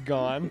Gillian is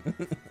gone.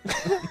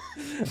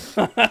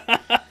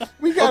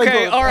 We gotta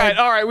Okay, go. all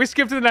right. We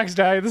skip to the next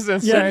day. This is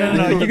insane. Yeah,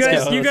 no. You Let's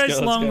guys, go,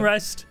 let's long go.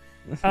 rest.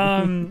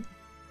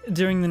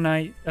 During the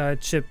night,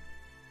 Chip.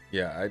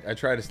 Yeah, I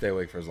try to stay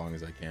awake for as long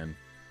as I can.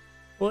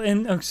 Well,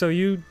 and so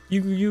you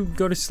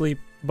go to sleep,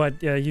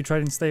 but you try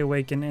to stay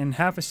awake and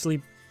half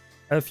asleep.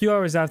 A few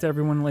hours after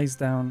everyone lays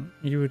down,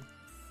 you would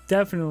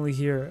definitely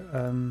hear.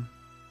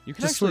 You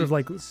can Just actually sort of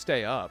like-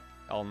 stay up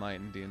all night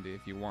in D&D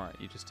if you want.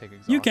 You just take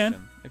exhaustion. You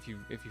can. if you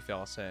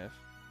fail a save.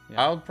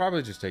 Yeah. I'll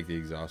probably just take the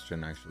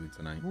exhaustion actually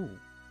tonight. Ooh.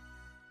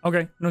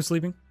 Okay, no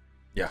sleeping.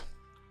 Yeah.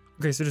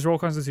 Okay, so just roll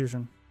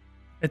Constitution.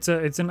 It's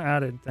an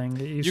added thing.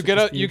 That You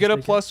get a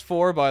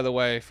 +4 by the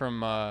way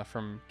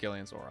from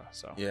Gillian's aura.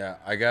 So Yeah,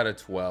 I got a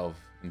 12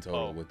 in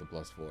total Oh. with the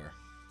 +4.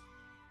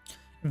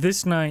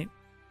 This night,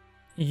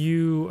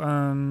 you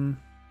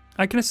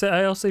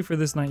I'll say for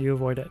this night you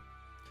avoid it.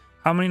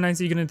 How many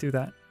nights are you gonna do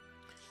that?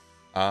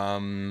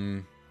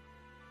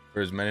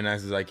 For as many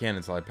nights as I can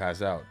until I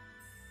pass out.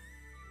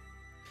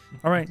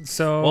 All right,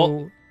 so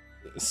Well,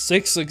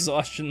 6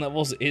 exhaustion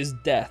levels is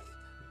death.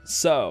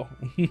 So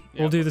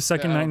we'll do the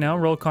second yeah, night now.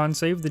 Roll con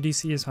save. The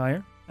DC is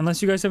higher.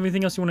 Unless you guys have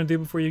anything else you want to do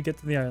before you get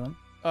to the island.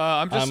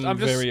 I'm just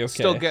very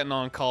still okay. getting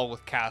on call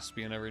with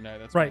Caspian every night.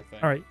 That's Right. my thing.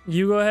 All right.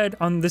 You go ahead.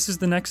 This is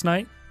the next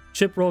night.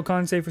 Chip, roll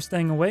con save for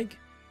staying awake.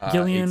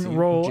 Gillian, 18.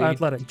 roll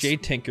athletics. Jay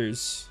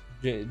tinkers.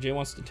 Jay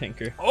wants to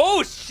tinker.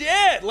 Oh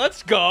shit!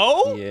 Let's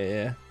go.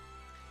 Yeah.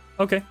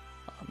 Okay.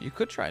 You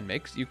could try and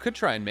make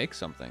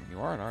something.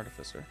 You are an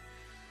artificer.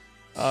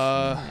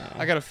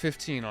 I got a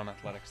 15 on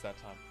athletics that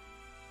time.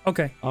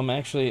 Okay.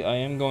 Actually, I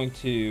am going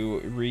to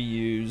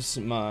reuse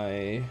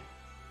my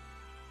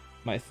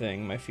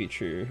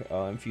feature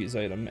infuse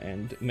item,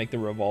 and make the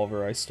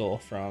revolver I stole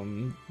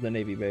from the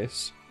Navy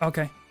base.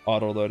 Okay.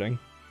 Auto loading.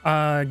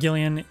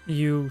 Gillian,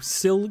 you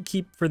still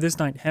keep for this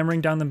night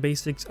hammering down the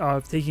basics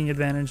of taking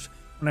advantage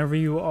whenever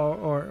you are,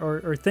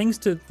 or things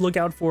to look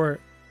out for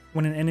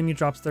when an enemy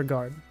drops their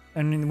guard,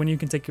 and when you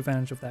can take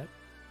advantage of that,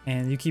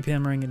 and you keep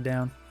hammering it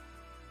down.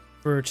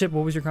 For Chip,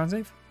 what was your con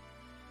save?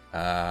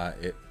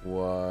 It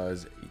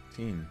was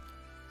 18.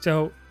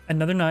 So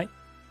another night,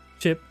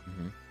 Chip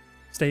Mm-hmm.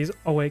 stays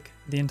awake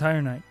the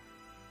entire night.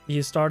 He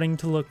is starting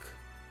to look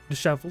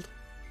disheveled.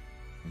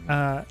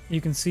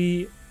 You can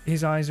see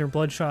his eyes are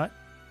bloodshot,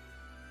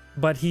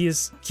 but he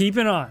is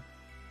keeping on,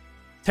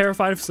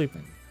 terrified of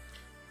sleeping.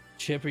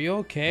 Chip, are you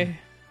okay?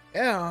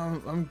 Yeah,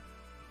 I'm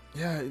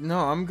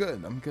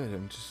good. I'm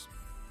just.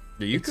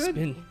 Are you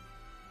good?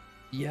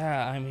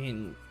 Yeah, I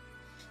mean,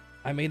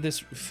 I made this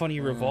funny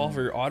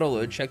revolver auto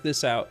load. Check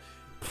this out.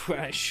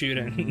 I shoot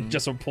it, and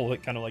just a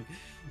bullet kind of like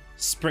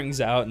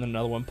springs out, and then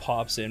another one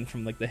pops in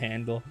from like the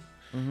handle.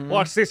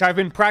 Watch this. I've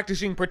been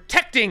practicing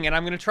protecting, and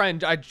I'm gonna try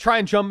and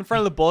jump in front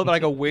of the bullet, but I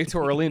go way too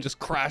early and just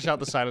crash out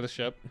the side of the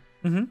ship.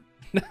 I'm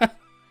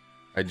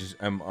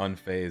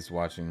unfazed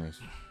watching this.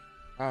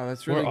 Oh,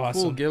 that's really cool,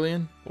 awesome.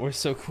 Gillian. We're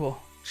so cool.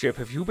 Chip,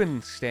 have you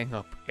been staying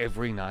up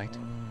every night?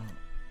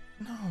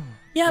 No.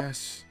 Yep,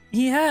 Yes.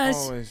 he has.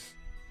 Always.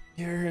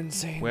 You're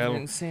insane. Well-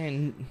 You're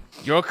insane.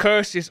 Your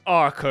curse is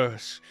our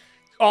curse.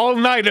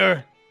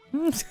 All-nighter.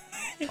 What?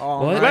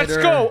 Let's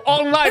go.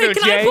 All-nighter,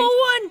 Can Jay. I pull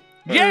one?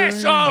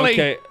 Yes, Ollie.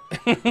 Okay.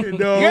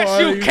 No, Yes,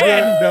 you Ollie,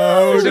 can.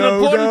 No, It's an no,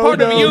 important no, part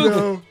no, of you.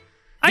 no.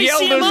 I The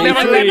see him elders over never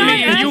every let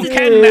night. me. You I-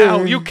 can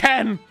now. You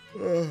can.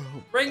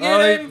 Bring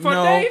Ollie, it in for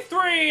no. day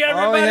 3,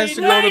 everybody. has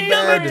to go to Day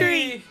bed. number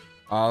 3.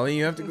 Ollie,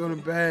 you have to go to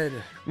bed.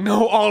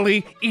 No,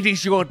 Ollie. It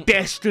is your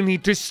destiny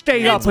to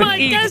stay up It's and my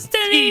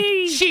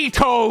destiny. eat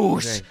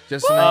Cheetos.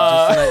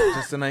 Okay,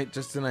 just tonight,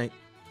 just tonight.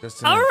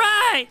 All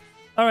right.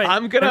 All right.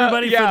 I'm gonna-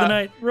 everybody for yeah. the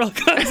night. Roll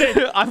con save.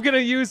 I'm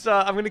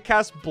gonna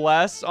cast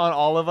Bless on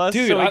all of us,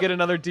 Dude, so we I- get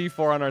another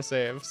D4 on our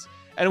saves,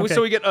 and Okay.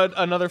 so we get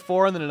another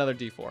 4 and then another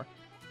D4.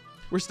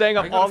 We're staying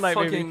up all night,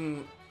 baby.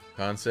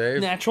 Con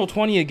save. Natural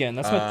 20 again.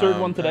 That's my third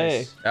one today.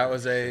 Nice. That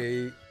was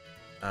a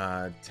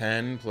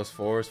 10 plus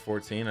 4 is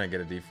 14. I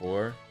get a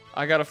D4.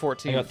 I got a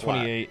 14. I got flat.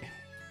 28.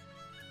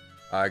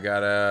 I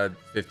got a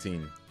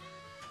 15.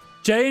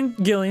 Jay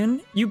and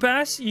Gillian, you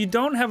pass. You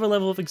don't have a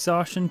level of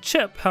exhaustion.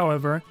 Chip,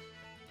 however,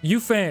 you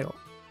fail.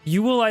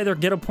 You will either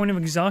get a point of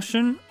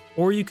exhaustion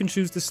or you can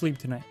choose to sleep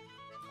tonight.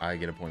 I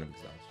get a point of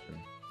exhaustion.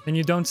 Then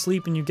you don't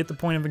sleep and you get the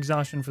point of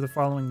exhaustion for the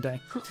following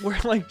day. We're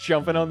like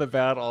jumping on the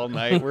bed all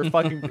night. We're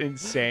fucking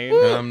insane.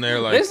 And I'm there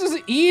like This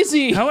is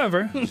easy.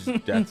 However,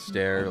 just death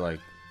stare like.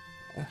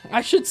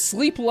 I should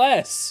sleep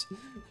less.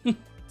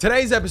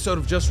 Today's episode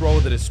of Just Roll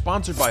With It is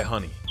sponsored by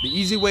Honey, the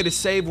easy way to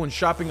save when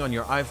shopping on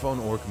your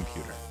iPhone or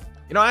computer.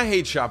 You know, I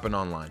hate shopping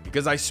online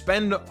because I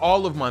spend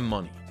all of my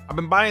money. I've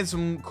been buying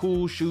some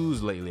cool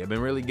shoes lately. I've been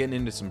really getting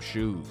into some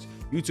shoes.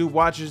 YouTube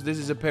watchers, this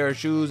is a pair of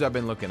shoes I've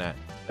been looking at.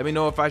 Let me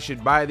know if I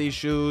should buy these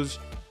shoes.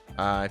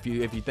 If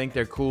you think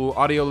they're cool.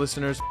 Audio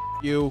listeners,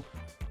 you.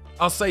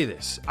 I'll say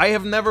this. I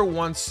have never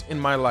once in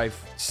my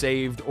life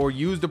saved or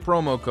used a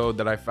promo code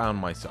that I found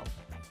myself.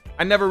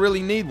 I never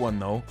really need one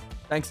though,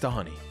 thanks to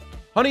Honey.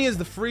 Honey is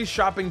the free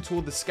shopping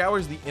tool that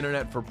scours the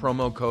internet for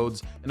promo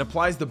codes and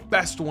applies the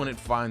best one it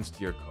finds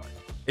to your cart.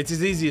 It's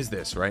as easy as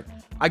this, right?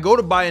 I go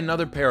to buy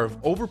another pair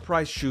of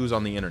overpriced shoes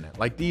on the internet,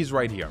 like these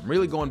right here. I'm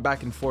really going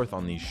back and forth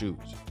on these shoes.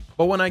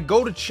 But when I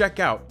go to check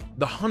out,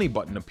 the Honey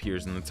button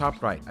appears in the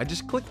top right. I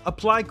just click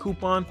apply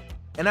coupon,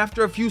 and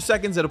after a few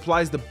seconds it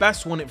applies the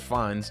best one it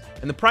finds,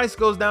 and the price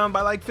goes down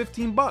by like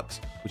 15 bucks,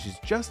 which is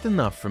just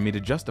enough for me to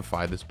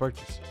justify this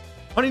purchase.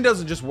 Honey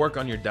doesn't just work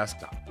on your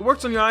desktop, it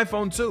works on your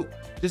iPhone too.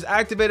 Just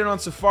activate it on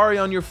Safari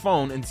on your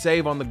phone and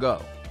save on the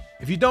go.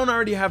 If you don't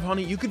already have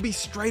Honey, you could be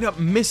straight up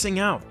missing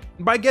out.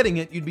 And by getting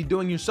it, you'd be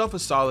doing yourself a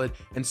solid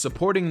and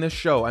supporting this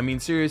show. I mean,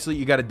 seriously,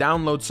 you gotta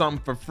download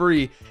something for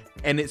free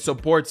and it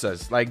supports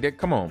us. Like,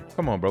 come on,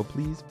 bro.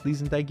 Please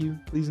and thank you.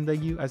 Please and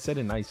thank you. I said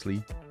it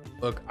nicely.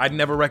 Look, I'd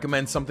never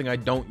recommend something I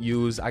don't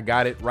use. I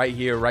got it right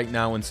here, right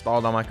now,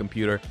 installed on my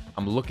computer.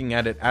 I'm looking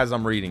at it as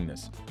I'm reading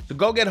this. So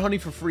go get Honey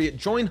for free at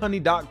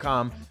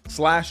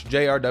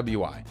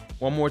joinhoney.com/JRWI.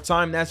 One more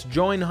time, that's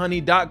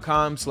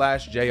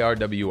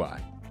joinhoney.com/JRWI.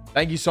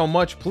 Thank you so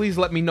much. Please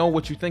let me know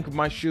what you think of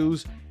my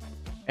shoes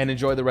and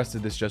enjoy the rest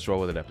of this Just Roll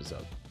With It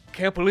episode.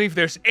 Can't believe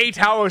there's 8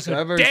 hours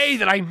a day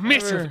that I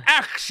miss of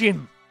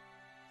action.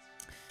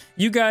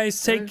 You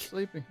guys take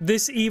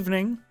this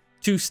evening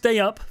to stay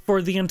up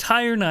for the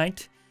entire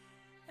night,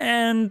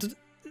 and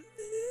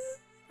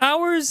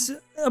hours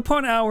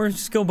upon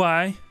hours go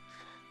by,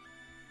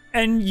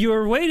 and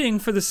you're waiting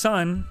for the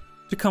sun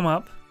to come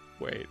up.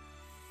 Wait.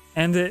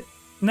 And it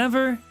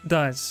never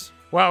does.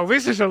 Wow,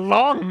 this is a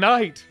long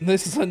night.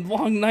 This is a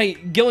long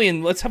night.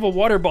 Gillion, let's have a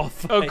water ball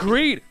fight.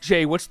 Agreed.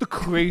 Jay, what's the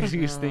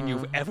craziest thing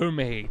you've ever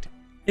made?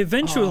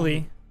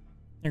 Eventually...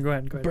 Here, go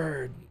ahead.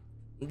 Bird.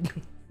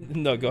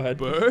 No, go ahead.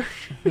 Bird?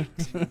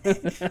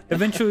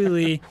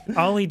 Eventually,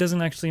 Ollie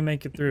doesn't actually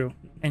make it through,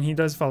 and he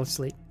does fall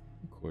asleep.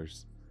 Of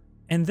course.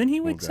 And then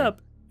he wakes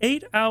up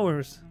 8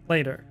 hours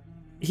later.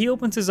 He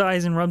opens his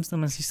eyes and rubs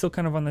them as he's still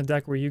kind of on the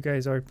deck where you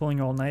guys are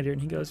pulling all-nighter,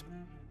 and he goes,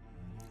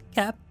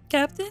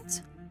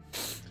 Captains?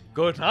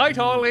 Good night,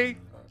 Ollie.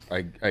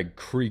 I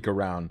creak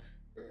around.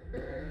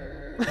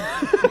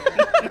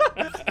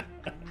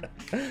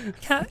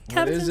 Captains?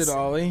 What is it,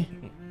 Ollie?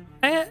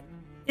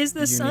 Is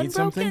the You sun need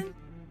broken? something?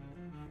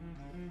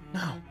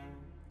 No.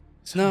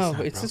 No,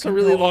 it's just a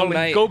really long Ollie,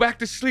 night. go back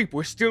to sleep.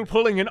 We're still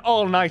pulling an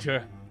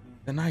all-nighter.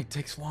 The night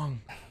takes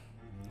long.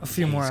 A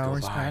few more Days go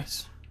hours by.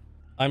 pass.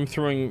 I'm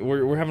throwing.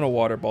 We're having a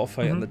water ball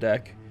fight on the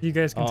deck. You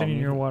guys continue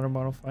your water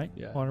bottle fight.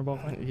 Yeah. Water ball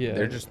fight. Yeah.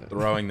 They're just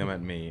throwing them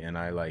at me, and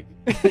I like.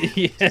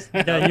 Yeah.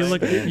 Yeah, you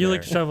look Stay there.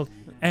 disheveled.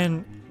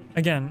 And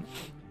again,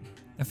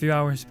 a few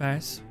hours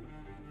pass.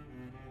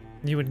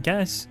 You would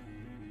guess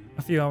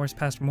a few hours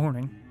past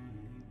morning.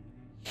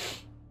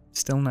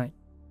 Still night.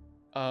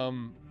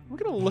 We're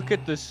gonna look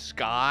at the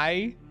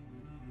sky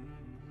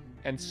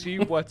and see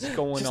what's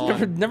going Just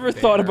on. never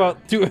thought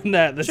about doing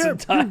that this Sure,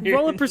 entire.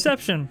 roll a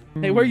perception.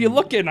 Hey, where are you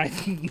looking? I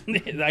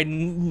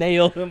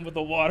nailed him with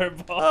a water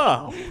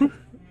ball.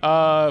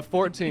 Oh.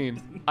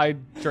 14. I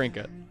drink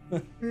it.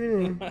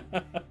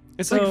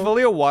 It's like So-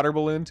 fully a water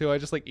balloon too. I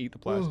just like eat the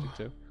plastic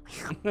too.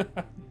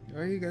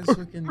 Are you guys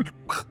looking?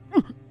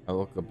 I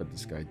look up at the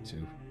sky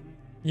too.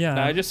 Yeah.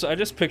 No, I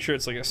just picture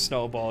it's like a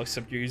snowball,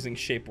 except you're using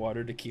shape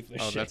water to keep the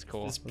shape. That's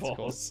cool. This That's cool.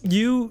 balls.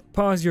 You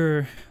pause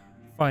your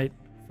fight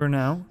for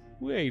now.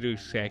 Wait a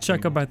second.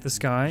 Check up at the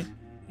sky,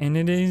 and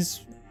it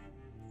is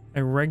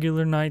a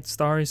regular night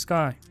starry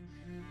sky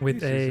with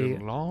This is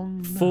a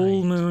long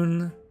full night.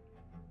 moon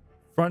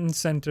front and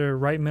center,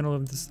 right middle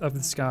of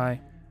the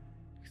sky.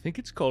 You think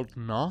it's called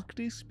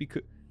Noctis?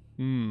 Because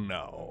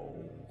no.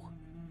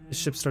 The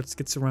ship starts to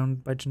get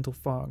surrounded by gentle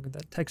fog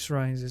that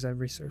texturizes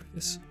every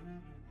surface.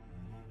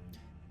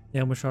 The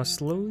albatross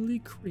slowly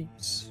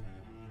creeps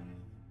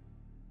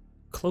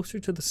closer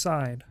to the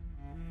side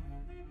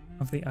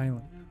of the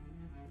island.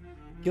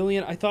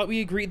 Gillion, I thought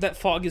we agreed that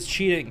fog is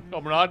cheating.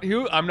 I'm not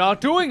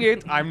doing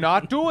it. I'm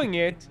not doing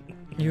it.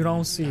 You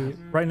don't see it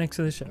right next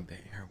to the ship. The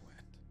air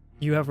wet.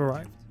 You have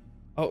arrived.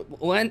 Oh,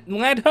 land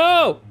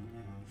ho!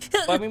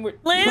 I mean, we're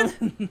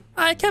Land!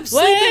 I kept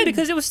Land! sleeping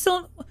because it was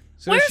still...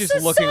 So she's the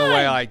looking sun?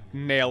 away. I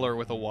nail her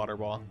with a water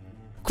ball.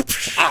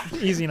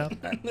 Easy enough.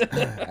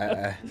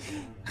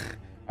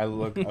 I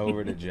look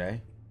over to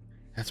Jay.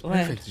 That's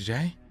Land. perfect,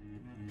 Jay.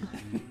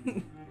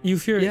 You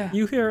hear Yeah.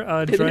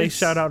 Dre is.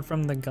 shout out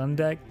from the gun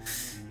deck.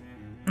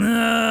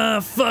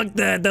 Fuck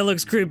that. That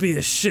looks creepy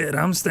as shit.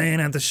 I'm staying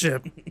at the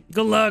ship.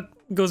 Good luck.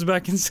 Goes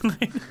back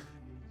inside.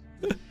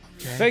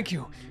 Thank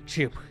you,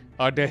 ship.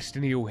 Our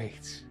destiny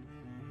awaits.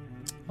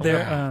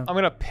 There, I'm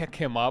gonna pick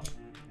him up.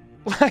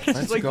 Like just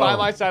Let's like go. by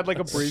my side like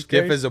a briefcase.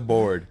 Skip is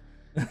aboard.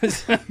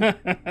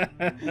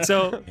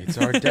 so It's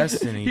our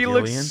destiny, He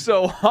Gillian. looks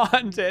so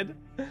haunted.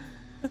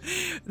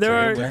 there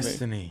Our are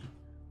destiny.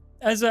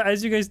 as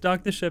you guys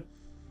dock the ship,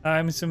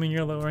 I'm assuming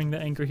you're lowering the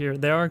anchor here.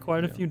 There are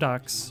quite a few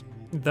docks,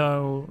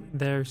 though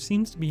there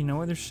seems to be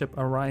no other ship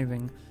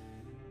arriving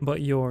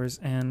but yours,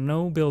 and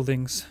no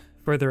buildings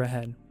further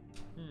ahead.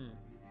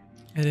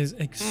 It is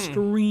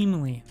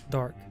extremely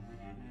dark,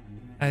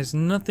 as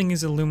nothing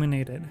is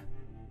illuminated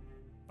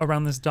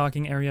around this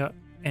docking area,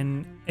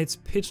 and it's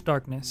pitch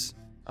darkness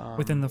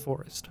within the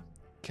forest.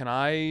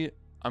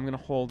 I'm gonna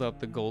hold up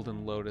the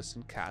golden lotus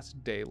and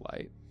cast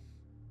daylight.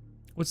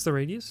 What's the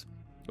radius?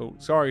 Oh,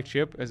 sorry,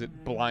 Chip, as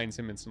it blinds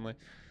him instantly.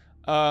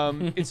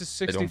 It's a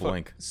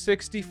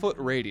 60-foot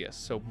radius,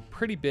 so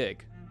pretty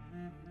big.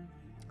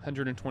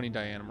 120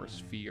 diameter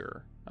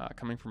sphere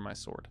coming from my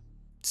sword.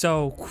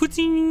 So,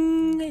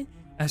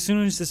 as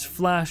soon as this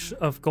flash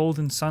of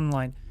golden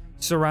sunlight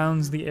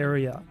surrounds the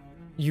area,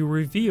 you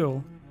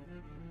reveal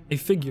a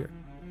figure.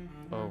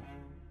 Oh.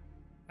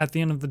 At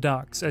the end of the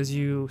docks, as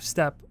you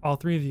step, all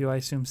three of you, I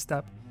assume,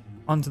 step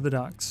onto the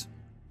docks.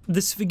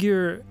 This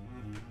figure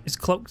is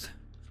cloaked,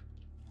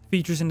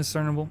 features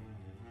indiscernible,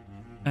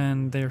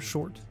 and they're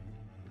short.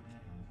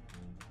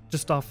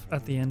 Just off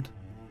at the end.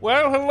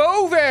 Well,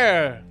 hello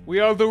there! We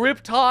are the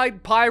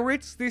Riptide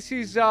Pirates. This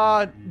is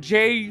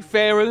Jay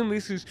Ferin.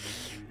 This is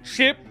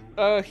Chip.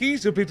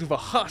 He's a bit of a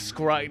husk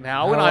right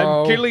now, and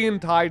I'm Gillion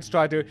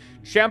Tidestrider,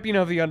 champion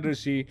of the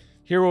undersea,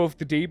 hero of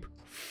the deep,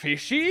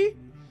 fishy,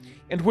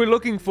 and we're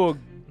looking for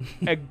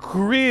a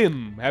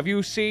Grim. Have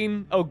you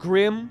seen a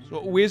Grim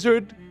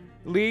wizard?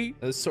 Lee?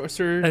 A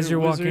sorcerer. As you're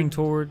wizard. walking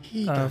toward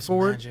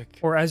forward, magic.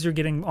 or as you're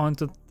getting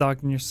onto the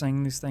dock and you're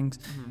saying these things,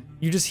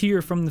 you just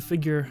hear from the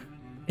figure.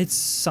 It's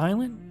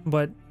silent,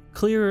 but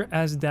clear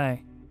as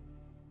day.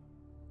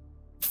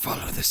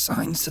 Follow the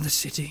signs to the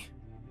city.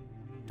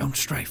 Don't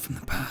stray from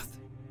the path.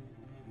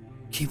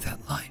 Keep that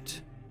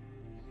light,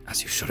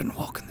 as you shouldn't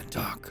walk in the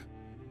dark.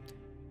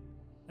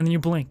 And then you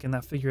blink, and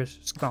that figure is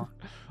just gone.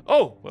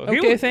 Oh, well,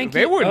 Okay, thank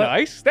they you. were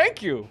nice.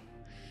 Thank you.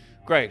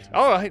 Great.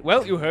 All right.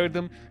 Well, you heard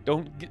them.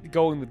 Don't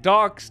go in the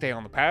dark. Stay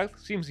on the path.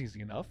 Seems easy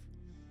enough.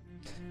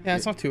 Yeah,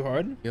 it's not too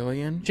hard.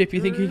 Gillian? Chip,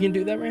 you think you can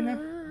do that right now?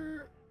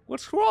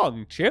 What's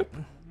wrong, Chip?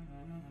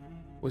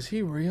 Was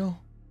he real?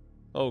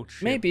 Oh,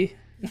 Chip. Maybe.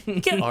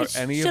 Are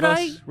any of Should us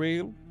I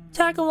real?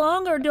 tag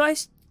along, or do I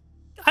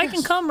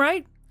can come,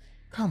 right?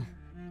 Come.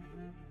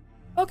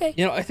 Okay.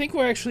 You know, I think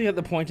we're actually at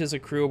the point as a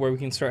crew where we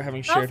can start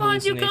having I'll shared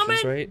find you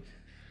hallucinations, coming. right?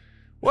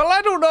 Well,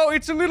 I don't know.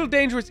 It's a little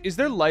dangerous. Is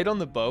there light on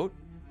the boat?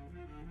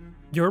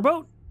 Your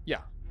boat? Yeah.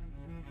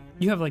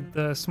 You have like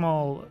the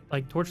small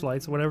like torch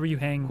lights, whatever you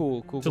hang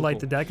Cool. to light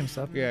the deck and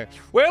stuff. Yeah.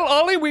 Well,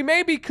 Ollie, we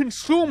may be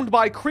consumed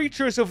by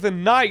creatures of the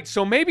night,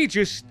 so maybe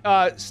just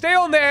stay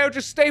on there,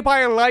 just stay by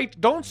a light.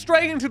 Don't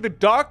stray into the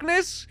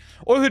darkness,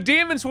 or the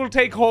demons will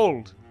take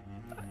hold.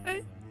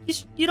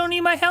 You don't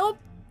need my help?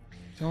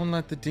 Don't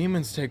let the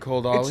demons take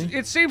hold, Ollie.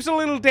 It seems a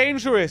little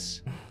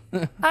dangerous.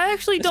 I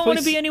actually don't want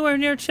to suppose- be anywhere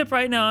near Chip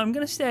right now. I'm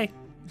gonna stay.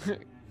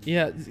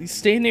 Yeah,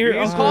 stay near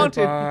He's Uncle,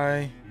 haunted.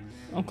 Bye.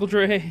 Uncle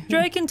Dre.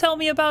 Dre can tell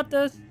me about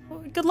the.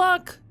 Good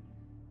luck.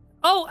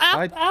 Oh,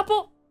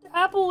 Apple.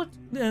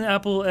 And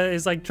Apple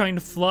is like trying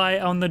to fly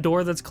on the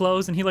door that's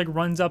closed, and he like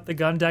runs up the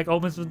gun deck,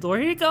 opens the door.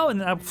 Here you go, and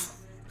then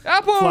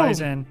Apple! flies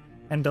in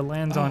and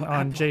lands on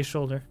Apple. Jay's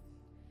shoulder.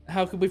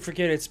 How could we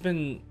forget? It's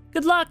been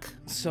Good luck.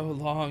 so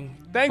long.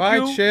 Thank Bye,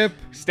 you. Chip.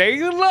 Stay in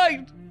the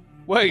light.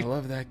 Wait. I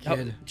love that Oh,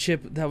 kid.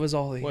 Chip, that was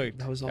Ollie. Wait.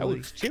 that was That Ollie.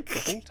 was Chip the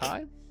whole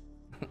time?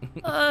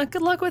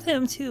 Good luck with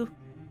him too.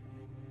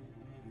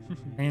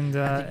 And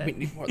We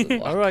need more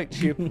than All luck. right,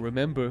 Chip.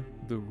 Remember,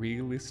 the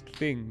realest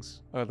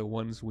things are the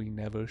ones we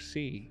never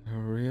see. The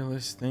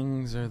realest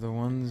things are the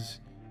ones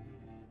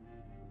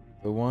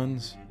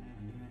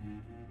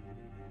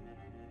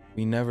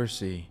we never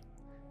see.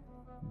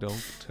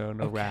 Don't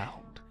turn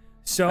around.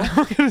 so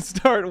I'm gonna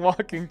start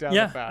walking down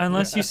yeah, the path.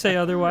 unless you say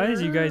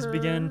otherwise, you guys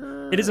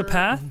begin. It is a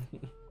path,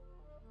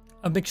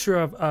 a mixture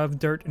of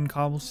dirt and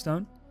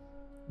cobblestone,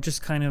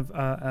 just kind of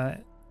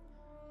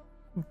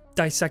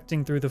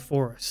dissecting through the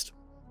forest.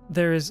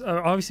 There is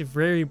obviously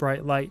very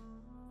bright light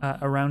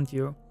around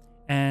you,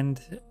 and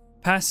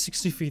past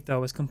 60 feet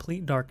though is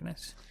complete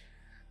darkness.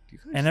 Do you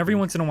guys And every think-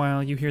 once in a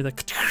while, you hear the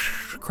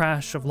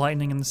crash of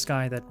lightning in the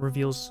sky that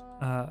reveals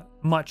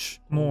much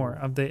more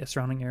of the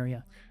surrounding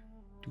area.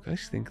 Do you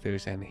guys think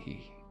there's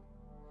any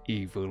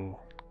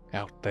evil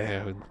out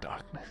there in the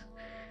darkness?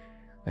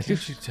 I Did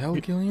just you tell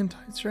Gillion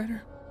Tidestrider?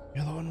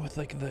 You're the one with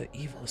like the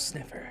evil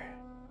sniffer.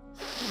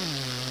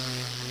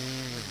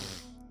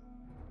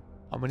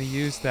 I'm gonna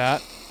use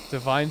that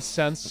divine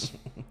sense.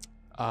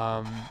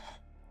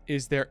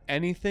 Is there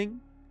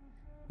anything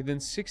within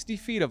 60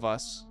 feet of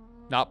us,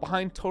 not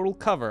behind total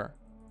cover,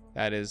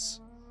 that is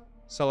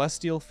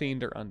celestial,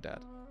 fiend, or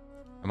undead?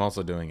 I'm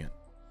also doing it.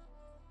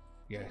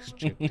 Yes,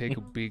 Chip, take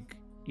a big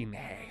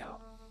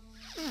inhale.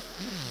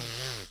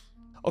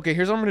 Okay,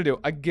 here's what I'm gonna do.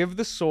 I give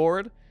the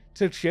sword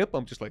to Chip.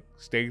 I'm just like,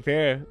 stay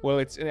there. Well,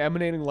 it's an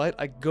emanating light.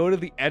 I go to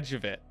the edge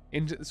of it.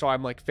 So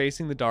I'm like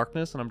facing the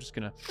darkness, and I'm just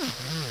gonna...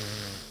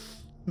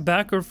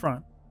 Back or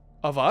front?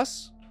 Of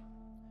us?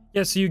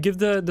 Yeah, so you give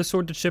the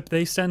sword to Chip.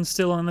 They stand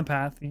still on the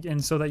path,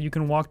 and so that you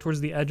can walk towards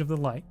the edge of the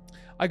light.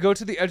 I go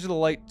to the edge of the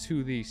light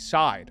to the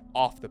side,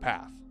 off the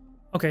path.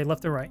 Okay,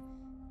 left or right?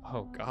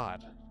 Oh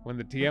God. When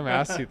the DM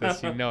asks you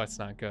this, you know it's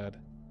not good.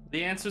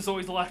 The answer's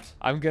always left.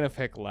 I'm gonna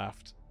pick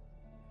left.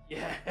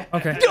 Yeah.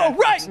 Okay. Go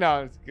right!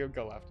 No,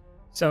 go left.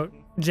 So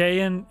Jay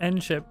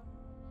and Chip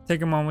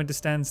take a moment to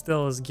stand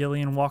still as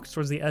Gillion walks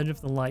towards the edge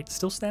of the light,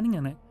 still standing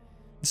in it.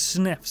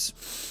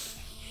 Sniffs.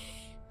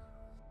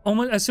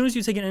 Almost as soon as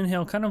you take an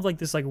inhale, kind of like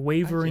this like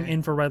wavering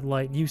infrared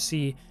light, you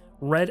see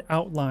red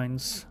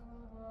outlines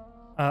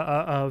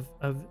of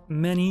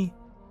many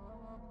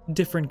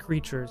different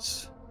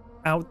creatures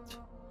out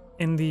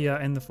in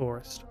the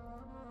forest.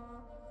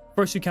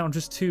 First you count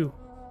just 2,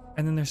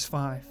 and then there's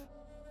 5,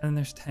 and then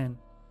there's 10.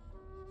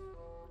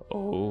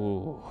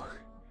 Oh.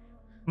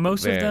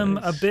 Most of them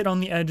a There's- bit on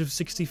the edge of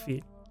 60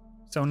 feet,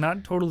 so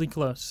not totally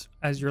close,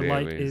 as your There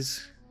light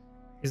is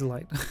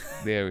light.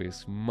 There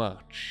is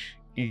much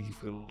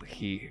evil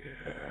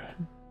here.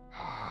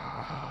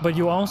 But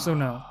you also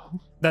know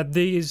that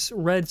these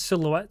red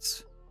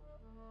silhouettes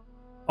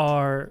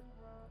are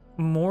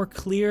more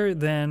clear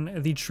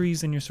than the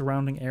trees in your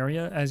surrounding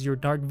area, as your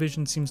dark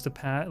vision seems to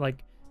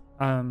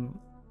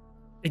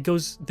it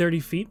goes 30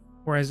 feet,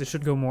 whereas it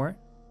should go more.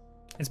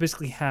 It's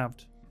basically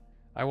halved.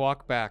 I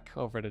walk back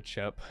over to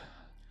Chip.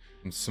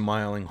 I'm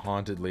smiling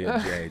hauntedly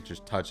at Jay,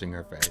 just touching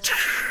her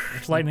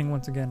face. Lightning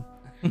once again.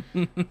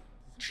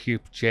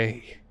 Chip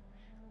J.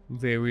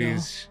 There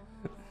is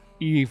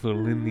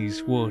evil in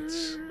these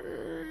woods.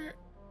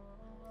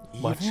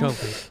 Much of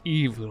it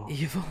evil.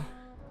 Evil.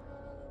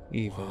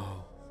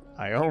 Evil.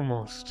 I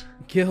almost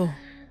Gil.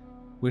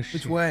 wish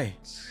Which way?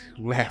 it's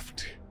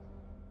left.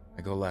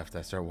 I go left.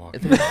 I start I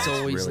walking. think it's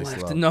always really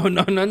left. slow.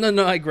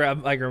 No. I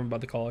grab him by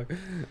the collar.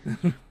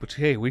 But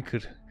hey, we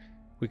could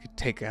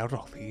take out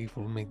all the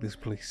evil and make this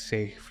place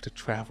safe to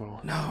travel.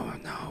 No,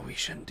 we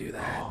shouldn't do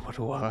that. Oh, but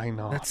why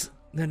not? That's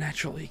the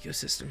natural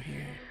ecosystem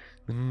here.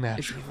 the It's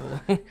natural,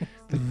 evil.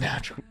 the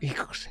natural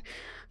ecosystem.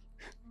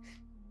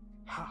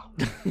 How?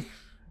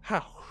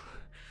 How?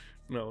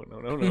 No.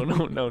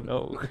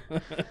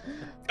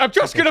 I'm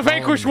just gonna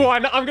vanquish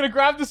one. I'm gonna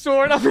grab the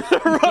sword. I'm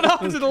gonna run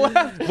off to the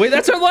left. Wait,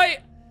 that's our light.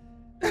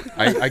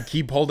 I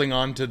keep holding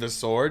on to the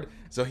sword,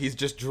 so he's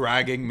just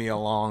dragging me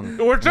along.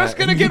 We're just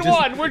gonna get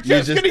one. We're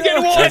just gonna get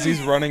one. As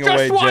he's running Just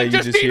away, one, Jay, you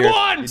just just need hear.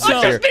 one. You I just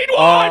hear, just need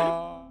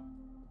one.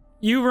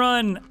 You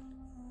run.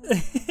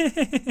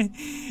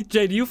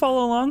 Jay, do you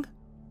follow along,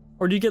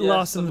 or do you get Yes,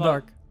 lost in the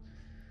dark?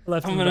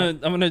 Left. I'm in the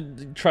dark.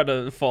 gonna try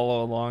to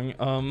follow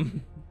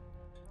along.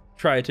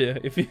 Try to.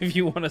 If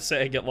you want to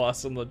say I get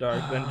lost in the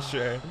dark, then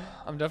sure.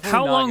 I'm definitely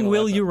How not long gonna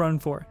will let you them- run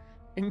for?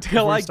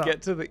 until before I you stop?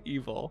 get to the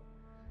evil?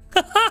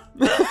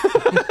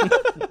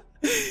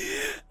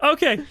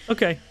 Okay.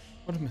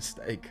 What a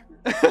mistake.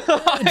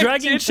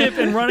 Dragging Chip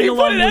and running He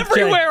along put it with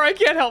Jay. everywhere. I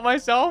can't help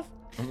myself.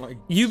 I'm like,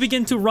 You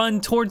begin to run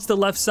towards the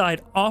left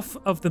side, off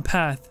of the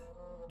path,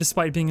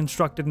 despite being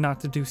instructed not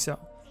to do so.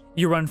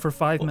 You run for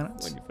 5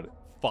 minutes, When you put it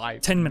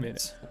 5 10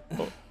 minutes,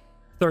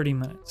 30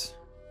 minutes.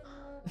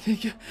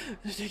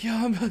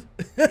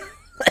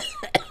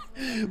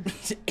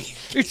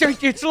 It's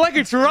like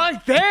it's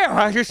right there.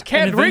 I just And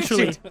can't reach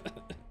eventually, it.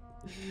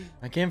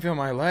 I can't feel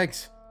my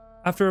legs.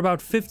 after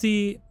about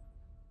 50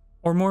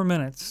 or more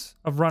minutes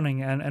of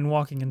running and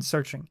walking and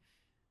searching,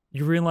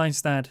 you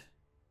realize that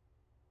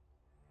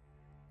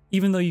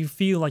even though you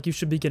feel like you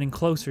should be getting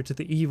closer to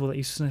the evil that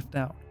you sniffed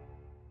out,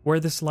 where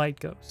this light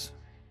goes,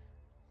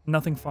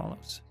 nothing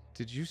follows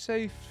Did you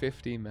say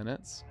 50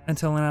 minutes?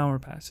 until an hour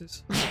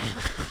passes.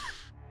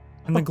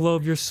 And the glow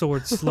of your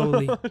sword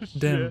slowly shit.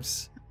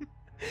 dims.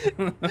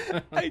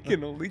 I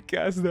can only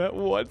cast that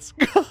once,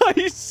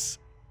 guys.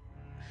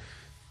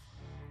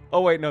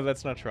 Oh wait, no,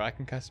 that's not true. I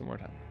can cast it more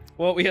time.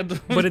 Well, we had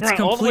to But it's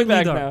run all the way completely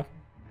back dark. now.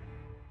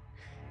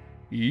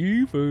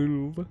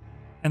 Evil.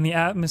 And the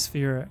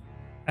atmosphere,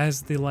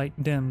 as the light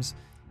dims,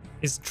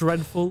 is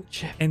dreadful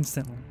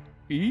instantly.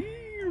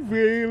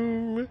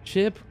 Evil.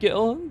 Chip,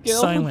 Gil,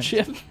 Silent.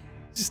 Chip.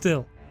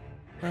 Still.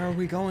 Where are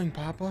we going,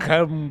 Papa?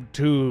 Come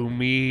to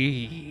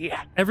me.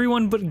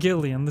 Everyone but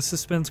Gillion, the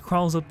suspense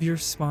crawls up your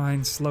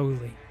spine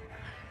slowly,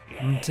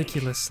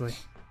 meticulously,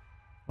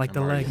 like I'm the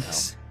already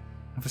legs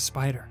of a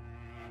spider.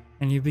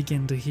 And you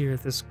begin to hear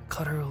this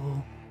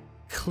guttural,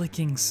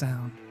 clicking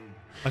sound,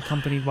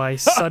 accompanied by a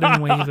sudden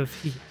wave of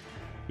heat.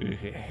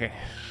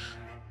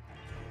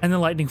 And the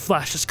lightning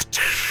flashes,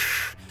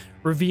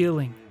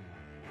 revealing,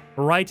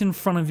 right in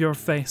front of your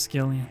face,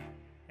 Gillion,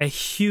 a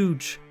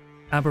huge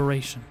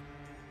aberration.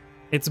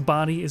 Its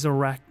body is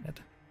arachnid.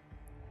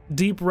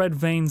 Deep red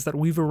veins that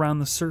weave around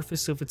the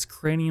surface of its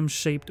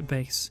cranium-shaped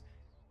base.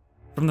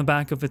 From the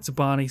back of its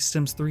body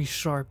stems 3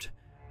 sharp,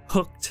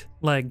 hooked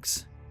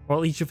legs,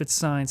 while each of its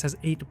sides has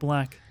 8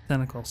 black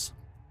tentacles.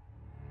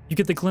 You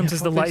get the glimpse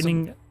as the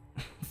lightning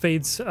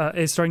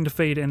is starting to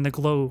fade, and the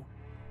glow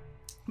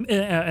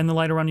and the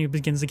light around you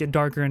begins to get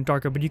darker and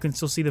darker, but you can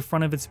still see the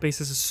front of its base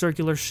as a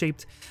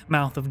circular-shaped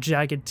mouth of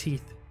jagged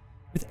teeth,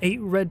 with 8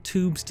 red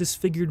tubes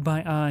disfigured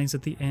by eyes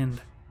at the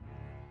end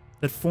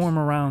that form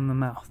around the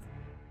mouth.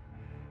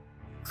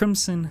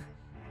 Crimson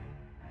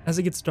As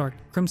it gets dark,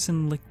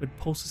 crimson liquid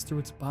pulses through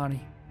its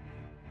body.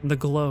 And the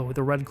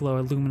red glow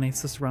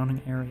illuminates the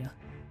surrounding area.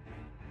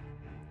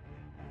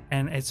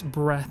 And its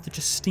breath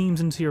just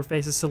steams into your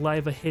face as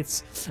saliva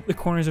hits the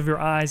corners of your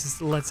eyes as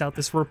it lets out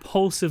this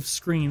repulsive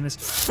scream,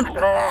 this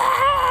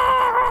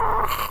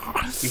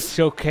It's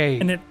okay.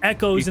 and it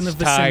echoes in the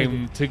vicinity.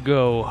 Time to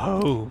go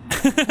home.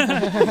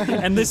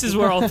 And this is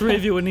where all three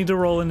of you would need to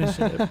roll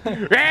initiative.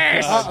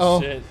 Yes!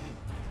 Oh, shit.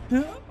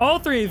 All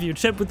three of you.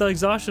 Chip, with the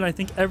exhaustion, I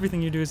think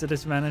everything you do is at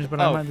disadvantage, but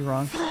I might be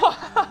wrong.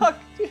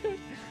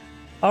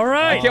 All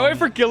right. I can't wait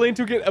for Gillion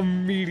to get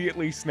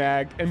immediately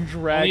snagged and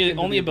dragged.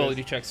 Only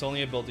ability checks.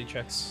 Only ability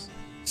checks.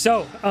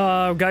 So,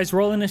 guys,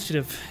 roll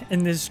initiative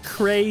in this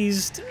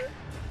crazed,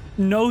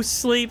 no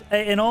sleep,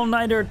 an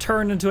all-nighter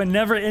turned into a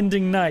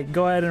never-ending night.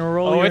 Go ahead and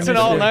roll. Oh, your it's an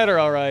initiative. all-nighter,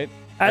 all right.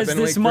 As I've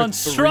been this awake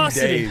for 3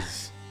 monstrosity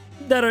days.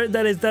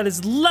 that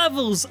is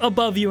levels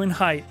above you in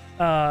height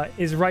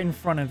is right in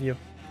front of you.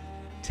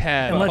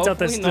 10. And lets out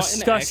this Hopefully not an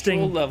disgusting.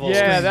 actual level.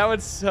 Yeah, that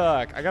would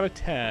suck. I got a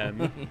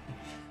 10.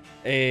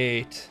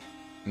 8.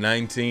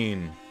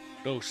 19.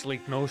 No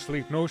sleep, no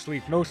sleep, no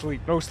sleep, no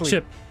sleep, no sleep.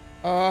 Chip,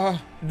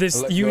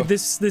 this let go.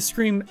 this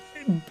scream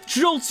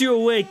jolts you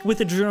awake with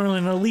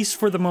adrenaline, at least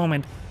for the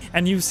moment,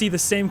 and you see the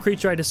same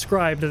creature I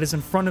described that is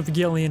in front of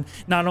Gillion,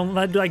 not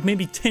only like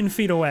maybe 10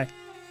 feet away.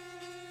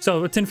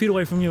 So 10 feet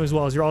away from you as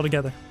well, as you're all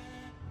together.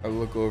 I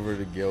look over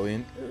to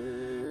Gillion.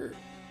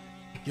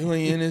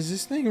 Gillion, is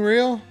this thing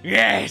real?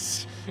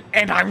 Yes!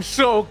 And I'm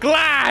so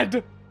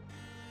glad!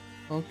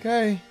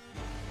 Okay.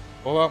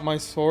 Pull out my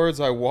swords,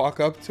 I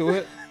walk up to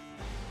it.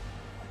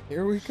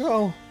 Here we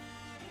go.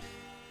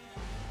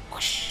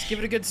 Just give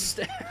it a good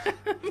stab.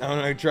 I'm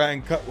gonna try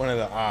and cut one of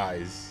the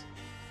eyes.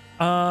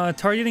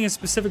 Targeting a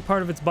specific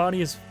part of its body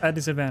is at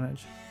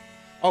disadvantage.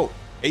 Oh,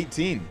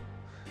 18.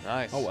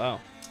 Nice. Oh, wow.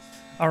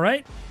 All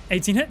right,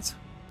 18 hits.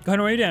 Go ahead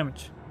and roll your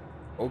damage.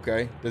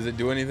 Okay. Does it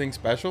do anything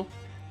special?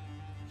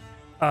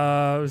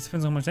 It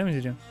depends on how much damage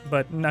you do,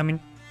 but I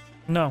mean,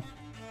 no.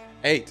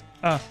 8.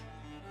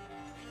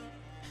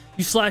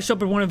 You slash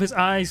up at one of his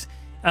eyes,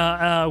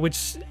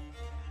 which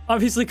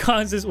obviously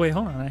causes. Wait,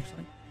 hold on,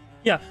 actually.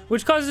 Yeah,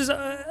 which causes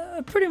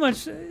pretty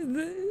much.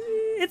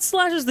 It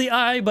slashes the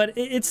eye, but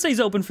it stays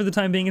open for the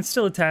time being. It's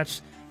still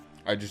attached.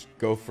 I just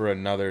go for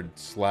another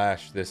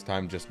slash, this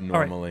time just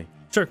normally.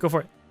 Sure, go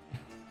for it.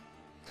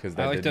 Because I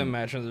that like to didn't-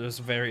 imagine there's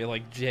very,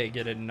 like,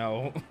 jagged and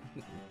no.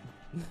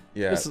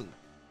 Yeah. This is-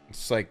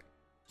 It's like.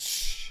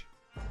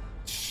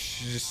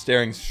 Just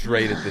staring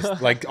straight at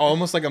this. Like,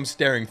 almost like I'm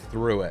staring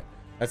through it.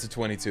 That's a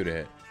 22 to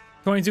hit.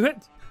 22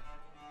 hits.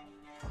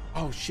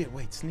 Oh shit,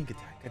 wait, sneak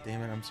attack. God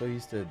damn it, I'm so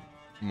used to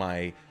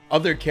my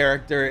other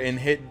character in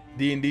hit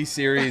D&D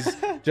series,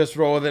 Just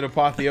Roll With It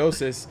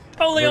Apotheosis.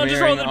 Oh, Leon,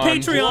 just roll the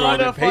Patreon.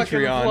 What a fucking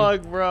Patreon.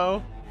 plug,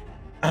 bro.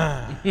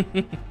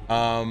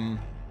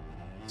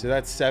 So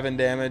that's 7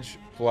 damage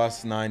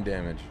plus 9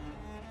 damage.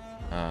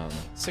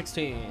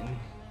 16.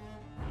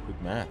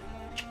 Good math.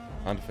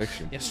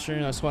 Non-fiction. Yes, sure.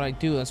 That's what I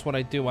do. That's what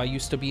I do. I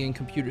used to be in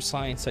computer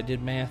science. I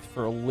did math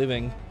for a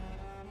living.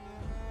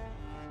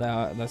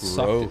 That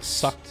sucked. It Gross.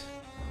 sucked. Do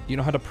you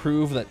know how to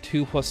prove that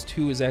 2 plus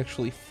 2 is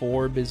actually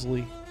 4,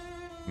 Bisley?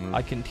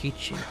 I can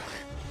teach you.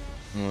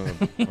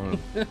 I'm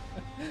gonna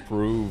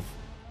prove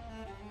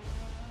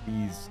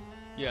these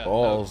Yeah.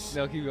 balls.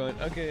 No, keep going.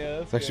 Okay, yeah,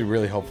 that's It's actually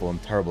really helpful. I'm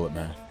terrible at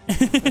math.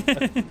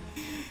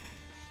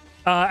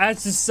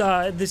 As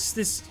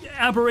this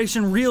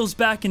aberration reels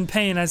back in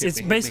pain, as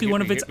it's basically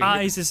one of its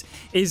eyes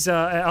is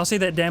I'll say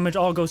that damage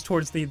all goes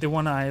towards the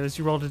one eye as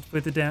you rolled it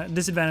with the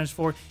disadvantage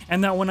for,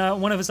 and that one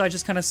of its eyes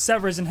just kind of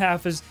severs in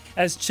half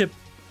as Chip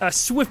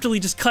swiftly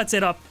just cuts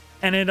it up,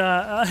 and it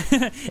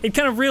it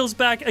kind of reels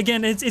back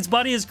again. Its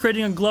body is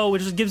creating a glow,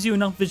 which just gives you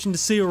enough vision to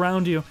see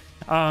around you,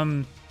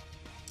 and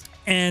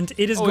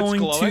it is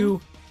going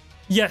to.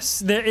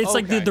 Yes, it's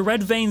like the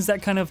red veins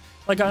that kind of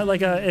like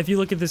if you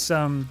look at this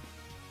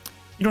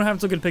you don't have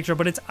to look at a picture,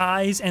 but its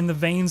eyes and the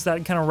veins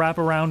that kind of wrap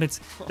around its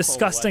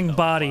disgusting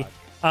body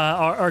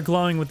are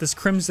glowing with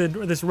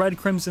this red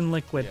crimson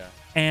liquid,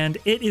 and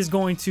it is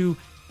going to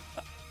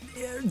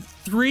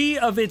 3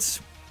 of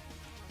its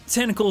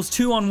tentacles,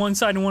 2 on one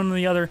side and 1 on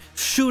the other,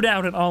 shoot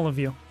out at all of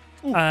you,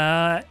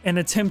 and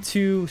attempt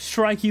to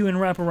strike you and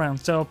wrap around.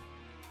 So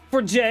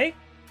for Jay,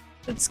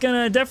 it's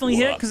gonna definitely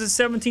hit because it's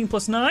 17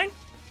 plus 9.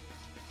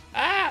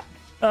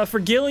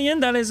 For Gillion,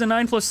 that is a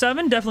 9 plus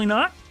 7, definitely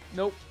not.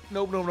 Nope.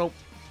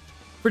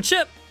 For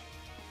Chip,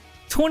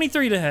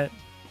 23 to hit.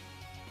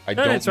 I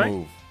That don't hits, right?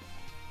 move.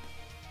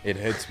 It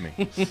hits me.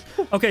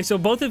 Okay, so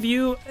both of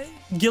you,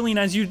 Gillian,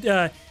 as you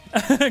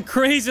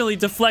crazily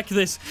deflect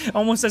this,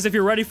 almost as if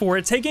you're ready for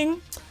it,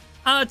 taking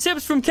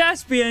tips from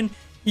Caspian,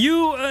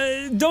 you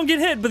don't get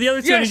hit, but the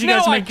other two, I Yes, need you guys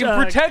now to I make,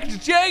 can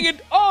protect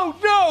Jagged. Oh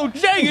no,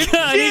 Jagged.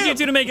 I need you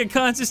two to make a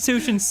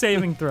Constitution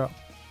saving throw.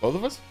 Both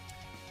of us?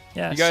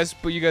 Yes.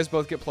 You guys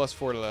both get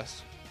 +4 to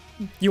this.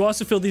 You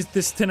also feel these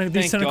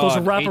tentacles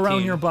God, wrap around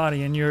 18. your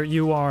body, and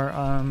you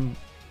are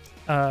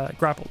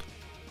grappled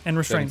and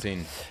restrained.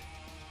 17.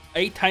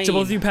 18. So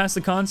both of you pass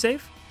the con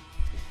save.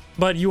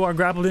 but you are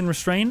grappled and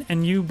restrained,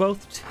 and you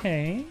both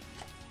take.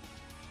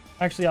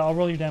 Actually, I'll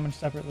roll your damage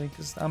separately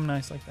because I'm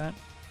nice like that.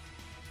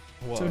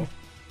 Whoa. So-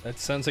 That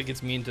sounds like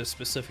it's mean to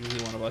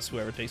specifically one of us,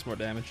 whoever takes more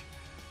damage.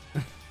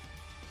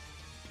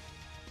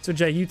 So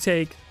Jay, you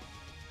take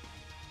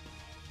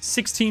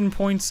 16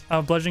 points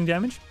of bludgeoning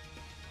damage.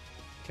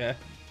 Okay.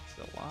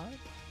 Still alive?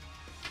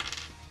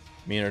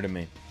 Meaner to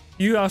me.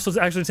 You also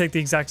actually take the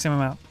exact same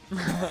amount.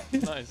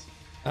 Nice.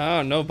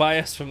 Oh, no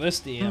bias from this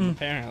DM,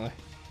 apparently.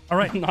 All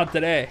right. Not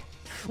today.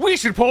 We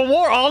should pull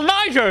more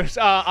all-nighters!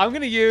 I'm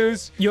gonna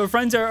use... Your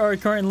friends are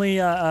currently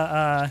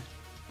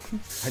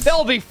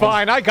They'll be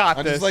fine, I got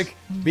I'm this. just like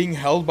being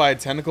held by a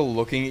tentacle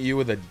looking at you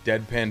with a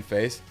deadpan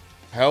face.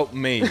 Help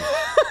me.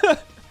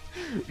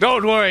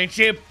 Don't worry,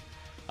 Chip.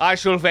 I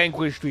shall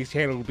vanquish this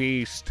hell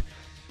beast.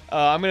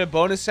 I'm gonna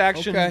bonus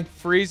action Okay.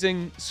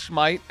 freezing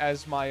smite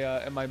as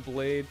my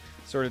blade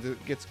sort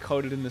of gets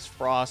coated in this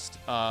frost,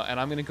 and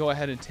I'm gonna go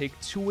ahead and take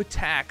 2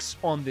 attacks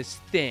on this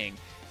thing,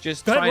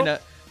 just Go ahead, trying roll.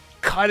 to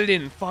cut it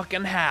in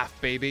fucking half,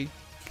 baby.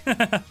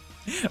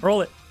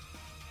 roll it.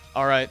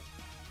 All right.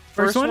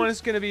 First First one?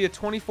 is gonna be a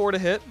 24 to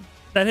hit.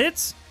 That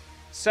hits.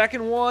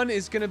 Second one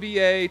is gonna be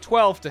a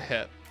 12 to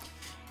hit.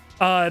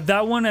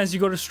 That one, as you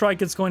go to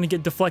strike, it's going to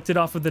get deflected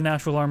off of the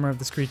natural armor of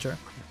this creature.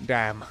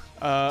 Damn.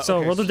 So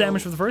Okay, roll the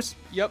damage for the first.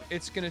 Yep,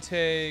 it's gonna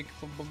take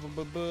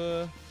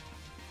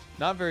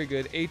not very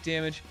good. 8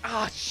 damage.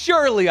 Ah,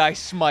 surely I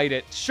smite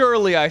it.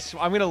 Surely I'm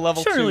gonna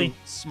level 2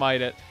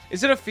 smite it.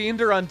 Is it a fiend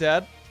or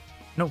undead?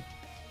 No,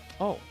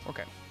 Oh,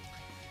 okay.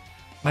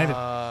 neither.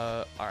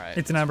 All right.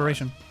 It's an that's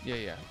aberration. fine.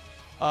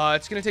 Yeah.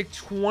 It's gonna take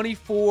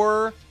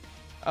 24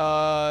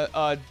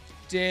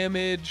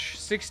 damage.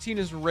 16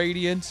 is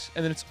radiant,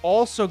 and then it's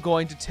also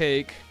going to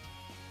take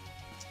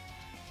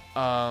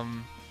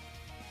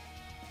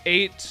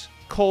 8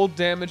 cold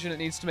damage, and it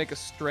needs to make a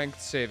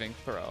strength saving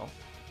throw.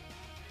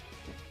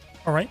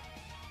 All right.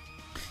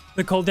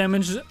 The cold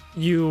damage,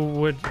 you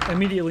would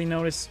immediately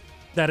notice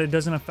that it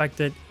doesn't affect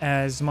it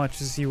as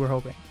much as you were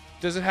hoping.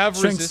 Does it have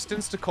Strength-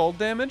 resistance to cold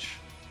damage?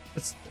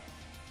 It's,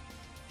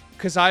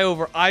 Because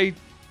I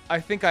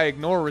think I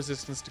ignore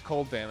resistance to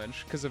cold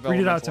damage because of Read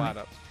it out elemental to me.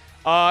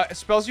 add-ups.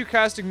 Spells you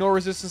cast ignore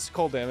resistance to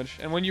cold damage,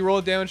 and when you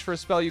roll damage for a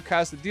spell you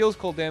cast that deals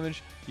cold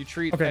damage, you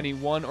treat Okay. any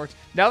one or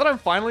now that I'm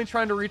finally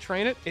trying to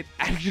retrain it, it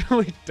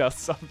actually does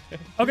something.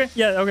 okay,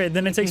 yeah, okay.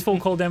 Then it takes full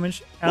cold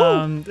damage.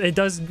 It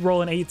does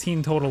roll an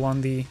 18 total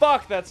on the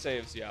Fuck, that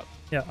saves. Yeah.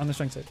 on the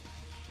strength save.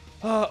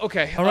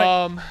 Okay. All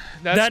right.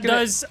 That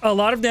does a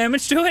lot of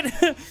damage to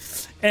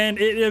it, and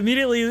it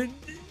immediately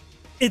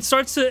it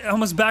starts to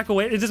almost back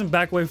away. It doesn't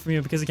back away from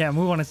you because it can't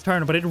move on its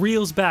turn, but it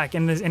reels back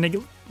and it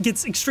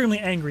gets extremely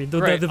angry. The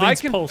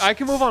veins pulse. I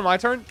can move on my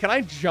turn. Can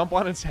I jump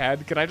on its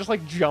head? Can I just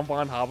like jump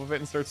on top of it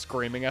and start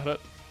screaming at it?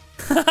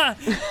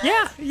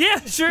 yeah,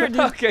 sure. Dude.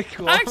 Okay,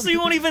 cool. I actually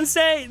won't even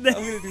say that.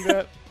 I'm gonna do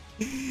that.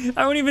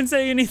 I won't even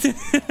say anything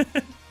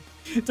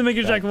to make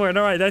a check for it.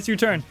 All right, that's your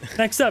turn.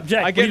 Next up,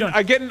 Jack. What are you doing?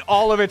 I get in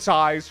all of its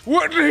eyes.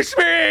 Witness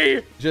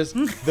me! Just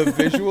the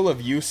visual of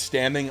you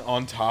standing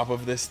on top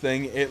of this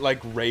thing, it like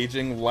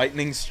raging,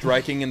 lightning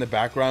striking in the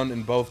background,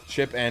 and both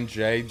Chip and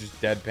Jay just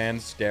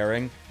deadpan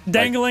staring.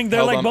 Dangling. They're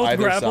held like on both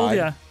either grappled.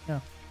 side. Yeah.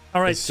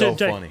 All right, It's so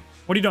Jay. funny.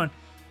 What are you doing?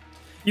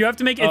 You have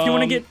to make if you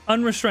want to get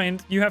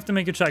unrestrained, you have to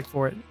make a check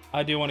for it.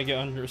 I do want to get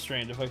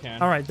unrestrained if I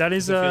can. All right, that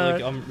is I feel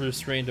like I'm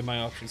restrained in my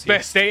options here.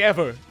 Best day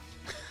ever.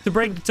 to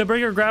break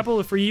or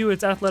grapple. For you,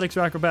 it's athletics or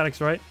acrobatics,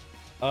 right?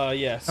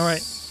 Yes. All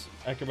right.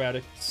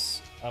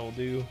 Acrobatics. I will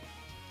do.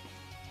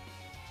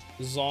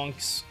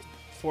 Zonks.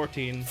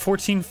 14.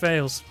 14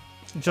 fails,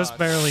 just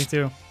barely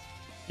too.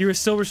 You are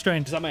still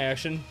restrained. Is that my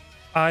action?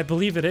 I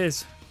believe it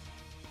is.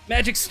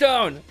 Magic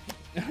stone.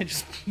 I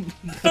just.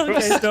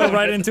 Okay, so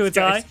right into its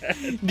eye.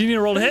 Do you need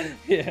a roll to hit?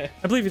 Yeah.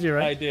 I believe you do,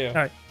 right? I do. All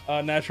right.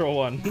 Natural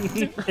 1.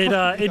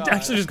 It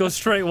actually just goes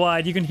straight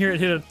wide. You can hear it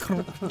hit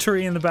a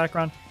tree in the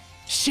background.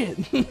 Shit.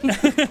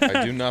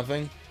 I do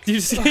nothing. Do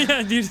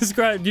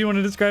you want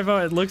to describe how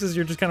it looks as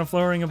you're just kind of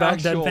floating about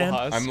Actual deadpan?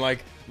 husk. I'm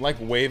like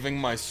waving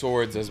my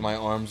swords as my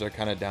arms are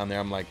kind of down there.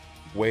 I'm like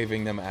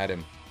waving them at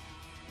him.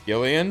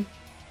 Gillion,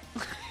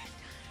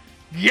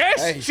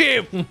 Yes, Hey.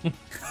 Chip!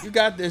 you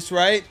got this,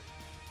 right?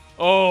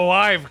 Oh,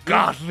 I've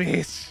got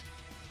this.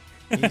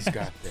 He's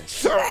got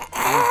this.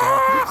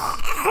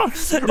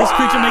 This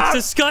creature makes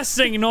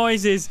disgusting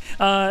noises.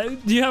 Do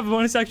you have a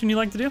bonus action you'd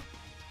like to do?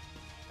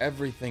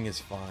 Everything is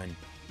fine.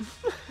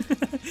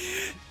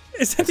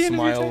 Is that the end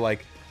of your turn?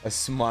 A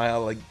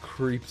smile like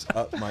creeps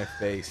up my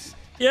face.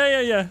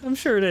 Yeah. I'm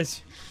sure it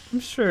is.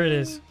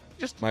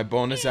 My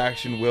bonus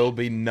action will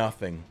be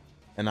nothing,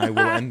 and I will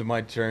end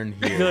my turn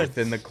here Good.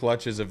 within the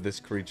clutches of this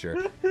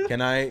creature.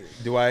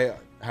 Do I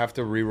have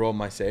to re-roll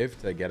my save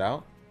to get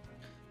out?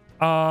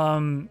 Or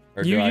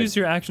You do I- use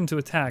your action to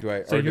attack,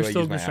 so do you're I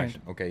still use my restrained.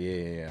 action? Okay,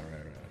 yeah, right.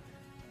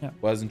 Yeah.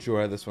 Wasn't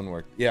sure how this one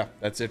worked. Yeah,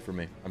 that's it for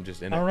me. I'm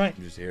just in it. All right.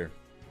 I'm just here.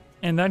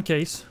 In that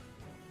case,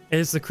 it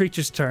is the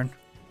creature's turn.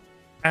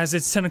 As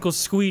its tentacles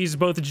squeeze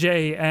both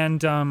Jay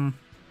and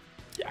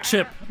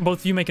Chip, both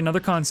of you make another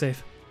con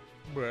save.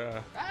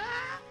 Bruh.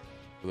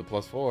 With a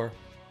 +4.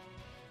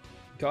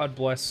 God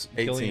bless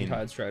Gillion 18.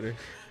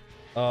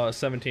 Tidestrider.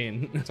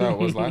 17. That's how it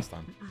was last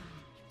time.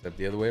 Except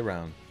the other way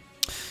around.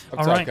 Up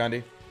All top, right.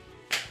 Gandhi.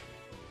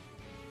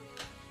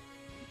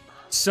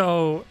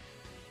 So,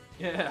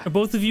 Yeah.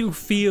 both of you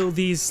feel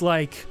these,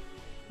 like,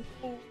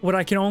 what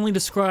I can only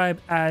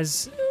describe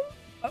as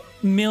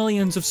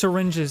millions of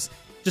syringes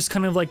just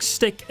kind of, like,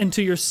 stick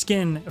into your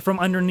skin from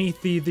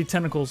underneath the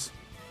tentacles.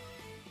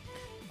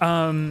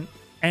 And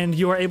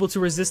you are able to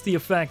resist the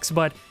effects,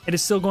 but it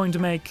is still going to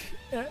make...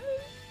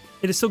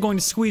 it is still going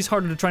to squeeze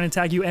harder to try and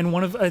attack you, and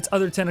one of its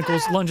other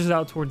tentacles lunges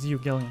out towards you,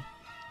 Gillion.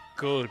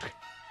 Good.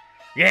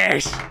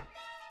 Yes!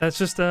 That's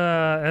just,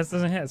 that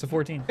doesn't hit. It's a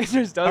 14. It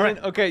just doesn't?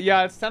 right. Okay,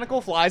 yeah, its tentacle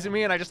flies at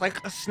me and I just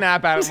like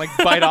snap at it and like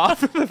bite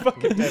off the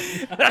fucking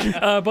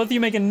tip. Both of you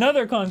make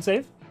another con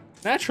save.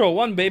 Natural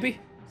 1, baby.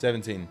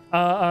 17.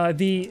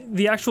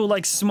 The actual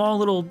like small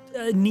little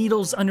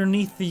needles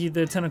underneath the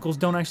tentacles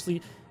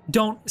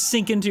don't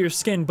sink into your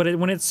skin, but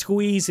when it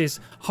squeezes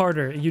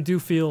harder, you do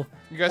feel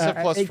You guys have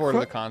plus a 4 to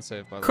the con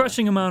save, by the way.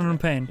 crushing amount of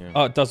pain. Yeah.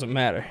 Oh, it doesn't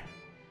matter.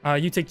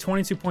 You take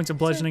 22 points of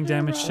bludgeoning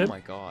damage. Oh Chip. my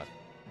god.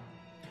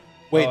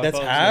 Wait, I that's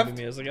thought it was gonna be halved?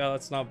 me. I was like, oh,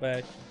 that's not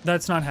bad.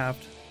 That's not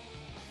halved.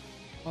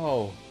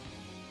 Oh.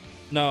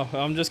 No,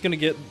 I'm just gonna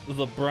get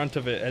the brunt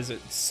of it as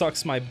it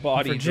sucks my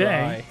body For Jay.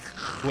 dry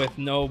with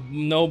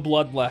no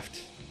blood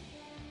left.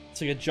 It's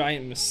like a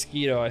giant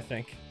mosquito, I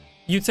think.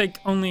 You take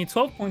only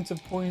 12 points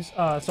of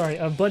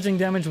of bludgeoning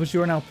damage, which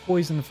you are now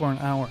poisoned for an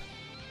hour.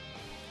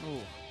 Ooh.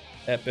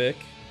 Epic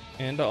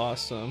and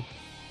awesome.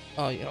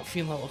 Oh, you know,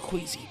 feeling a little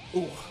queasy.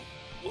 Ooh.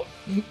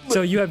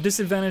 So you have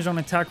disadvantage on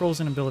attack rolls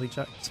and ability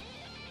checks.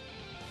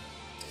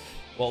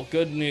 Well,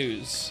 good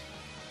news.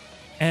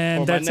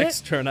 And For my that's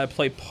next it. turn, I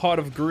play Pot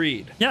of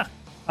Greed. Yeah.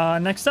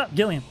 Next up,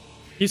 Gillian.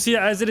 You see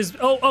as it is...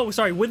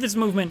 sorry. With this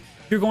movement,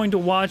 you're going to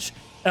watch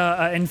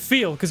and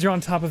feel, because you're on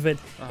top of it,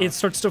 it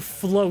starts to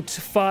float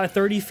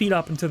 30 feet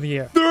up into the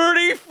air.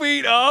 30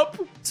 feet up?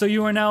 So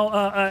you are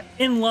now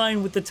in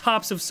line with the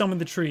tops of some of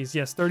the trees.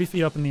 Yes, 30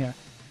 feet up in the air.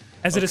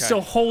 As it is Okay.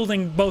 still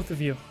holding both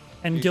of you.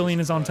 And Jesus Gillian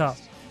is on top.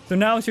 Christ. So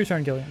now it's your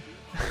turn, Gillian.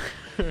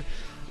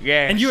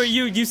 Yes. And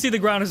you see the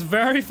ground is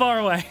very far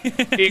away.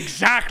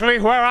 Exactly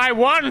where I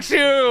want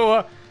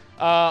to!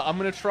 I'm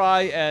gonna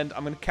try and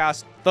I'm gonna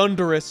cast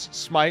Thunderous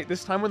Smite.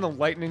 This time when the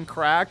lightning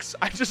cracks,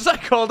 I just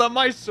like hold up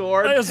my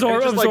sword. and it just,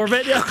 absorb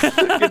it,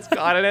 yeah. gets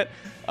caught in it.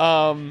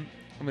 I'm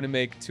gonna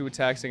make 2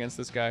 attacks against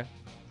this guy.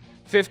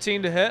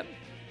 15 to hit.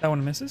 That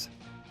one misses.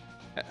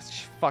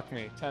 Fuck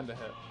me. 10 to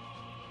hit.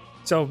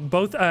 So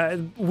both,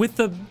 with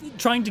the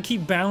trying to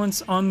keep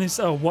balance on this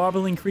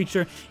wobbling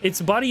creature, its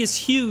body is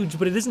huge,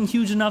 but it isn't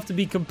huge enough to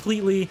be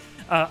completely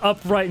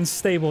upright and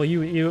stable.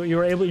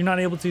 You're not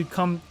able to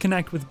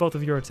connect with both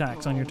of your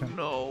attacks on your turn.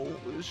 No,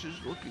 this is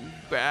looking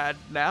bad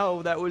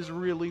now. That was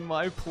really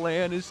my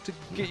plan, is to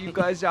get you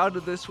guys out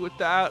of this with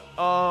that.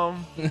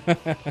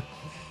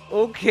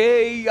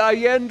 Okay, I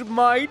end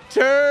my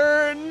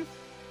turn.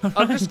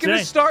 I'm just gonna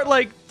Jay. start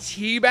like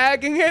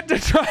teabagging it to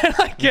try and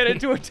like get it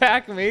to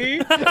attack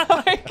me.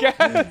 I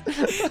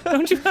guess.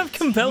 Don't you have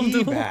compelled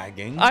duel?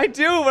 Teabagging. I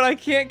do, but I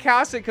can't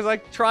cast it because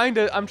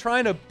I'm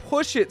trying to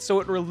push it so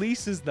it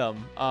releases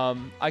them.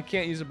 I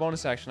can't use a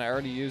bonus action. I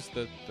already used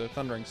the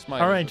Thundering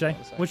Smite. All as right, a Jay.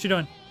 bonus action. What you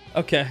doing?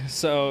 Okay,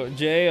 so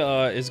Jay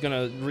is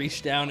gonna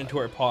reach down into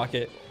her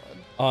pocket,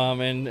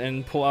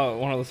 and pull out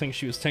one of the things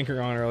she was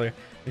tinkering on earlier.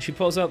 And she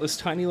pulls out this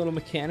tiny little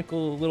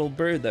mechanical little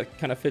bird that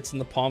kind of fits in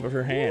the palm of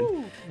her hand.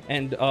 Ooh.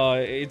 And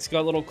it's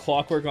got a little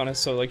clockwork on it,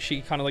 so like she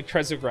kind of like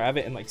tries to grab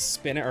it and like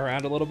spin it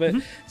around a little bit.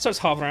 Starts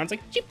hopping around, it's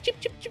like chip chip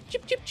chip chip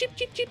chip chip chip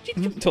chip chip chip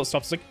until it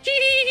stops, like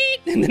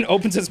and then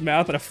opens its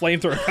mouth and a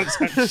flamethrower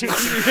comes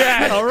out.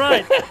 Yeah. All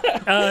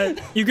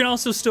right. You can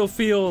also still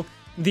feel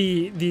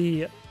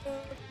the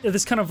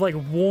this kind of like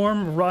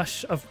warm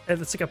rush of,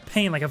 it's like a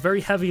pain, like a very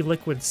heavy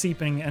liquid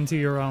seeping into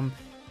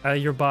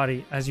your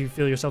body as you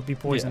feel yourself be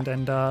poisoned. Yeah.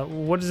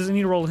 And what does it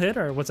need to roll to hit,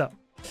 or what's up?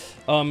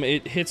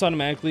 It hits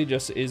automatically,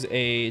 just is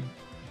a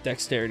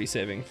dexterity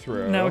saving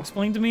throw. Now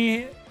explain to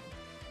me,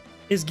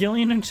 is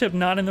Gillian and Chip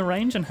not in the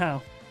range, and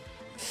how?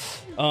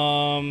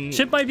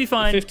 Chip might be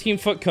fine.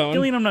 15-foot cone.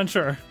 Gillian, I'm not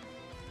sure.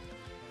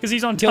 Because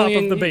he's on top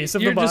Gillian, of the base of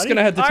the you're body. just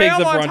gonna have to I take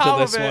am the on brunt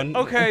top of this it. one.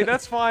 Okay,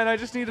 that's fine. I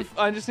just need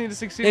to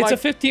succeed. It's a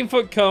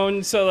 15-foot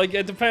cone, so like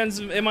it depends.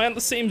 Am I on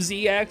the same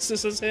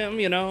Z-axis as him?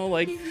 You know,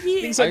 like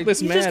things like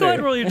this You matter. just go ahead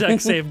and roll your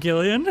dex save,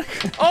 Gillian.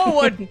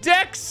 Oh, a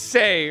dex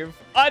save.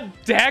 A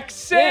dex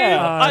save.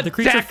 Yeah. A The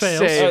creature dex fails.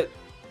 Save.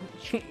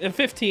 A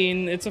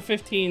 15. It's a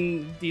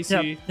 15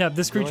 DC. Yeah,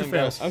 this creature Gillian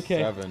fails. got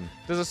Okay. 7.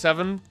 Does a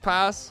 7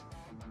 pass?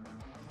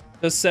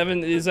 Does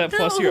 7, is that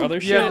plus your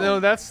other shit? Yeah, no,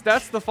 that's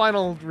the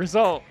final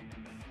result.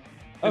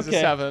 Is a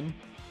Okay. 7.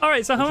 All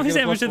right, so how Did you much get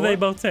a damage plus did they 4?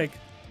 both take?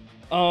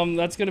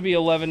 That's gonna be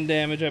 11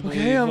 damage, I believe.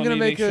 Okay, I'm Let gonna me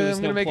make sure a there's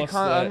I'm no gonna make a plus to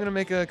that. I'm gonna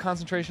make a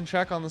concentration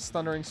check on this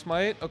Thundering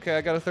Smite. Okay,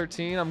 I got a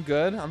 13. I'm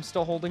good. I'm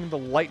still holding the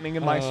lightning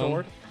in my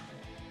sword.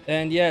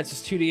 And yeah, it's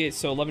just 2d8,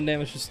 so 11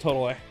 damage is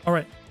total. All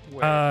right.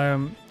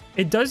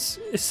 It does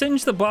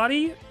singe the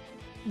body,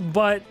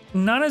 but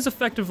not as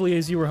effectively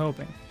as you were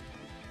hoping.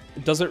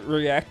 Does it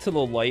react to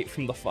the light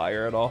from the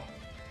fire at all?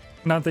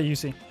 Not that you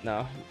see.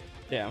 No.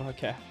 Damn.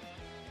 Okay.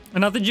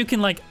 And not that you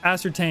can, like,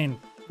 ascertain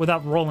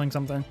without rolling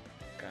something.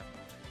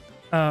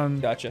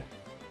 Okay. Gotcha.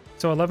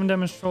 So 11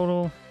 damage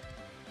total.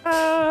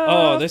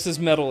 Oh, this is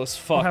metal as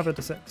We'll fuck. have it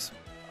to 6.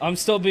 I'm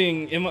still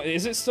being.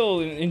 Is it still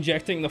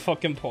injecting the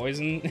fucking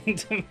poison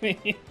into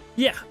me?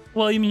 Yeah.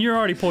 Well, I mean, you're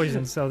already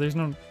poisoned, so there's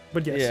no.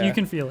 But yes, Yeah. you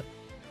can feel it.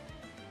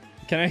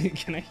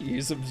 Can I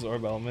use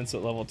absorb elements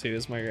at level 2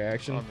 as my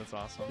reaction? Oh, that's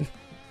awesome.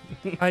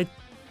 I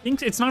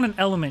think it's not an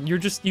element. You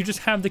just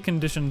have the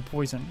condition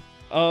poison.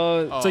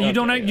 So So you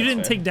don't. okay, You that's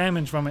didn't fair. take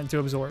damage from it to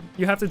absorb.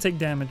 You have to take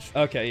damage.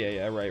 Okay,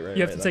 yeah, right.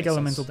 You have to that take makes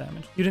elemental sense.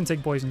 damage. You didn't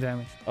take poison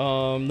damage.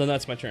 Then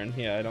that's my turn.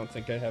 Yeah, I don't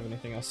think I have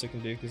anything else I can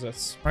do because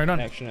that's Right on.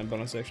 action and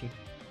bonus action.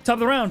 Top of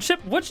the round.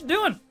 Chip, what you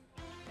doing?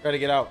 Try to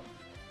get out.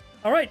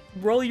 All right,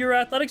 roll your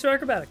athletics or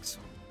acrobatics.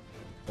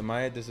 Am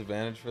I at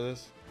disadvantage for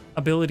this?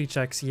 Ability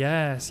checks.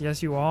 Yes,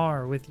 you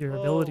are with your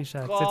ability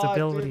checks. It's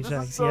ability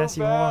checks. Yes,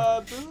 you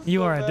are.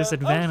 You are at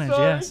disadvantage.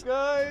 Yes.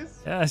 Guys.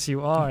 Yes, you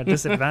are at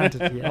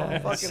disadvantage.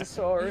 Yes.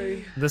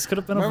 Sorry. This could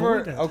have been Remember,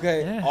 avoided.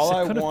 okay, Yes, all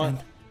it I could have want,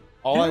 been.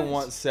 all I Yes.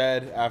 want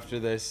said after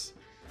this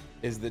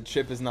is that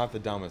Chip is not the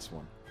dumbest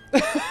one.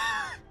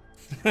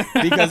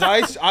 Because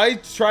I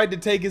tried to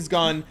take his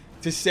gun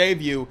to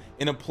save you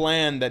in a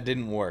plan that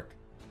didn't work.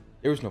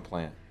 There was no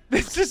plan.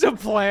 This is a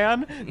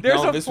plan.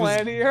 There's a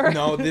plan here.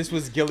 No, this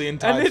was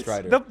Gillion And it's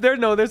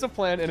Tidestrider. there's a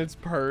plan and it's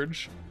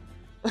purge.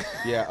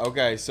 Yeah,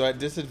 okay, so at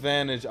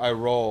disadvantage I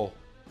roll,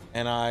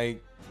 and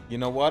you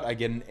know what? I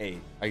get an 8.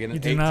 I get an 8 You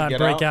do to not get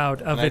break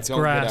out, out of and its I don't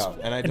get grasp. out,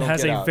 and I It don't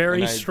has get a out,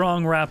 very and I-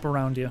 strong wrap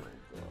around you.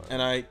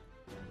 and I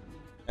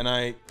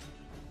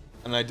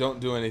don't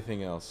do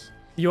anything else.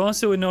 You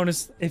also would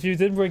notice if you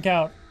did break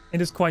out,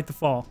 it is quite the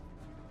fall.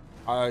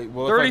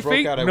 Well, 30 if I broke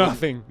feet? out, I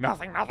Nothing.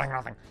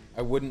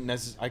 wouldn't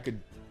necessarily. I could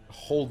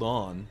hold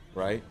on,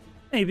 right?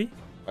 Maybe,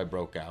 If I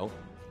broke out.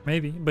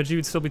 maybe, but you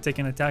would still be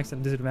taking attacks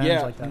at disadvantage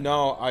Yeah, like that.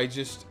 no, I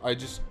just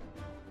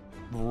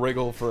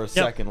wriggle for a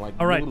second, like.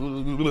 All right.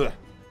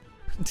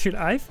 Dude,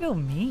 I feel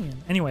mean.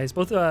 Anyways,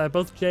 both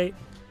Jay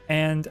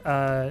and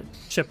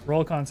Chip,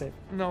 roll a con save.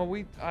 No,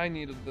 I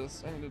needed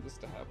this. I needed this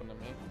to happen to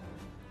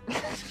me.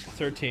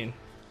 13.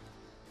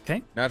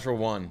 Okay, Natural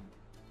 1.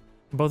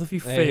 both of you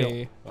fail.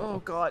 Hey. Oh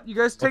god, you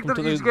guys take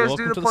Welcome the to you the- guys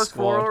welcome do the to the plus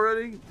 4 squad.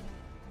 already?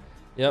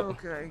 Yep.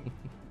 Okay.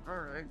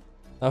 Alright.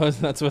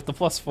 That's with the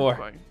 +4.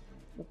 Okay.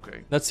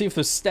 Okay. Let's see if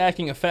there's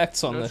stacking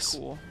effects on That's this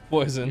cool.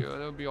 poison. Yeah, that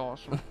would be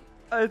awesome.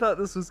 I thought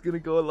this was gonna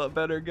go a lot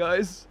better,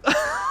 guys.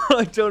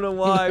 I don't know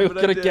why, Who but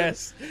I could have did.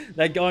 guessed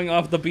that going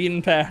off the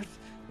beaten path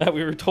that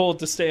we were told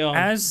to stay on?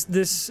 As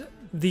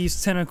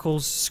these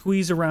tentacles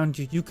squeeze around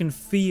you, you can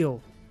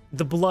feel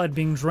the blood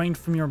being drained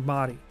from your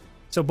body.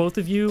 So both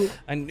of you,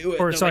 I knew it.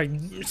 or they're sorry,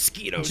 like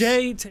mosquitoes.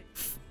 Jay,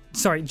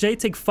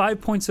 take 5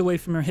 points away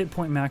from your hit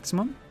point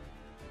maximum.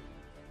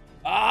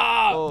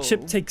 Ah! Oh.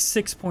 Chip takes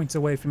 6 points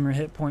away from your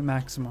hit point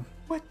maximum.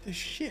 What the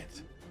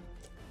shit?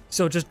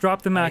 So just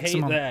drop the hate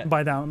maximum that.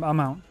 by that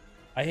amount.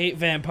 I hate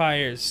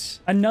vampires.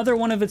 Another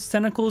one of its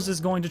tentacles is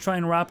going to try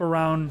and wrap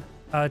around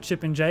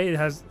Chip and Jay. It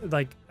has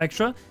like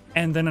extra,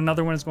 and then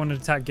another one is going to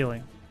attack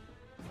Gillion.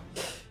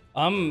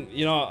 I'm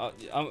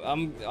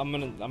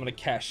gonna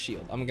cast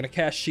shield.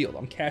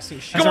 I'm casting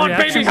As shield. a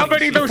reaction, how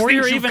many of those before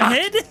you're things you even got?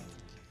 hit?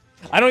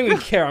 I don't even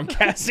care. I'm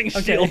casting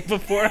Okay. shield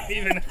before I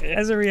even hit.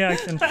 As a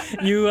reaction,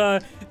 you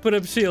put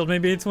up shield.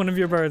 Maybe it's one of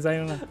your birds. I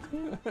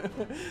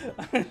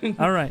don't know.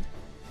 All right.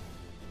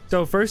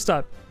 So first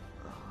up,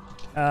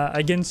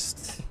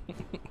 against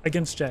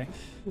Jay,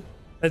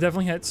 that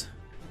definitely hits.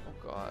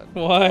 Oh god.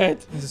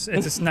 What?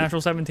 It's a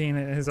natural 17.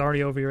 It is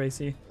already over your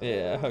AC.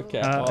 Yeah. Okay.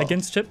 well,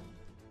 Against Chip,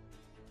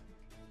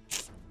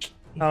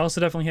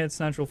 also definitely hits,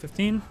 natural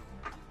 15.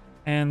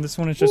 And this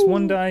one is just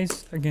one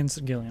dice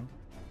against Gillian.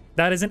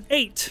 That is an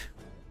 8.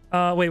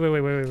 Wait.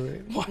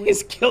 why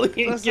is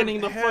Gillian Doesn't getting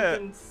the hit.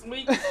 fucking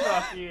sweet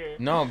stuff here?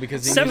 No,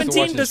 because he used to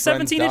 17 watch does his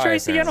friends 17 hit your die,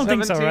 AC? I don't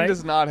think so, 17 right?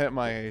 does not hit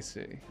my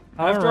AC.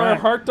 After All our right.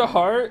 heart to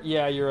heart,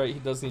 yeah, you're right. He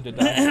does need to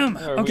die.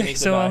 Or we Okay, need to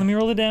so die. let me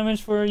roll the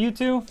damage for you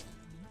two.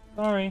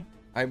 Sorry.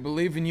 I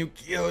believe in you,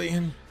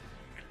 Gillian.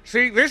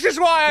 See, this is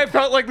why I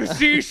felt like the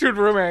sea should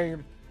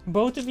remain.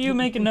 Both of you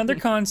make another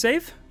con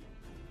save.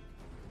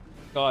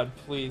 God,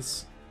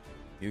 please.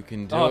 You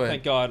can do Oh, it.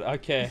 thank God.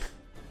 Okay.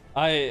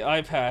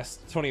 I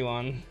passed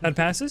 21. That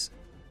passes.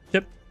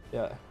 Chip.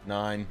 Yeah.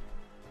 9,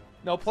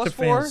 No, plus It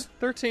 4, fails.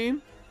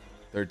 13.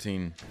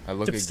 13. I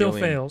look Chip at still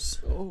Gillian.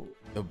 fails. Oh.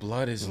 The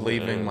blood is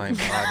leaving my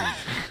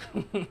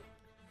body.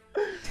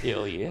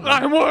 Gillian.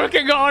 I'm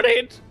working on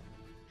it.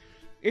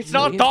 It's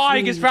not Gillian,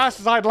 dying as please. fast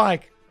as I'd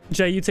like.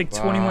 Jay, you take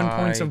 21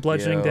 points of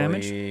bludgeoning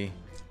damage. Gilly.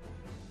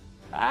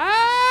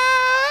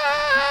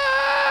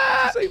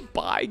 Say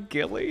bye,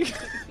 Gilly.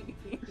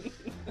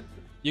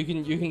 You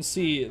can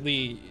see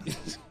the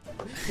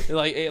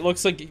like it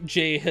looks like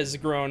Jay has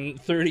grown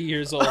 30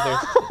 years older.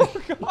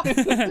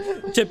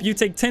 Chip, you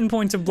take 10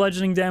 points of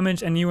bludgeoning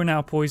damage, and you are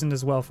now poisoned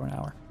as well for an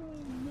hour.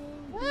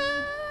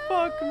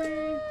 Fuck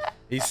me.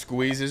 He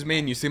squeezes me,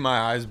 and you see my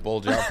eyes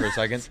bulge out for a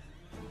second.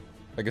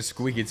 Like a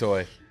squeaky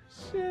toy.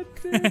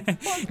 Shit, dude. I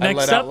Next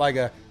let up, out like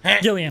a.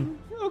 Gillian.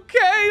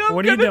 Okay, I'm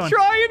What are you gonna doing?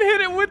 try and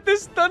hit it with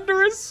this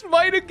thunderous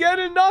smite again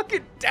and knock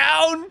it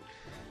down.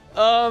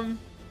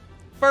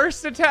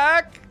 First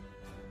attack.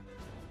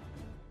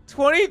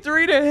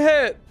 23 to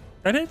hit.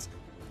 That hits.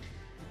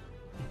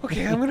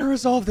 Okay, I'm gonna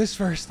resolve this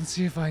first and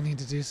see if I need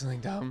to do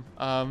something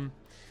dumb.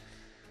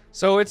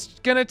 So it's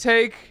gonna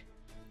take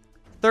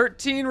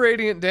 13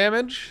 radiant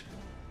damage,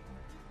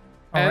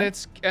 and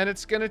Alright.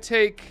 it's gonna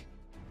take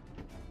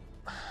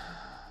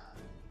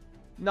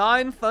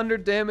 9 thunder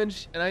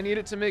damage, and I need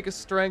it to make a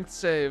strength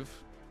save.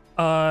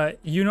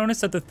 You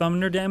notice that the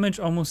thunder damage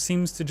almost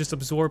seems to just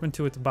absorb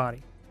into its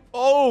body.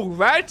 Oh,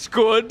 that's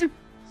good.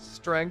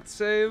 Strength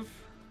save.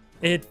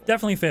 It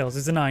definitely fails.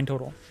 It's a 9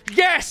 total.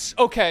 Yes.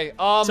 Okay.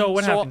 So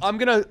what happens? I'm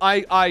gonna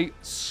I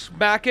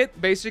smack it.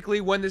 Basically,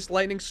 when this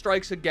lightning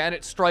strikes again,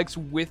 it strikes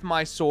with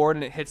my sword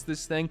and it hits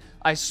this thing.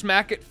 I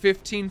smack it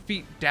 15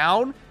 feet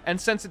down, and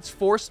since it's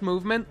forced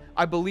movement,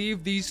 I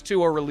believe these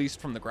two are released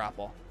from the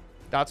grapple.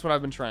 That's what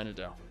I've been trying to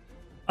do.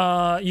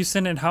 You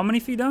send it how many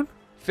feet down?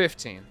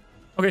 15.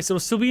 Okay, so it'll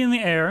still be in the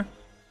air.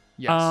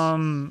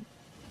 Yes.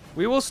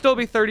 We will still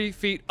be 30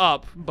 feet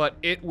up, but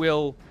it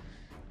will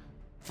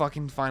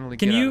fucking finally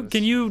Can get out you of this.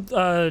 can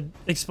you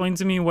explain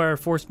to me where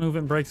forced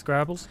movement breaks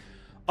grapples?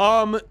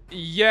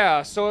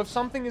 Yeah, so if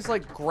something is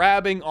like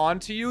grabbing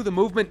onto you, the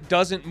movement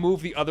doesn't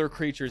move the other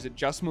creatures, it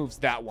just moves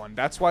that one.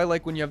 That's why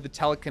like when you have the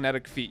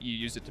telekinetic feat, you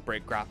use it to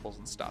break grapples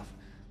and stuff.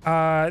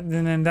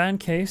 Then in that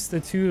case, the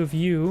two of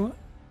you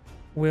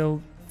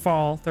will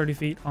fall 30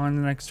 feet on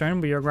the next turn,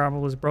 but your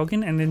grapple is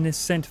broken and then is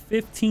sent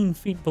 15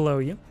 feet below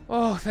you.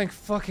 Oh, thank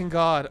fucking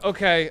God.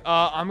 Okay,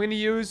 I'm gonna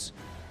use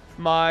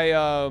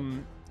my,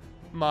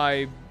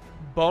 my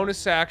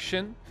bonus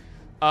action,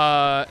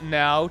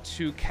 now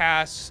to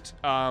cast,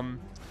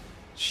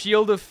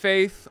 Shield of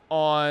Faith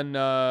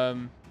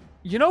on,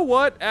 you know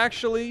what,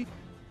 actually?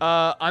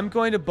 I'm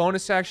going to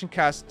bonus action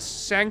cast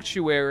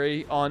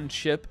Sanctuary on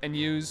Chip and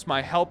use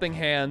my Helping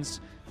Hands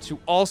to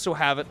also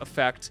have it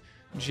affect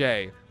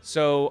Jay.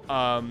 So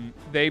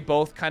they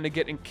both kind of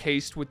get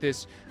encased with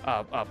this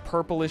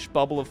purplish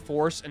bubble of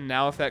force, and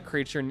now if that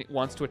creature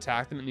wants to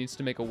attack them, it needs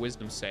to make a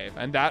wisdom save.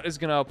 And that is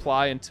going to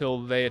apply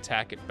until they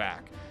attack it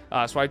back.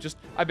 So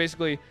I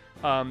basically,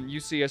 you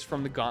see as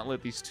from the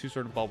gauntlet, these two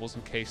sort of bubbles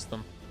encase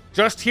them.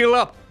 Just heal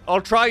up.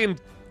 I'll try and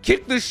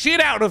kick the shit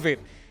out of it.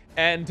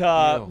 And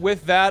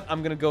with that, I'm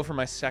going to go for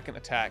my second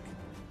attack.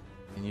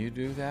 Can you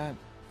do that?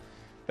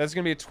 That's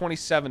going to be a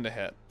 27 to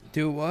hit.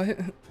 Do what?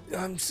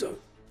 I'm so.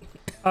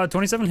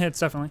 27 hits,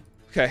 definitely.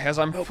 Okay, as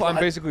I'm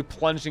basically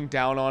plunging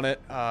down on it,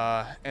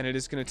 and it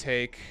is going to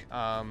take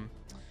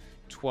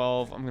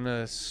 12. I'm going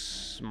to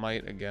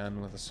smite again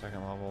with a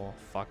second level.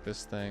 Fuck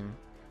this thing.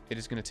 It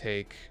is going to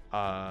take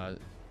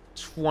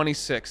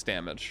 26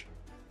 damage.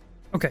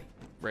 Okay.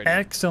 Radiant.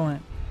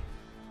 Excellent.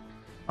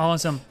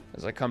 Awesome.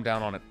 As I come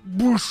down on it.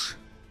 Whoosh!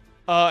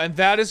 And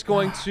that is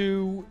going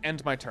to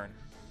end my turn,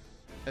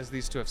 as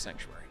these two have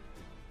Sanctuary.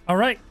 All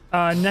right.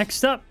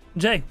 Next up,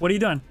 Jay, what are you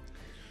doing?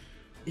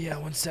 Yeah,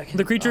 1 second.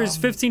 The creature is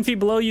 15 feet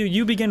below you.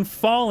 You begin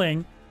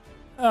falling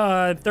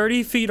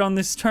 30 feet on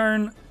this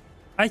turn.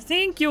 I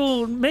think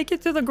you'll make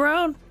it to the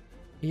ground.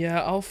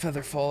 Yeah, I'll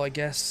featherfall. I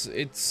guess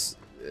it's.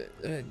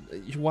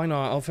 Why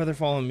not? I'll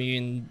featherfall on me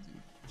and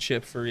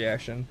Chip for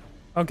reaction.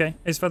 Okay.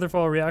 Is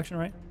Featherfall a reaction,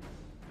 right?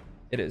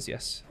 It is,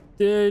 yes.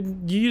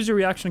 Did you use your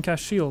reaction to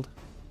cast shield?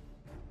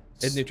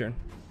 It's new turn.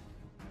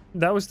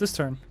 That was this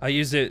turn. I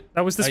used it.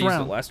 That was this I used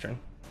round. it last turn.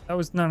 That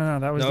was no.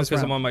 That was No, this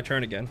because round. I'm on my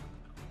turn again.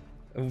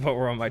 But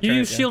we're on my You turn.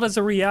 used shield as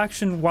a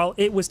reaction while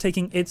it was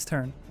taking its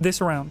turn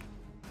this round.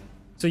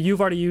 So you've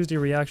already used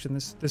your reaction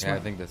this Yeah, round.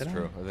 I think that's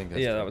true. I think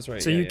that's Yeah, true. that was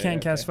right. So yeah, you yeah,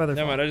 can't yeah, cast okay. Featherfall.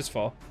 Never mind, I just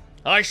fall.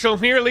 I shall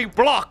merely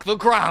block the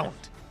ground.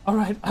 All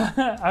right.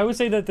 I would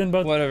say that then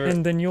both. Whatever.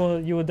 And then you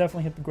will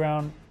definitely hit the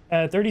ground.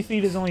 30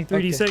 feet is only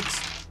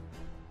 3d6.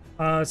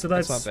 So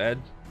that's That's not bad.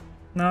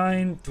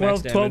 9,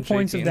 12, Max 12 damage,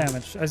 points of 18.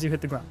 damage as you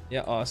hit the ground.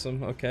 Yeah,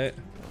 awesome. Okay.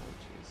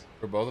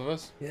 For both of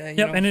us? Yeah. You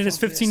Yep, know, and it is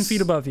fuck 15 this.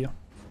 feet above you.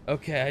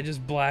 Okay, I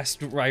just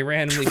blast. I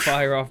randomly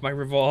fire off my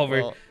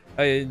revolver. Well-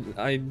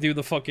 I do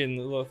the fucking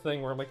little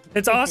thing where I'm like,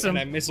 It's awesome. and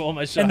I miss all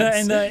my shots.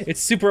 And the- it's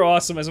super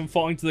awesome as I'm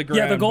falling to the ground.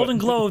 Yeah, the golden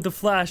but- glow of the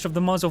flash, of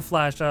the muzzle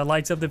flash,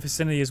 lights up the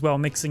vicinity as well,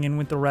 mixing in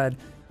with the red.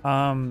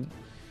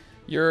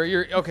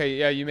 You're okay.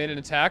 Yeah, you made an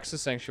attack, so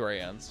Sanctuary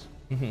ends.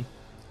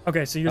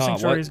 Okay, so your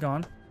sanctuary is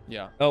gone.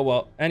 Yeah. Oh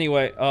well.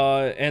 Anyway,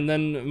 and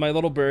then my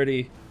little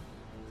birdie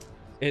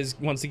is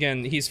once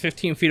again. He's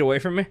 15 feet away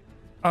from me,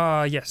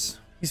 Yes.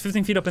 He's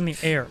 15 feet up in the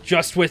air.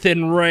 just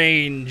within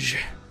range.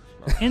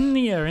 In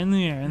the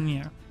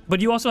air.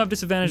 But you also have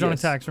disadvantage on Yes.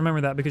 attacks.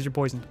 Remember that because you're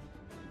poisoned.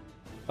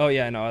 Oh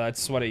yeah, no,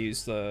 that's what I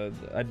used. I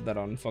did that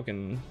on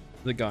fucking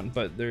the gun,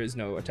 but there is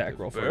no attack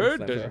roll for Bird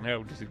flamethrower. doesn't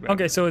have disadvantage.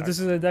 Okay, so this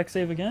is a deck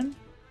save again?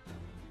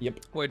 Yep.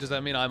 Wait, does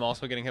that mean I'm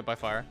also getting hit by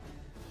fire?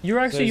 You'll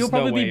There's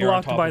probably no way be you're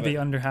on blocked top by of the it.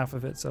 under half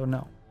of it, so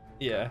no.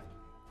 Yeah.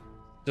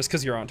 Just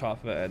because you're on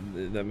top of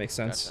it, that makes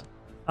sense.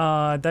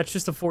 Gotcha. That's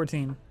just a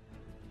 14.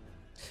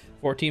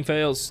 14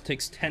 fails,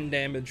 takes 10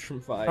 damage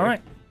from fire. All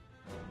right.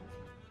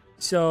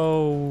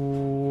 So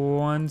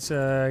once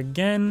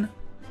again,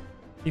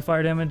 the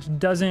fire damage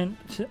doesn't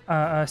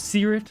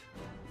sear it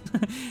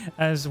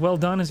as well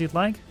done as you'd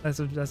like. That's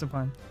a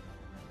pun.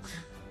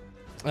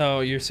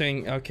 Oh, you're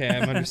saying, okay,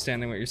 I'm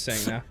understanding what you're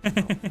saying now.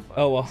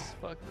 Oh, well.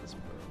 Fuck this,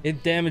 bro.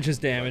 It damages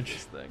damage.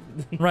 Fuck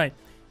this thing. Right.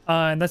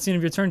 And that's the end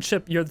of your turn.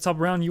 Chip, you're at the top of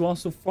the round. You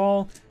also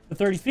fall to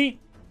 30 feet.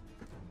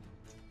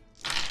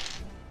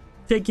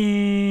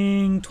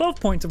 Taking 12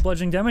 points of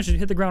bludgeoning damage. You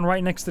hit the ground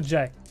right next to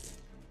Jay.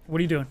 What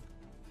are you doing?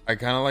 I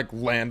kind of like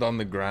land on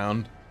the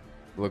ground,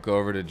 look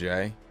over to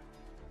Jay.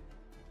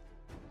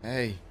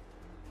 Hey,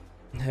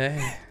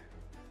 Hey.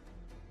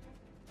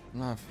 I'm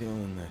not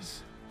feeling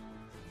this.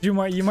 You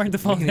mark the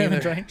fall Me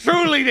damage, neither. right?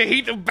 Truly, the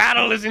heat of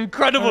battle is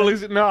incredible,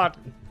 is it not?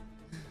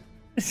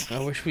 I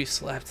wish we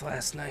slept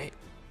last night.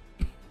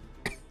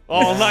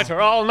 All-nighter,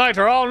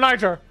 all-nighter,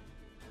 all-nighter.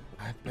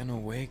 I've been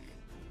awake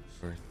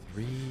for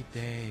 3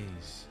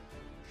 days.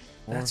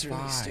 Or That's 5.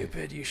 really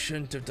stupid. You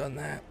shouldn't have done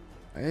that.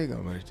 I think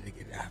I'm gonna take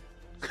a nap.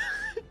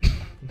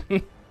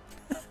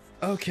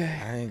 Okay.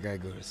 I think I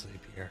go to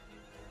sleep here.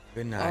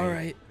 Good night. All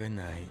right. Good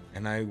night.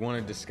 And I want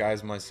to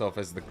disguise myself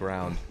as the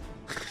ground.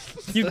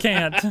 You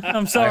can't.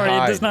 I'm sorry. I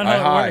hide, It does not I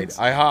how hide, it works.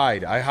 I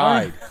hide. I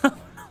hide.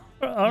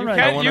 All You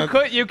right.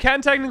 can, you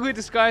can technically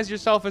disguise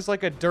yourself as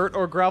like a dirt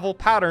or gravel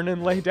pattern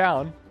and lay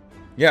down.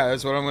 Yeah,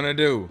 that's what I'm gonna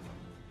do.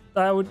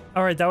 All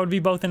right. That would be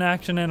both an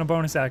action and a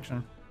bonus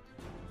action.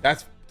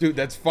 Dude,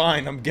 that's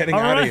fine. I'm getting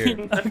All out right. of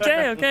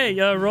here. Okay.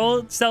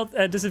 Roll stealth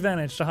at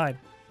disadvantage to hide.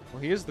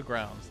 Well, he is the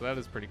ground, so that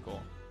is pretty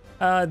cool.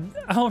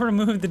 I'll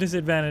remove the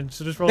disadvantage.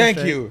 So just roll. Thank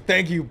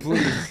straight. you,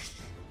 please.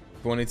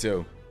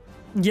 22.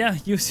 Yeah,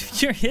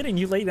 you're hitting.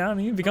 You lay down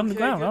and you become the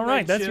ground. good All right,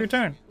 night, that's Chip. your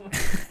turn.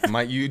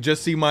 You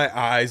just see my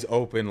eyes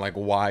open, like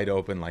wide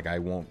open, like I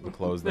won't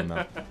close them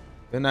now.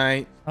 Good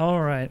night.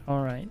 All right.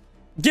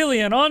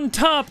 Gillion on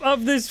top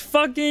of this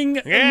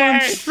fucking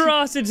Yes!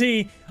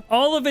 monstrosity.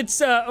 All of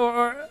its,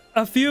 or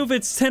a few of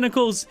its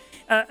tentacles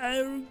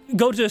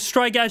go to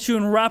strike at you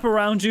and wrap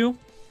around you.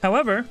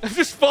 However, I'm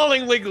just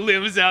falling like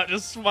limbs out,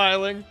 just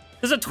smiling.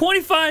 there's a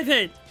 25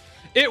 hit.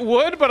 It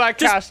would, but I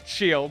cast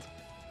shield.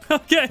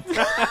 Okay.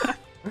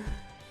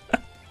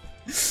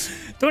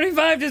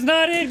 25 does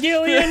not hit,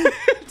 Gillion.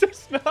 It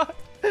does not.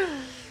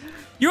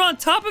 You're on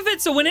top of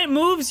it, so when it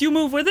moves, you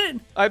move with it.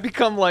 I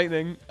become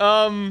lightning.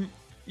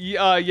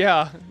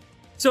 Yeah.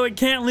 So it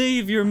can't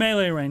leave your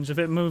melee range if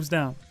it moves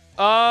down.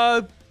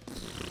 I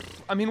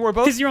mean, we're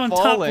both 'Cause you're on top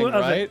falling, of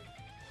it.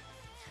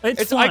 right?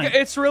 It's fine.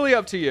 It's really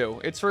up to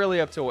you. It's really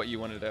up to what you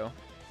want to do.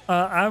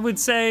 I would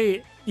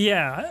say,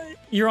 yeah,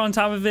 you're on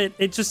top of it.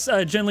 It just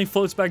gently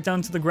floats back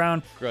down to the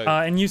ground Great.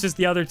 and uses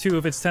the other two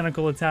of its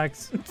tentacle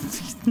attacks.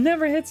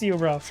 Never hits you,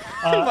 bro.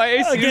 My AC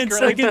is against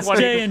currently against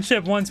 20. Jay and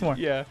Chip once more.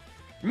 Yeah.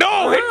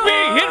 No,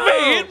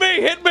 hit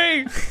me! Hit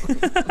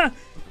me!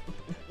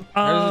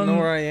 I don't know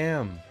where I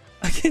am.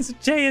 Against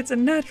Jay, it's a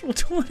natural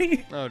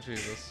 20. Oh,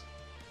 Jesus.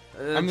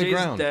 I'm the Jay's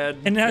ground. dead.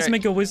 And it has to Okay.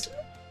 make a wisdom.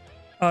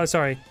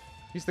 Sorry.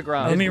 He's the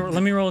ground.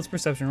 Let me roll its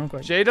perception real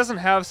quick. Jay doesn't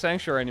have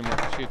Sanctuary anymore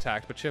because she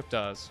attacked, but Chip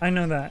does. I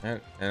know that.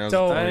 And I was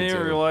So- I didn't even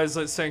 22. realize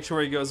that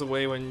Sanctuary goes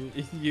away when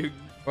you...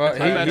 Well, I he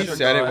mentioned-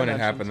 said it I when it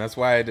mentioned- happened. That's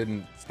why I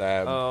didn't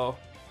stab. Oh,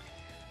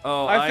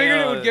 I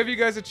figured it would give you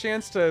guys a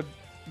chance to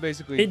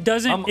basically. It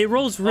doesn't. It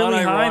rolls really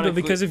high, but unironically-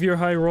 because of your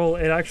high roll,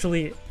 it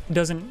actually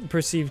doesn't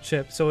perceive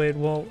Chip. So it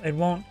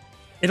won't.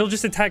 It'll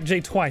just attack Jay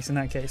twice in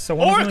that case. So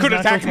one of Or them it is could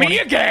natural attack me 20.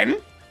 again!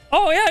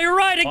 Oh yeah, you're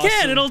right. It can.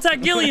 Awesome. It'll attack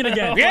Gillion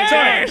again.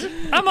 Yes! Sorry.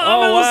 I'm a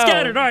little wow.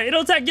 scattered. All right,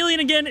 it'll attack Gillion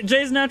again.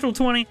 Jay's natural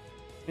 20.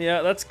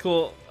 Yeah, that's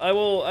cool. I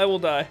will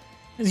die.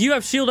 You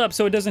have shield up,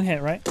 so it doesn't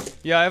hit, right?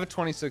 Yeah, I have a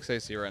 26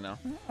 AC right now.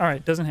 All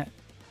right, doesn't hit.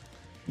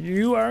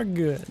 You are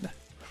good.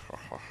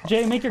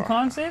 Jay, make your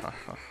con save.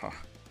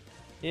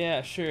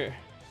 Yeah, sure.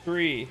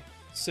 3,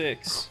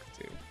 6.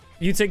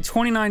 You take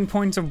 29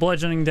 points of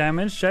bludgeoning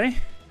damage, Jay.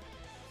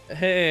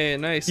 Hey,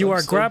 nice. You I'm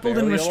are still grappled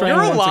and barely restrained.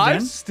 You're once alive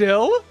again.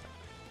 still?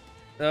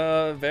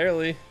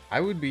 Barely. I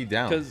would be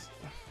down. Because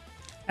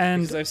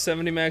And I have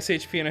 70 max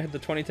HP and I hit the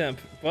 20 temp.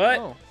 But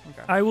Oh,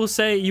 okay. I will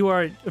say you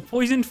are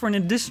poisoned for an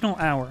additional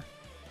hour.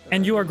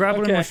 And you are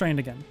grappled and Okay. restrained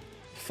again.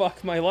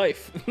 fuck my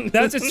life.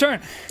 That's its turn.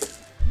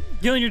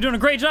 Gillian, you're doing a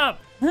great job.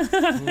 It's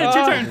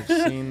your turn.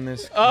 I've seen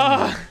this.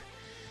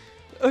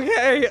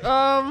 Okay,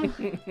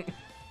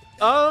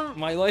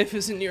 My life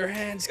is in your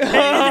hands. It's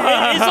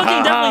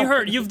looking definitely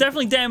hurt. You've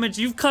definitely damaged.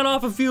 You've cut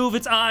off a few of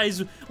its eyes.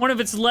 One of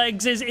its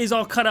legs is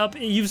all cut up.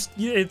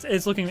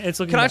 It's looking.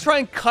 can I bad. try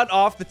and cut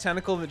off the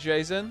tentacle that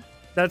Jay's in?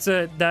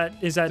 That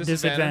is at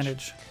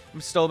disadvantage. I'm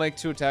still make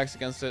 2 attacks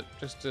against it,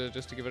 just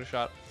to give it a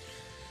shot.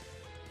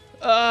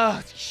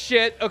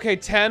 Shit. Okay,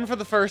 10 for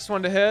the first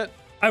one to hit.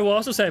 I will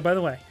also say, by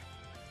the way,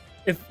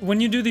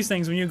 when you do these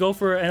things, when you go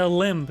for a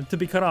limb to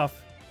be cut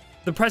off,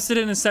 the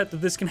precedent is set that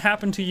this can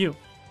happen to you.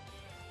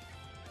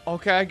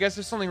 Okay, I guess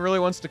if something really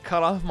wants to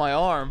cut off my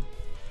arm.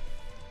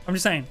 I'm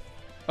just saying.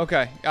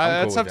 Okay, cool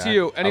that's up with to that.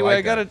 you.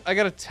 Anyway, like I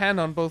got a 10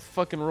 on both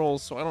fucking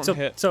rolls, so I don't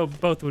hit. So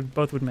both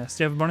would miss.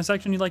 Do you have a bonus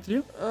action you'd like to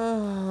do?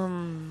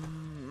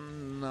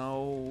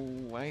 No.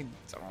 I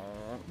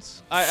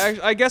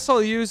don't. I guess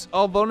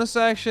I'll bonus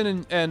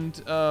action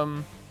and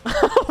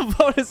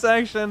bonus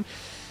action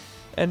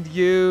and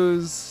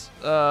use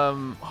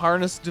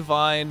harness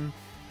divine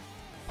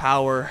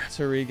power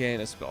to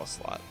regain a spell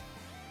slot.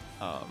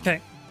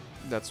 Okay.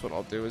 That's what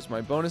I'll do as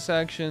my bonus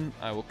action.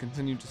 I will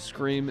continue to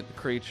scream at the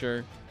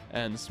creature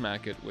and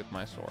smack it with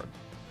my sword.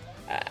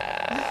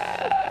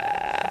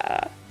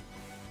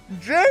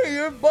 Jay,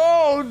 your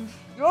bones!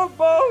 Your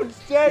bones,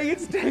 Jay!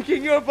 It's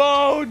taking your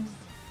bones!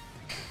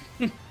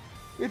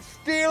 It's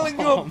stealing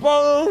your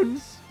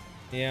bones!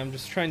 Yeah, I'm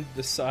just trying to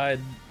decide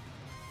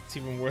it's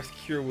even worth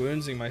cure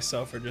woundsing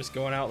myself or just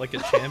going out like a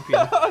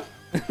champion.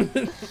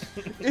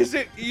 Is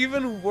it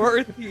even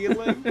worth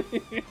healing?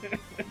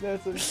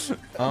 That's a...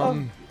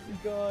 Oh,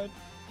 God.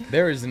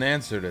 There is an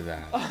answer to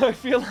that. I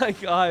feel like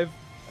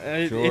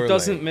It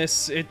doesn't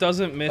miss. It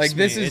doesn't miss. Like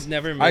this me. is. It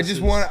never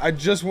misses. I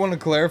just want to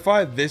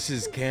clarify. This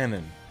is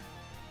canon.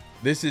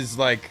 This is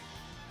like.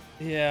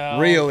 Yeah.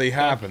 Really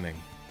happening.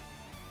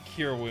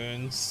 Cure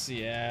wounds.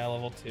 Yeah,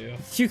 level 2.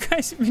 You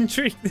guys have been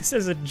treating this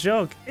as a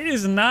joke. It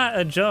is not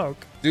a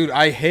joke. Dude,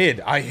 I hid.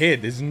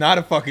 This is not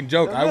a fucking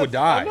joke. I would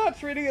die. I'm not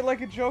treating it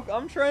like a joke.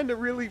 I'm trying to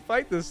really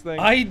fight this thing.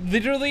 I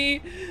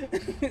literally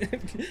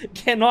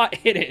cannot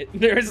hit it.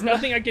 There is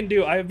nothing I can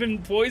do. I have been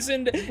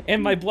poisoned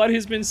and my blood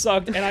has been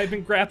sucked and I've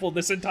been grappled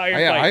this entire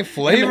fight. I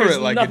flavor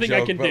it like a nothing I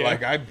joke, can but do.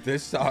 like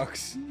this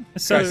sucks.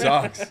 So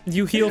That sucks.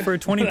 you heal for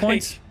 20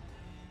 points.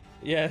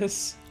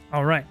 Yes.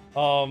 All right.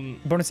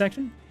 Bonus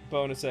action.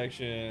 Bonus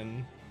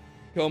action.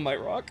 Go, my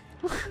rock.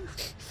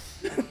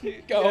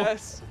 Go.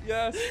 Yes,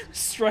 yes.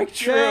 Strike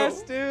true.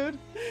 Yes, dude.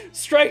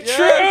 Strike Yes.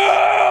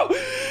 true.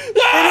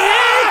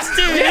 Hits,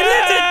 dude. It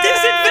hits at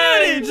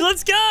disadvantage.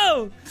 Let's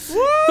go.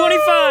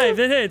 25.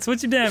 It hits.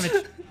 What's your damage?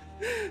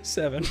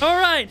 7. All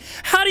right.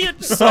 How do you?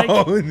 Psych.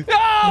 Oh,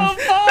 Oh,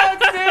 fuck,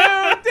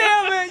 dude.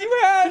 Damn it. You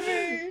had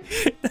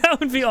me. That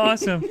would be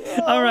awesome.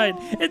 All right.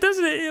 It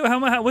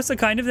doesn't. What's the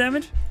kind of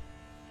damage?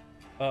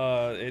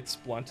 It's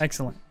blunt.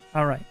 Excellent.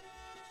 All right.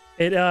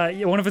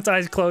 It one of its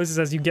eyes closes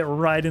as you get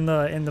right in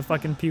the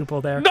fucking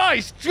pupil there.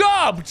 Nice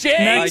job, Jay.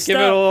 I Next give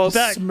it a up, little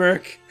back.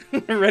 smirk,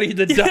 ready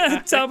to die. Yeah,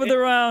 top of the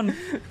round.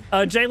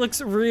 Jay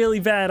looks really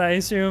bad, I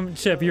assume.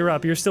 Chip, you're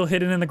up. You're still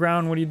hidden in the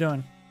ground. What are you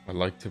doing? I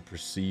like to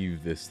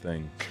perceive this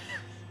thing.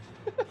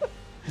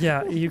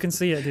 Yeah, you can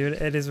see it, dude.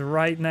 It is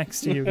right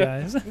next to you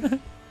guys.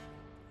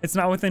 It's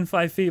not within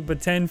 5 feet, but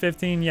 10,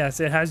 15,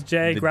 yes. It has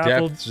Jay The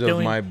grappled. depths of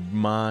my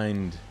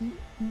mind.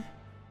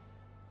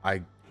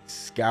 I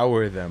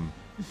scour them.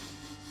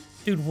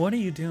 Dude, what are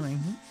you doing?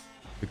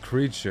 The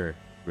creature,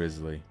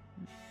 Grizzly.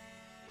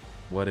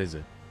 What is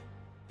it?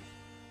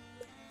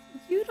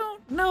 You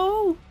don't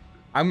know.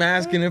 I'm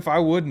asking if I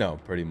would know,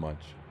 pretty much.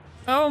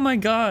 Oh my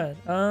god.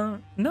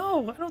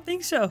 No, I don't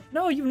think so.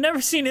 No, you've never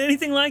seen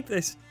anything like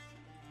this.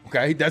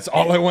 Okay, that's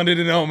all I wanted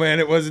to know, man.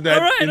 It wasn't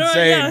that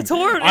insane. Yeah, it's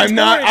horrible. I'm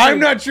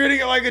not treating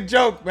it like a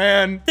joke,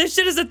 man. This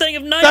shit is a thing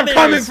of nightmares. Stop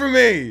coming for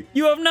me.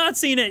 You have not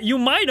seen it. You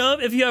might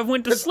have if you have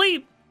went to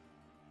sleep.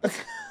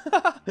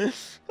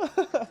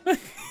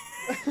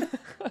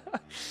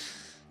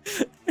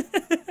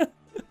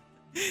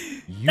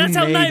 That's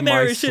how made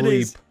nightmarish my it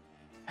sleep is.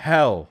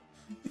 Hell.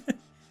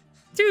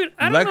 Dude,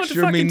 I don't know what to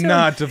Lecture fucking me tell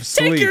not you. of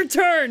sleep. Take your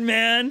turn,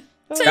 man.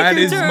 Take That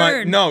your is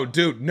turn. no,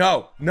 dude,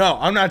 no,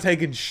 I'm not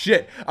taking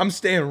shit. I'm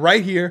staying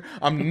right here.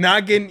 I'm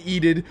not getting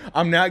eated.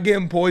 I'm not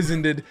getting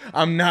poisoned.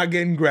 I'm not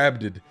getting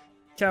grabbed.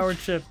 Coward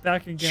Chip,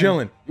 back again.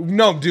 Chilling.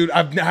 No, dude,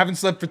 I haven't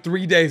slept for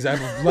 3 days. I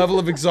have a level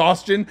of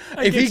exhaustion.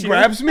 If he get you.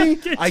 grabs me,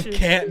 I I get you.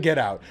 can't get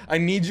out. I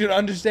need you to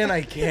understand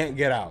I can't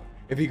get out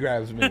if he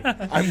grabs me.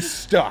 I'm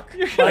stuck.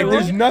 I Like, will-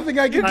 there's nothing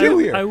I can do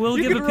here. I will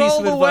You give can a piece roll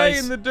of away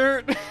advice. in the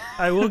dirt.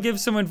 I will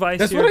give some advice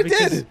That's here what I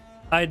because did.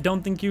 I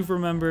don't think you've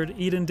remembered.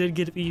 Eden did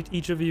give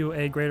each of you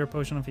a greater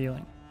potion of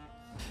healing.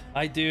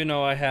 I do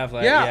know I have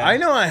that. Yeah, I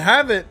know I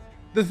have it.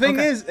 The thing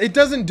Okay. is, it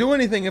doesn't do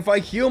anything if I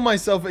heal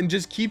myself and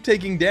just keep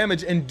taking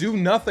damage and do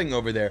nothing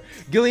over there.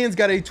 Gillion's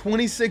got a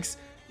 26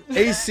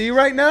 AC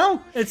right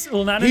now. It's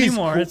not He's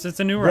anymore. cool. It's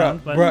a new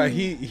round. But Bruh,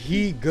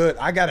 he good.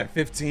 I got a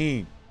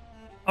 15.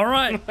 all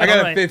right. I got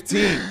all a right.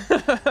 15.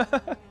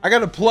 I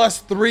got a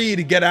 +3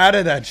 to get out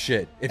of that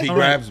shit if he All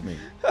right. grabs me.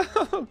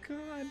 Oh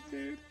god,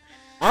 dude.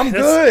 I'm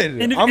That's-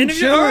 good. End of- I'm end of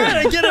your- chilling. all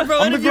right, I get it, bro.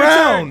 On End the of your turn.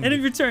 ground. End of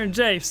your turn,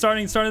 Jay.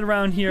 Starting the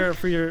round here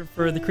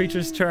for the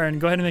creature's turn.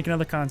 Go ahead and make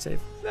another con save.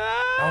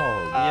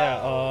 Oh,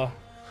 Yeah.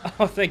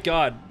 Oh, thank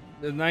God.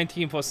 The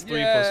 19 plus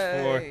 3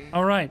 plus 4.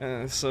 All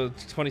right. So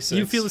 26.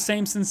 You feel the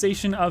same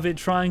sensation of it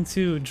trying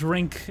to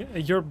drink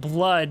your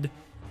blood.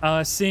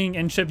 Seeing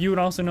and Chip, you would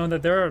also know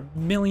that there are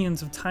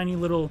millions of tiny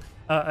little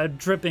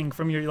dripping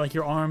from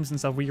your arms and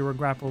stuff where you were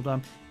grappled.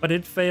 But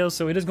it fails,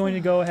 so it is going to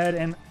go ahead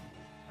and.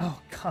 Oh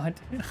God,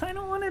 dude, I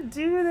don't want to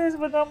do this,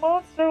 but the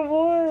monster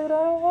would. I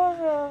don't want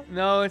to.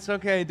 No, it's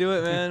okay. Do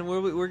it, man.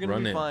 We're gonna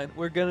Run be it. fine.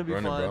 We're gonna be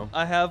Run it, fine. bro.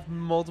 I have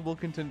multiple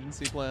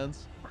contingency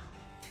plans.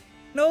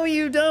 No,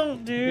 you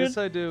don't, dude. Yes,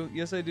 I do.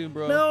 Yes, I do,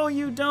 bro. No,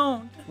 you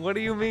don't. What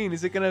do you mean?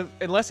 Is it gonna?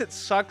 Unless it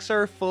sucks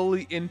her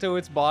fully into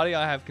its body,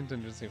 I have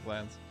contingency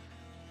plans.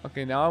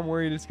 Okay, now I'm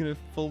worried it's gonna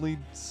fully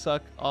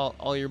suck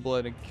all your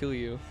blood and kill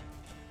you.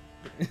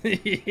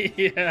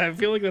 Yeah, I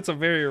feel like that's a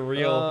very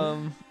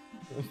real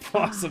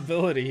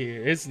possibility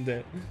here, isn't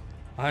it?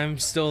 I'm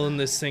still in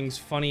this thing's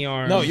funny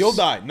arms. No, you'll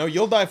die. No,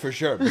 you'll die for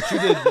sure. But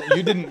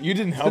you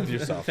didn't help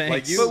yourself. Thanks.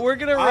 Like you. But we're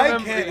gonna I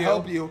remember can't you.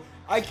 help you.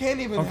 I can't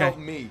even help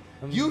me.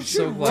 You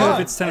so should glad. Two run. of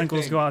its tentacles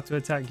I think. go out to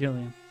attack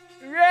Gillion.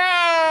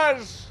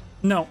 Yes!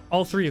 No,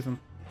 all three of them.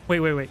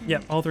 Wait. Yeah,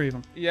 all three of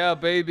them. Yeah,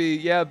 baby.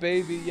 Yeah,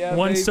 baby. Yeah,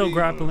 One's baby. still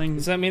grappling.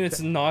 Does that mean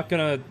it's not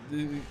gonna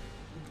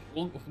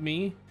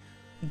me?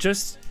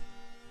 Just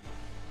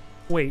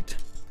wait,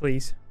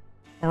 please.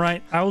 All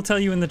right, I will tell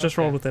you in the Just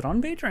Roll With It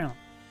on Patreon.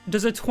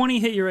 Does a 20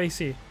 hit your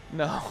AC?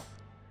 No.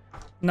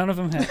 None of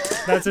them hit.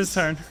 That's his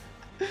turn.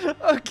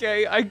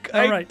 Okay, I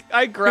Alright,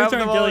 grab your turn,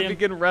 them all and Gillion.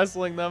 begin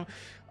wrestling them.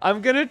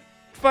 I'm gonna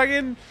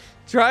fucking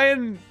try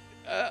and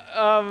It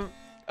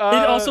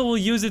also will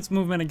use its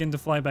movement again to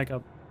fly back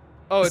up.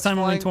 oh, this time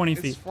only flying, 20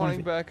 it's feet, 20 flying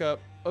feet. back up.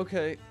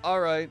 Okay, all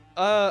right.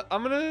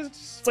 I'm gonna.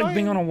 It's like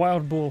being on a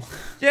wild bull.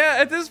 Yeah,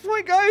 at this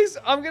point, guys,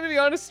 I'm gonna be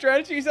honest.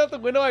 Strategy's out the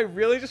window. I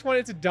really just want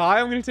it to die.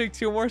 I'm gonna take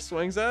 2 more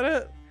swings at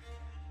it.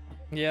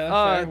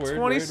 Yeah, fair. Word,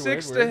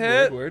 26 word, to word,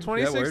 hit, word,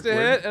 26 yeah, word, to word.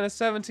 hit, and a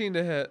 17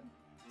 to hit.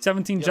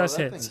 17 Yo, just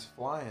that hits. thing's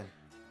flying.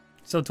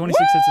 So 26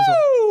 hits as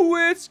well.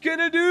 Woo! It's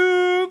gonna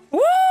do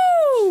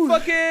Woo!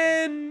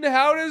 fucking.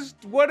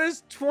 What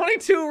does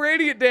 22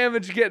 radiant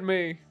damage get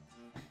me?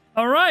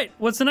 All right,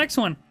 what's the next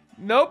one?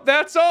 Nope,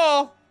 that's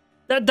all.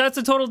 That's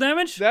the total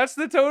damage? That's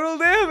the total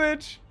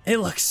damage. It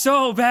looks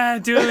so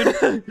bad, dude.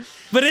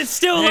 But it's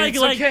still Hey, like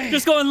it's okay.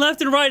 just going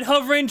left and right,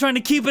 hovering, trying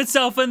to keep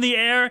itself in the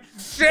air. It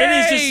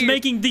is just Jay!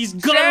 making these Jay,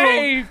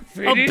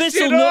 guttural, finish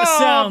abyssal it note off.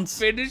 sounds.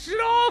 Finish it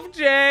off,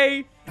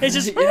 Jay. It's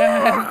just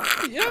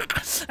Yep.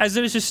 as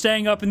it is just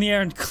staying up in the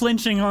air and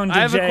clinching onto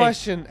I have Jay. a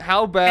question.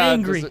 How bad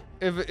Angry. does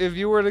it, if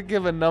you were to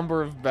give a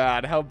number of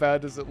bad, how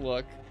bad does it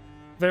look?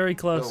 Very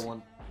close.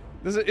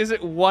 Is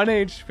it 1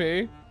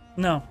 HP?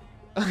 No,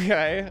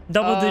 Okay.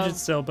 double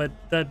digits still, but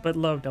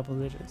low double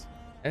digits.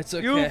 It's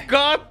okay. You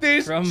got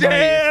this, from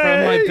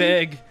Jay. my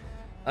bag,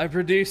 I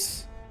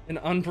produce an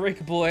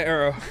unbreakable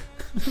arrow.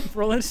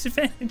 Roll at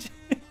disadvantage.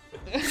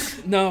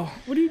 No,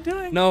 What are you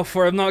doing? no,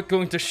 for I'm not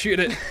going to shoot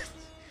it.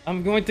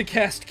 I'm going to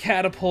cast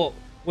catapult,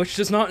 which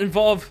does not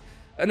involve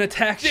an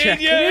attack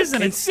check. It is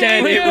an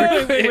Instead,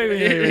 attack. it,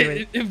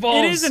 Wait. it involves.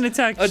 It is an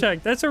attack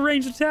check. That's a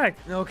ranged attack.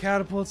 No,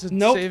 catapult's a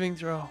Nope. saving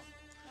throw.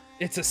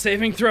 It's a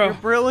saving throw. You're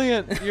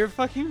brilliant. You're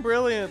fucking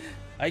brilliant.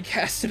 I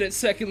cast it at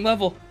 2nd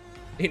level.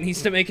 It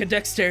needs to make a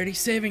dexterity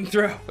saving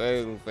throw.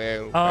 Fail.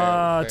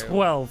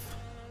 12.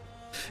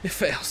 It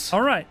fails.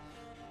 All right.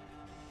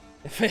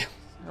 It fails.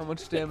 How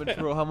much damage,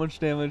 bro? How much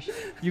damage?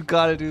 You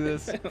gotta do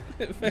this.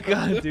 You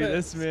gotta do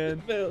this, man.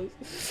 It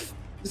fails.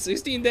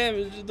 16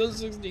 damage. It does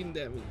 16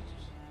 damage.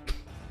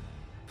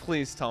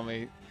 Please tell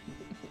me.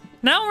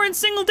 Now we're in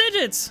single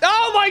digits.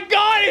 Oh my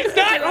god, it's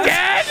not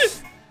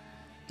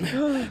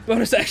dead!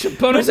 Bonus action.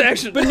 Bonus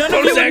action. But none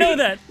of you would know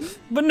that.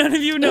 But none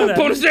of you know that.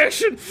 Bonus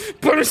action.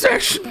 Bonus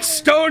action.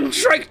 Stone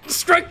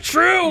strike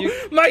true.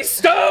 My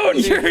stone.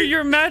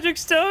 Your magic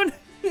stone.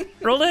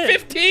 Roll to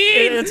hit. 15.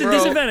 It's a Bro,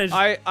 disadvantage.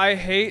 I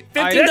hate.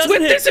 15 I, doesn't That's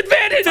with hit.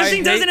 disadvantage.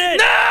 15 doesn't hit.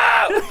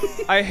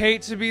 No. I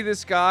hate to be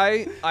this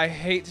guy.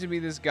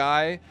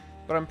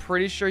 But I'm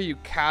pretty sure you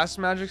cast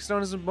Magic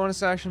Stone as a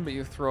bonus action, but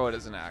you throw it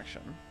as an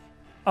action.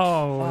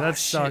 Oh, that shit.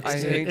 sucks. I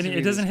hate to It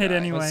be doesn't this hit guy.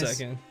 anyways. 1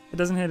 second. It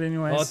doesn't hit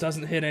anyways. Oh, it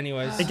doesn't hit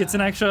anyways. It gets an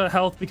extra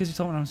health because you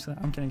told me.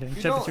 I'm kidding. You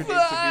Chip, don't it's hate your,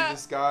 to be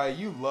this guy.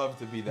 You love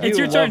to be that. it's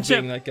You your turn, love Chip.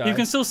 being that guy. You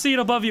can still see it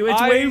above you. It's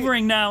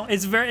wavering now.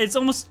 It's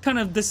almost kind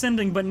of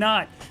descending, but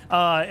not.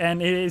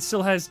 And it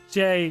still has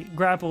Jay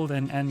grappled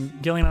and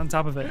Gillion on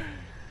top of it.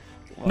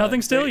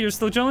 Nothing still. You're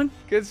still chilling.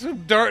 Get some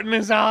dirt in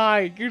his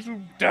eye. Get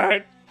some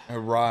dirt. I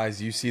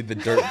rise. You see the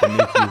dirt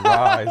beneath you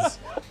rise.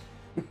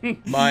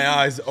 My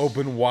eyes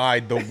open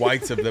wide, the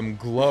whites of them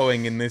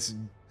glowing in this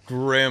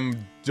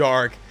grim,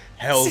 dark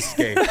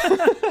hellscape.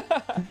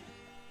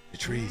 The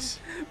trees.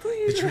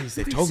 The trees.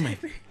 They told me.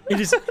 It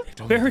is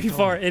told me, very they told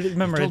far. me.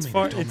 Remember, They it's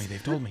told far. me.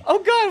 They've told me. Oh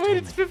god, wait, Told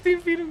it's me. 15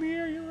 feet in the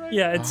air. You're right.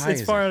 Yeah, How high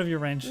it's is far it? out of your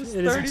range. It's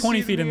It 30 is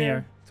 20 feet in the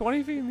air.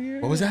 20 feet in the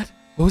air. What was that?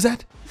 What was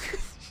that?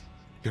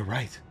 You're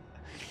right.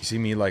 You see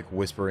me like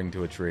whispering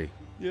to a tree.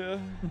 Yeah.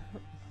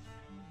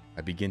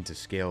 I begin to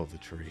scale the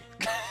tree.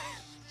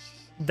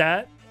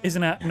 That is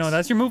an no.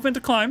 That's your movement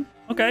to climb.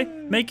 Okay,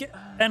 make it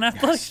an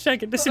athletics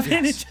check at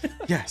disadvantage.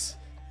 Yes.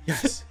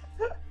 Yes.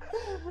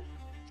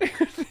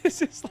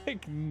 This is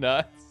like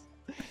nuts.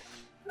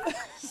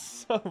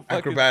 So fucking.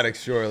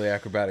 Acrobatics, surely.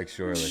 Acrobatics,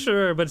 surely.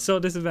 Sure, but still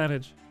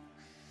disadvantage.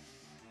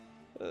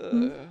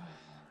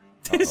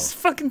 This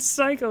fucking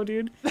psycho,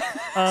 dude.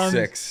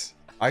 6.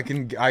 I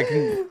can climb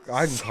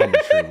a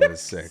tree with a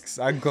 6.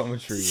 I can climb a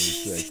tree with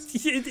a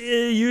 6.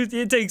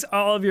 It takes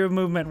all of your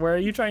movement. Where are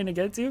you trying to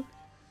get to?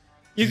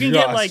 You can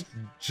get like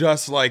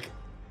just like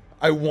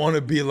I want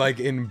to be like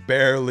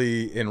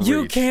barely in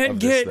you reach can't of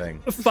this get thing.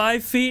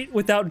 5 feet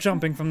without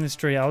jumping from this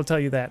tree. I'll tell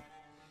you that.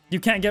 You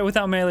can't get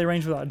without melee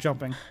range without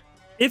jumping.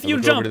 If I you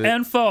look jump over to the-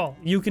 and fall,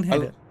 you can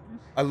hit it.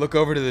 I look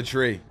over to the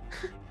tree.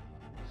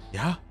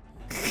 Yeah?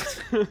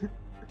 Do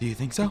you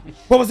think so?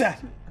 What was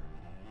that?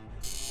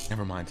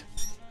 Never mind.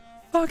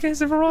 Fuck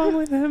is wrong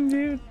with him,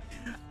 dude?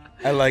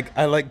 I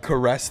like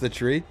caress the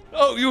tree.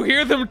 Oh, you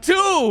hear them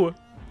too!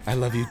 I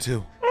love you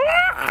too.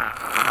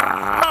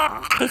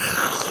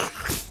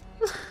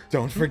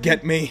 Don't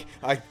forget me.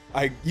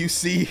 You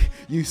see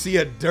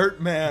a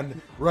dirt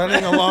man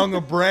running along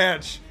a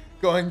branch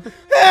going,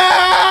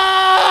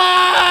 ah!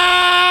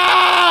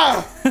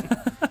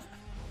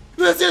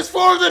 This is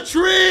for the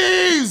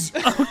trees!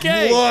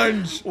 Okay.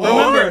 Lunge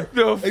What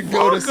the over and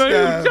go to fuck are you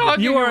stab.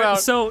 talking You are about?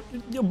 so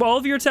all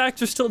of your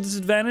attacks are still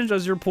disadvantaged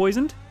as you're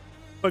poisoned,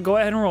 but go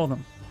ahead and roll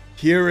them.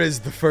 Here is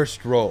the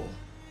first roll.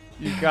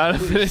 You gotta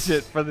finish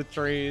it for the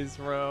trees,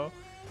 bro.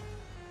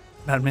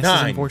 That misses,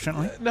 9.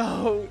 unfortunately.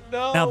 No.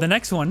 Now the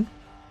next one.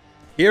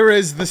 Here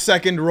is the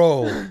second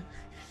roll.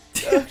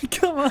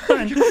 Come on.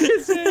 I'm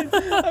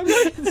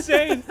going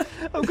insane.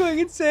 I'm going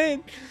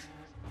insane.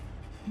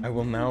 I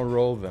will now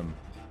roll them.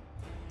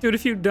 Dude,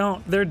 if you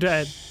don't, they're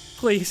dead.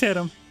 Please hit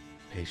them.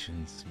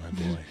 Patience, my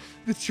boy.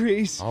 The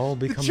trees. All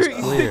becomes trees.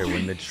 clear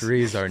when the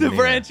trees are The near.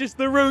 branches,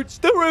 the roots,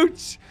 the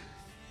roots.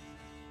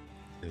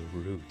 The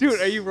roots. Dude,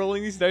 are you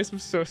rolling these dice? I'm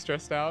so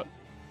stressed out.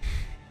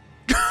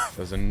 That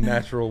was a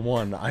natural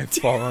 1. I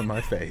fall on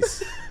my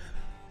face.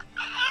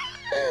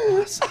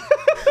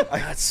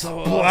 That's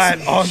so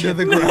Flat onto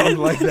the ground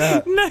like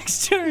that.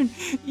 Next turn,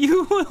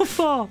 you will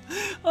fall.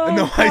 Oh,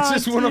 No, I God,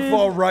 just want to dude.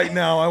 fall right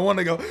now. I want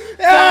to go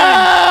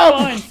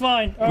ah!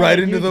 Fine. All right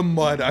into you, the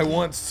mud. I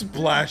want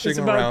splashing It's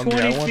about around me.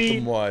 20 I want the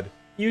feet. mud.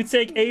 You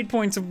take 8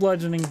 points of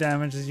bludgeoning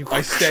damage as you.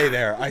 I stay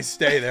there. I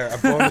stay there. I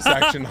bonus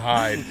action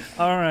hide.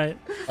 All right,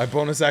 I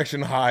bonus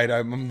action hide.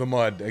 I'm in the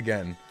mud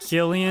again.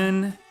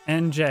 Gillion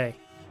and Jay.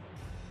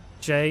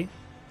 Jay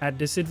at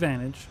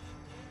disadvantage.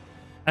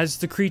 As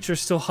the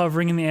creature's still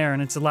hovering in the air in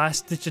its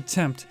last-ditch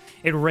attempt,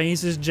 it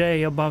raises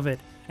Jay above it,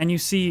 and you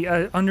see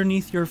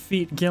underneath your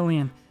feet,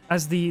 Gillion,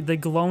 as the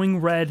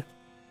glowing red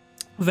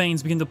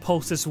veins begin to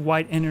pulse this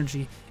white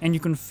energy, and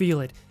you can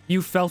feel it.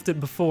 You felt it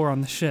before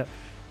on the ship.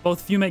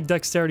 Both of you make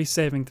dexterity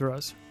saving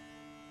throws.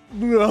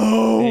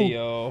 No. Hey,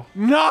 yo.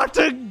 Not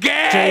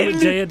again.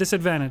 Jay at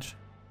disadvantage.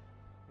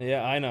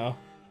 Yeah, I know.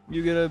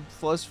 You get a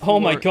 +4. Oh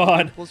my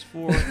God.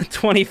 +4.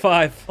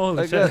 25.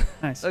 Holy I shit! got-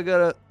 Nice. I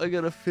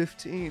got a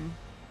 15.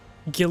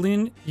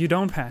 Gillion, you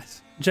don't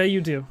pass. Jay,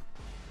 you do.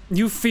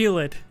 You feel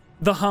it,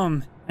 the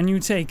hum, and you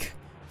take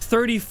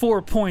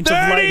 34 points of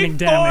lightning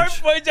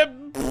damage. Points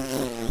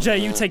of... Jay,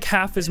 you take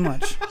half as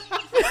much.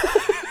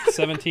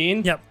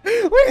 17? Yep.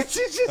 What did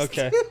you just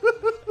Okay. do?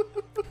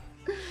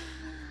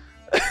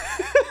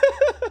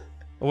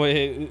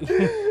 Wait.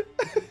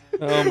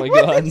 Oh my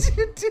God. Did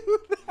you do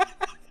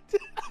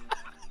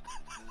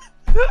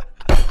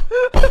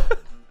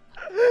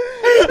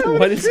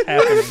What is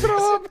happening?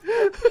 throw up?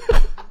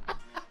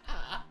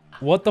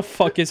 What the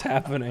fuck is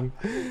happening?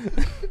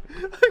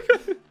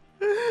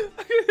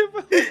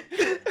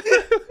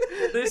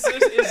 Is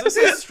this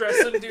a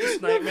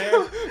stress-induced nightmare?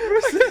 Bro,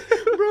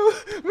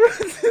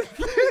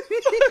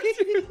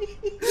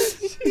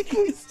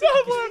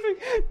 stop laughing.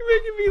 You're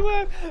making me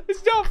laugh.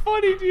 It's not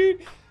funny,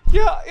 dude.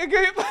 Yeah, I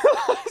got hit by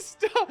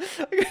stop.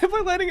 I got hit by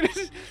lightning and it's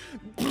just...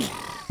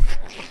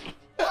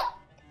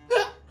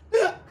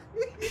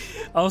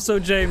 Also,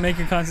 Jay, make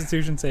a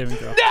Constitution saving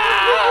throw.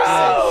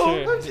 Yeah,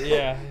 sure.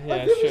 Yeah, I've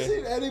never sure.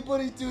 seen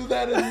anybody do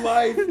that in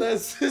life.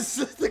 That's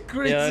just the Yeah,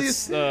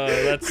 craziest,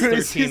 that's 13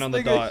 craziest on the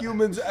thing a dot.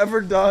 human's ever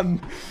done.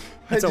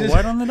 It's a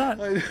what on the dot?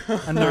 I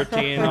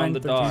 13 on the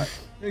dot.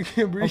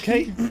 can't breathe.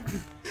 Okay.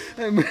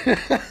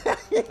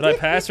 Did I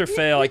pass or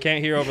fail? I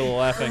can't hear over the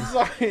laughing.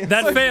 Sorry.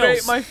 That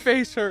fails. My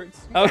face hurts.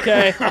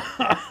 Okay.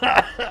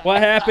 What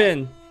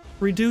happened?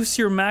 Reduce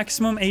your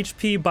maximum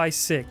HP by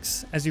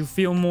 6 as you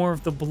feel more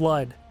of the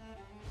blood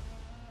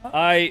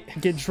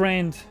get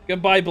drained.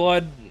 Goodbye,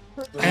 blood.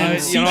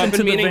 And seep I've into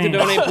been the meaning to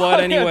veins. donate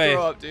blood anyway.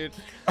 Throw up, dude.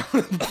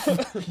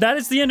 That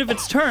is the end of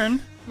its turn.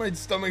 My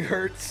stomach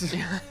hurts.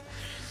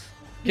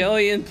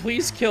 Gillion,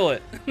 please kill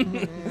it.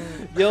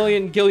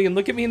 Gillion,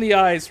 look at me in the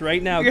eyes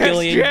right now, Yes,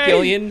 Gillion. Jay.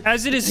 Gillion.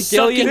 As it is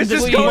Gillion, sucking This the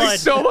is going blood.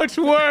 so much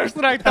worse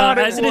than I thought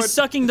As it it would. is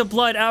sucking the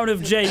blood out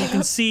of Jay, you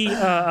can see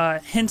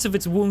hints of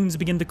its wounds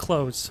begin to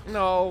close.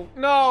 No.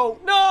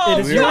 It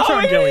is your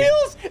turn, it Gillian.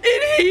 heals.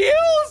 It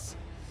heals.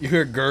 You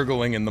hear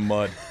gurgling in the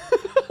mud.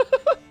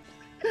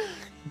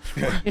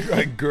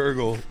 I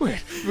gurgle.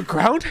 Wait, the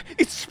ground?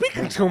 It's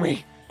speaking to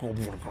me.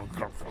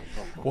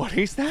 What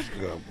is that?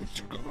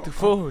 The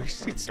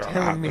voice. It's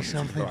telling me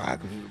something.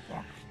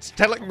 It's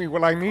telling me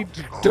what I need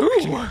to do.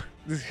 I'm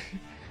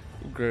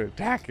gonna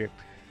attack it.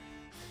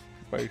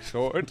 My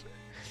sword.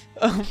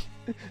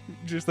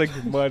 Just like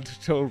the mud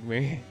told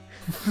me.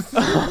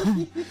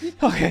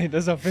 Okay,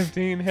 does a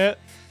 15 hit?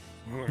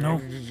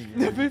 No.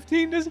 The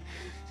 15 doesn't.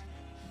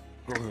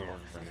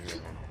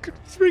 Could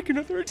make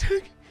another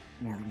attack.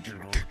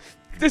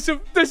 There's a No,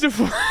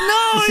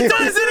 it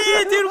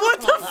doesn't, dude. What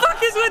the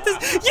fuck is with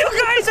this? You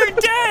guys are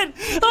dead.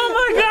 Oh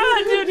my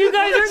god, dude. You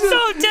guys are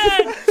so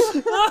dead.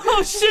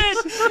 Oh shit.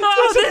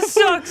 Oh, this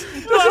sucks.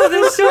 Oh,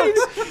 this sucks.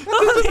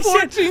 Oh, Does a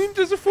 14?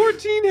 Does a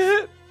 14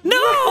 hit?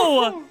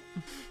 No.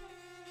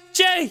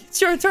 Jay, it's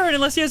your turn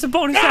unless he has a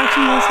bonus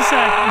action he wants to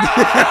say.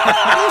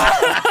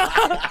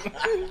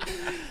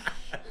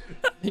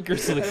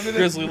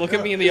 Grizzly, look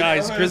at me in the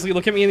eyes. Grizzly,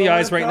 look at me in the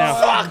eyes right now.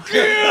 Fuck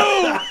you!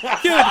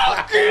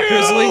 Dude,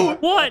 Grizzly,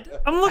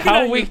 what? I'm looking at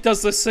how you. weak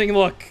does this thing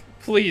look?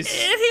 Please.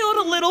 It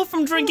healed a little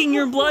from drinking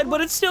your blood, but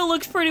it still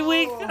looks pretty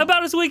weak.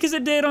 About as weak as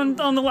it did on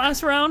the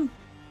last round.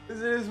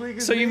 Is it as weak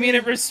as So you mean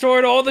it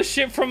restored all the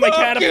shit from my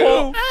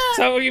catapult? Is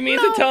that what you mean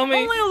to tell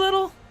me? Only a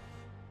little.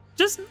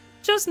 Just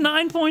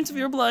 9 points of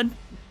your blood.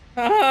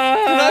 Can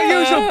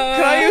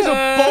I use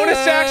a bonus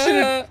action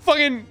and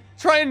fucking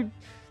try and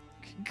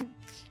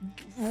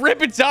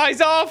rip its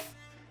eyes off?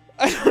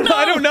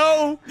 I don't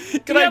know.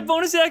 Can you have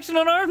bonus action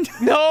unarmed?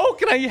 No.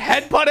 Can I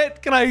headbutt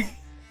it? Can I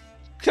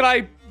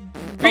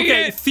beat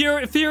Okay, it?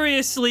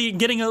 furiously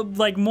getting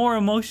like more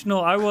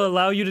emotional, I will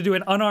allow you to do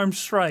an unarmed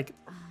strike.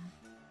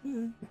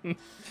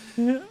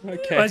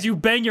 Okay. As you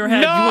bang your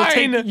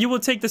head, you will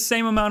take the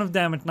same amount of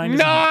damage.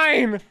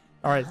 9.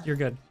 All right, you're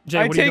good. Jay,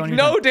 I what are you take doing?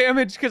 no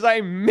damage because I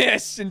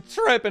miss and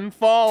trip and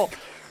fall.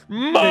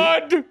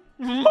 Mud.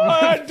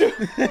 Mud.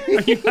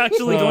 Are you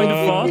actually going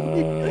to fall?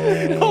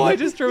 No, I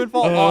just trip and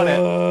fall on it.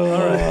 All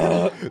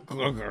right.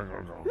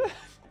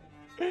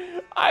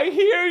 I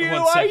hear you.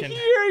 1 I second.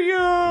 hear you.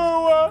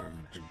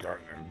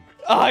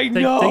 I Take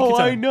know.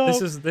 your I time. know.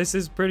 This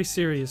is pretty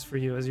serious for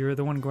you, as you're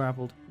the one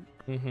grappled.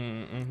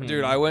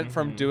 Dude, I went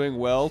from doing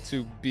well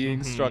to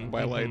being struck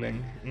by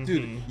lightning.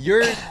 Dude,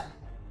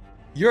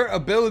 your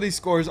ability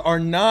scores are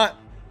not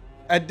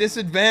at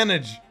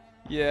disadvantage.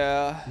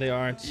 Yeah. They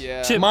aren't.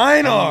 Yeah. Chip,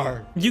 Mine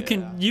are. You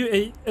can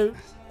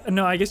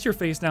no, I guess you're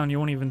face down. You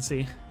won't even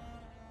see.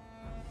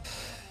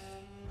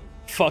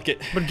 Fuck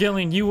it. But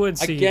Gillian, you would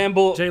see.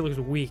 gamble- Jay looks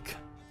weak.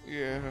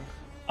 Yeah.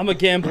 I'm a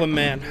gambling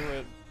man. Do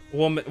it.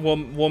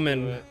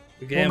 Woman.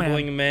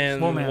 Gambling man.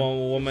 Woman.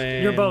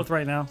 Woman. You're both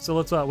right now. So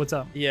what's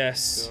up?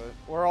 Yes. Do it.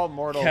 We're all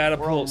mortal.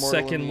 Catapult We're all mortal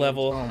second in the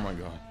level. Oh my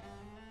god.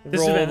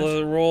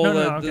 Disadvantage. Roll No,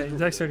 that. okay.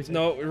 Dex 32.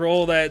 No,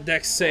 roll that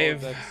dex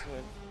save. That's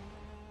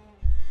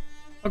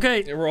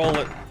Okay, Roll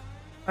it.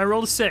 I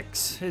rolled a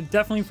 6. It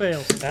definitely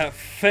fails. That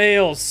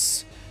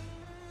fails.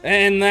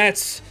 And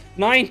that's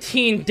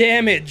 19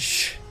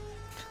 damage.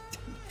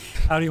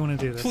 How do you want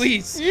to do this?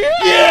 Please.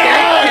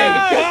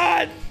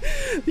 Yeah!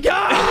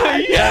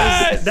 God!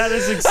 Yes! That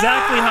is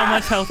exactly how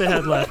much health it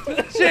had left.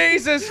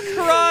 Jesus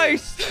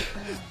Christ!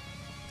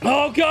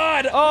 Oh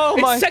God! Oh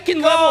it's my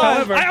second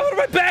God. level. I open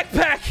my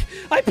backpack.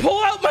 I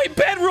pull out my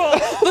bedroll,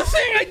 the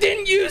thing I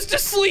didn't use to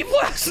sleep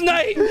last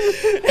night,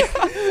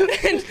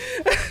 and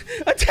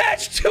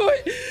attached to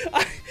it,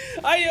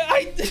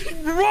 I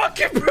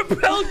rocket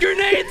propelled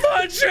grenade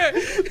launcher.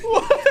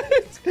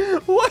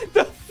 What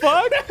the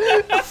fuck?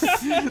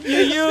 You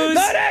use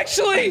Not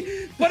actually,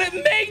 but it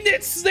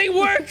magnets. They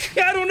work.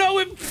 I don't know.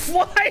 It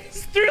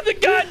flies through the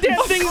goddamn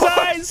thing's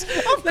eyes.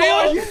 They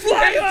all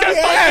fly off.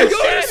 Yes.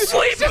 Go to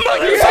sleep,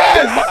 motherfucker.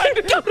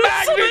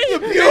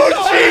 Pure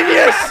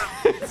genius!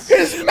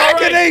 His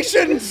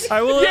machinations!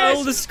 I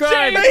will describe.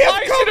 Jay, They have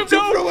I come should have to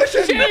known.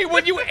 fruition. Jay,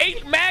 when you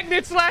ate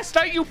magnets last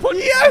night, you put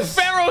Yes.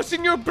 Pharaohs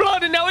in your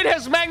blood, and now it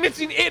has magnets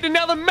in it, and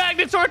now the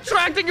magnets are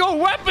attracting your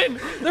weapon.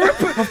 They're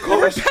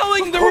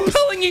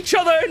repelling each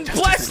other and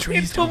blasting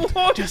into the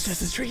wall. Just as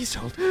the trees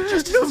told.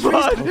 The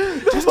mud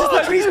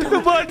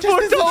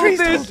foretold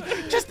this.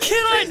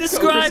 Can I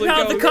describe Grizzly,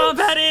 how go. the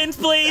combat ends,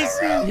 please?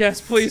 Yes,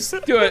 please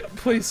do it,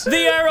 please.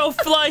 The arrow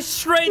flies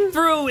straight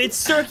through its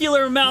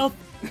circular mouth,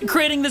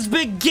 creating this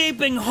big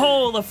gaping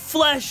hole of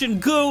flesh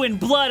and goo and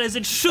blood as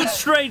it shoots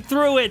straight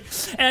through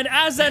it. And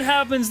as that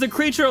happens, the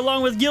creature,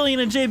 along with Gillian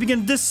and Jay,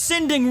 begin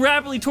descending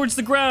rapidly towards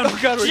the ground. Oh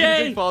God, we're gonna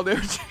take fall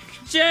damage.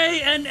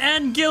 Jay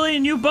and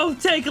Gillian, you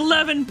both take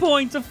 11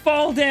 points of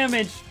fall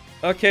damage.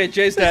 Okay,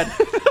 Jay's dead.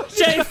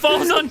 Jay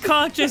falls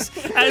unconscious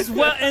as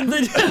well, and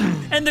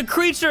the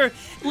creature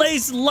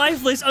lays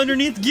lifeless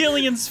underneath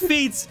Gillian's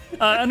feet,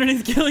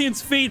 landing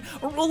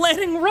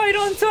right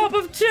on top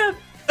of Chip.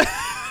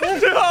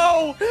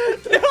 No!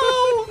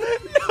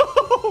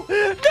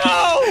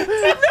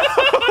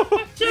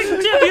 Chip,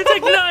 you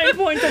take 9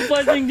 points of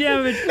bludgeoning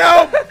damage.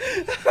 No!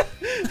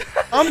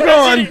 I'm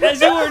gone.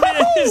 As you were,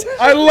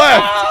 I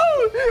left.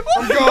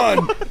 I'm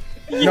gone.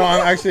 No,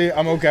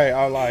 I'm okay.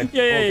 I lied.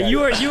 yeah, Okay.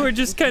 you are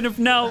just kind of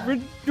now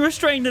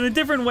restrained in a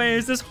different way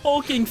as this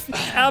hulking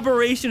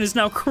aberration is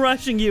now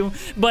crushing you,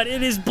 but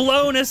it is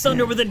blown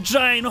asunder with a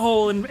giant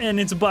hole in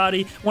its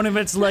body, one of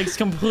its legs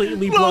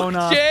completely blown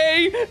off,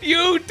 Jay,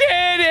 you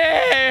did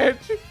it!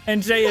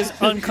 and Jay is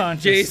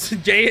unconscious.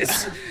 Jay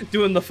is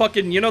doing the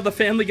fucking, the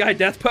Family Guy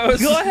death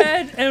pose. Go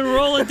ahead and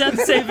roll a death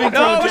saving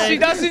throw, No, Jay. she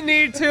doesn't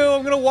need to.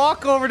 I'm gonna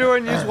walk over to her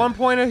and use 1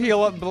 point of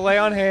heal up, lay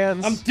on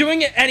hands. I'm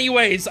doing it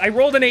anyways. I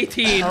rolled an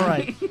 18. All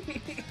right.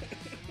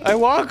 I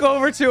walk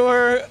over to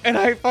her and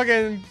I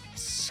fucking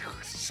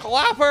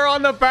slap her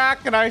on the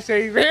back and I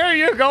say, "Here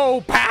you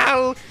go,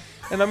 pal."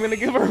 And I'm gonna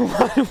give her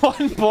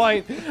one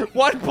point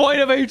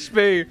of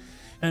HP.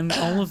 And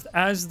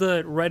as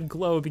the red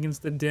glow begins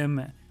to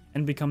dim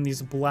and become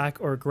these black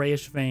or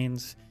grayish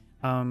veins,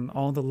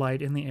 all the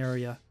light in the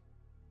area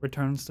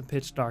returns to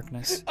pitch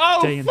darkness.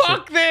 Oh, Jay and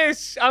fuck Chip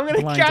this! I'm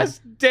gonna blinded.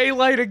 cast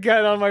daylight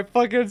again on my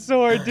fucking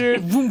sword,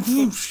 dude.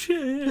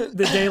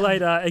 The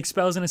daylight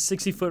expels in a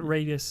 60-foot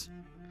radius.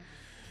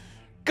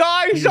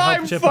 Guys, You help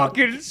I'm Chip out.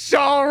 fucking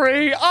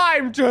sorry.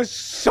 I'm just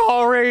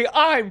sorry.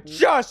 I'm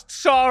just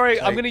sorry.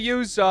 I'm Hey. gonna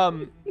use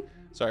Sorry,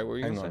 what were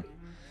you Hang gonna on. say?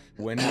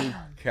 When you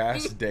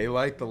cast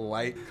daylight, the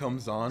light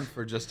comes on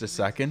for just a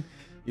second.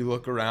 You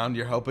look around,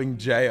 you're helping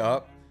Jay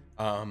up.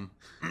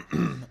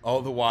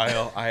 All the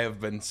while, I have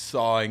been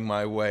sawing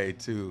my way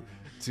to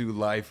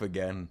life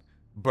again,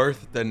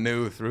 birthed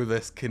anew through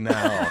this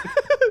canal.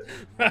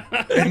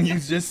 And you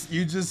just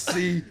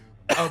see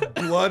a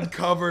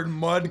blood-covered,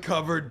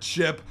 mud-covered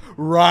Chip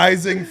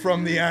rising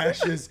from the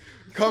ashes,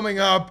 coming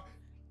up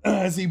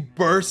as he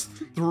bursts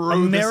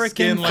through American the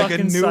skin like a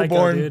fucking psycho,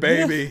 newborn dude.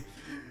 baby.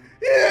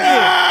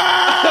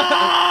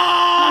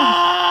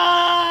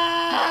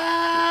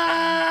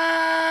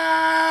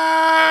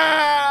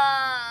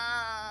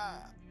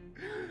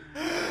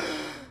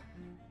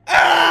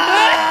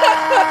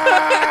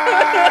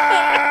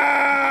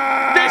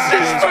 This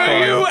is for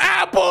you,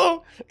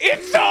 Apple.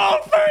 It's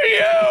all for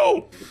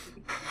you.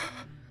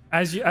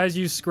 As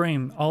you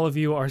scream, all of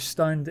you are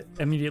stunned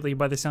immediately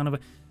by the sound of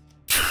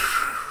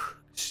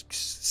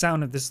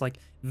this like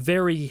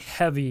very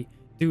heavy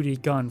duty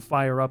gun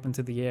fire up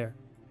into the air.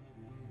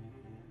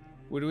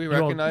 Would we all-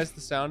 recognize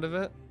the sound of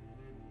it?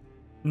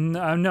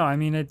 No, I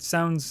mean it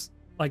sounds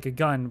like a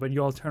gun, but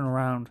you all turn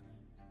around.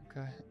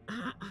 Okay.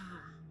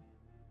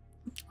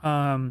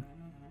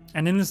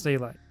 And in this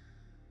daylight,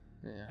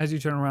 Yeah. as you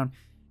turn around,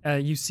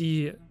 you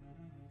see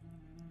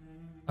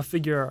a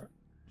figure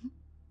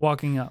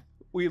walking up.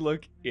 We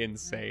look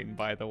insane,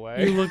 by the You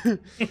way. look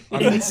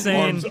insane.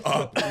 Arms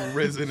up,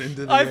 risen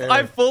into the I've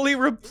air. fully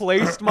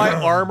replaced my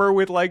armor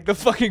with like the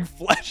fucking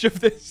flesh of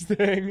this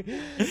thing.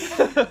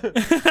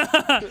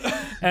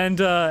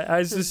 And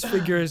as this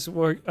figure is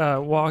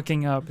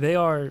walking up, they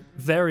are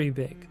very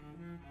big,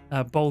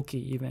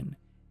 bulky even,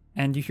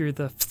 and you hear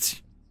the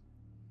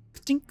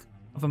tink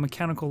of a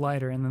mechanical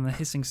lighter, and then the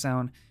hissing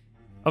sound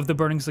of the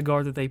burning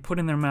cigar that they put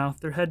in their mouth.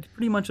 Their head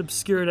pretty much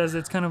obscured as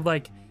it's kind of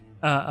like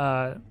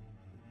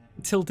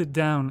tilted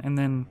down, and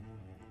then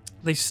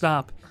they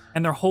stop,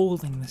 and they're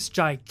holding this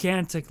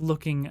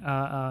gigantic-looking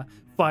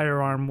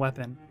firearm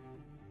weapon,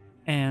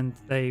 and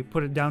they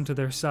put it down to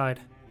their side.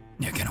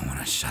 You're gonna want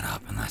to shut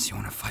up unless you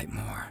want to fight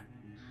more.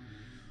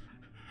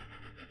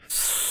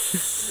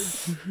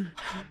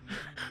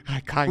 I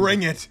kind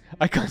Bring it.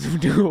 I kind of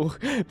do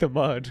the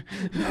mud.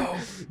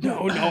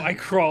 No, I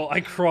crawl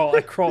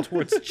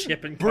towards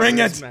Chip and Bring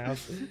cover it. his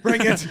mouth.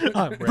 Bring it.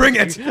 I'm Bring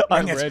it. ready.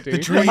 I'm Bring it. ready. The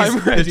trees. I'm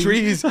ready.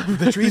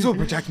 The trees will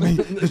protect me.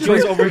 The It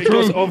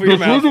goes over your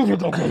mouth.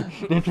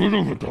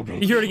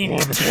 You hear it again.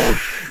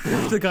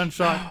 The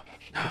gunshot.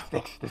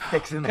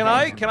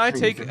 Can I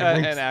take an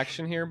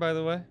action here, by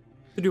the way?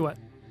 To do what?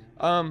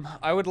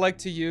 I would like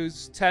to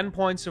use 10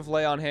 points of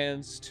lay on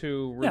hands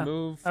to Yeah,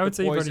 remove I would the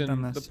say you've already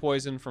poison, done this. the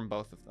poison from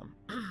both of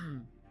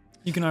them.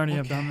 You can already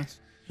have done this.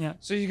 Yeah.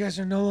 So you guys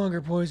are no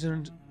longer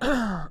poisoned.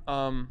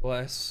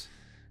 Bless.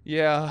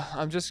 Yeah,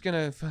 I'm just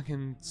gonna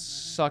fucking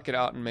suck it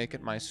out and make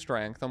it my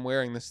strength. I'm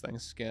wearing this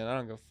thing's skin. I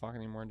don't give a fuck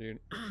anymore, dude.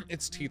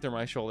 Its teeth are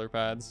my shoulder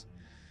pads.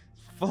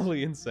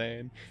 Fully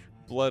insane.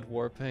 Blood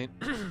war paint.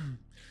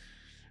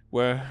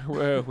 Where?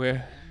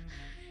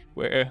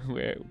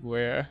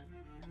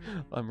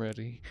 I'm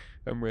ready.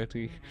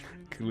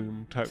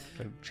 Gillion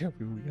Tidestrider,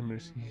 champion of the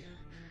undersea.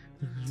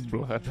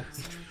 Blood.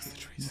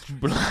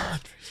 Blood.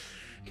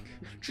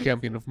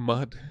 Champion of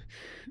mud.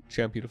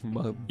 Champion of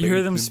mud. You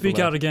hear them bathed in speak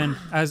blood. out again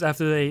as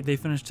after they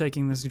finish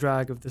taking this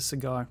drag of the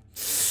cigar.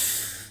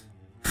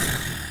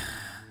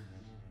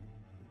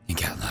 You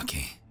got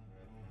lucky.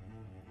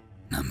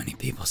 Not many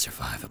people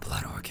survive a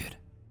blood orchid.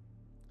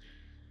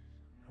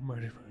 I'm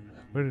ready for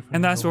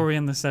And that's where we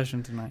end the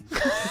session tonight.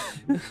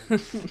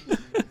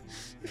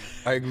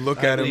 I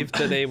look I at him. leave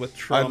today with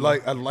trauma.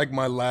 I'd like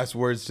my last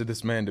words to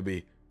this man to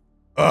be,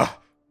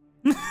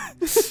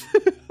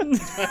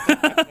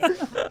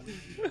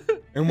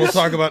 and we'll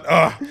talk about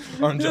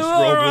on just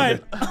All roll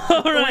right, with it.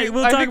 all right.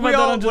 We'll I talk think about we that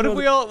all, on what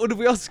just if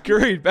we all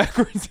scurried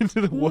backwards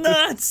into the woods?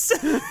 nuts.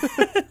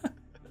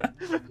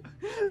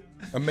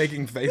 I'm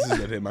making faces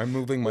at him. I'm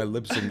moving my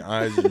lips and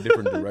eyes in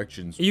different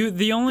directions.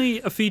 The only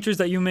features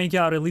that you make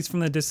out, at least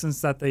from the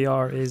distance that they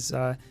are, is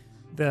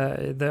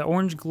the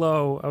orange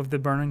glow of the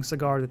burning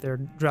cigar that they're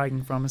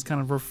dragging from is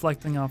kind of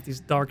reflecting off these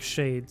dark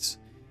shades,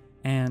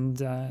 and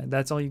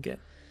that's all you get.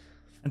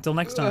 Until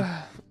next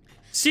time.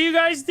 See you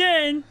guys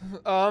then.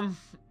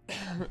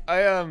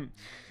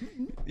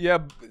 Yeah,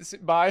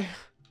 bye.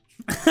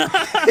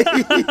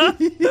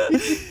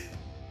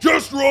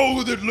 Just roll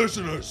with it,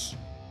 listeners.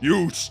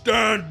 You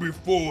stand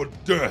before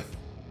death.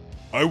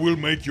 I will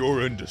make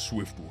your end a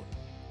swift one.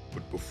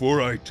 But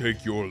before I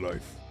take your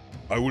life,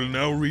 I will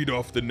now read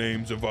off the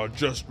names of our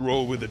Just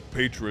Roll With It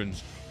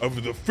patrons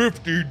of the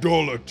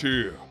 $50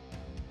 tier.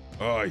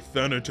 I,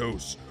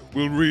 Thanatos,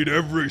 will read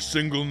every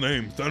single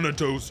name.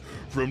 Thanatos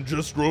from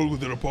Just Roll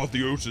With It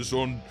Apotheosis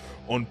on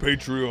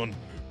Patreon.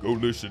 Go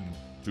listen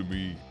to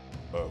me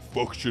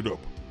fuck shit up.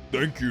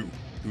 Thank you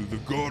to the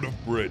god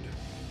of bread.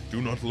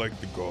 Do not like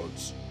the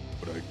gods,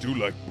 but I do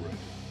like bread.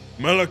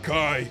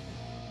 Malachi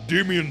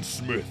Demian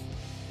Smith.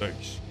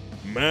 Thanks.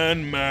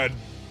 Man Mad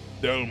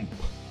Delmp.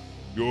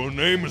 Your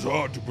name is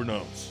hard to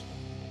pronounce,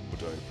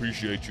 but I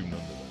appreciate you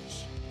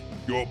nonetheless.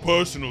 Your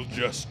personal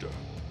jester.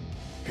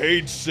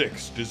 Cade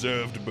 6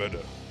 deserved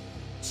better.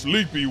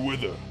 Sleepy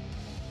Wither.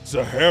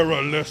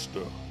 Sahara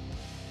Lester.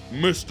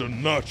 Mr.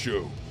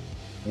 Nacho.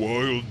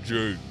 Wild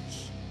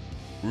James.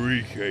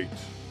 Rekate.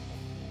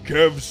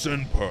 Kev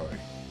Senpai.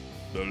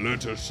 The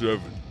Letter 7.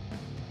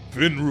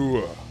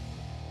 Finrua.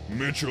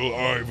 Mitchell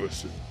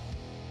Iverson.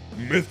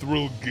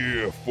 Mithril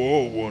Gear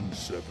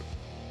 417.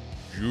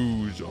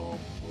 Jews Armbo.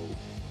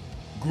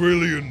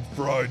 Grillion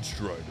Fried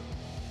Strider.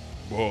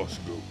 Boss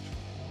Goat.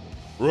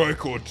 Ryke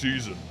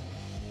Ortizan.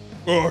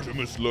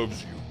 Artemis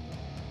Loves You.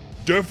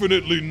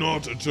 Definitely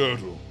Not a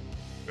Turtle.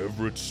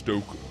 Everett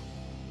Stoker.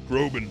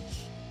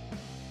 Probins.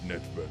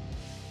 Netven.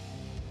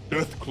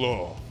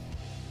 Deathclaw.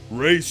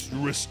 Race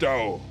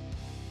Ristow.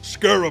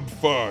 Scarab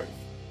 5.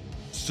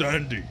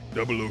 Sandy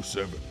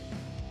 007.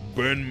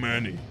 Ben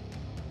Manny.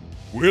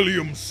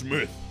 William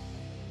Smith.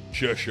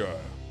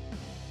 Cheshire.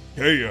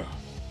 Kaya.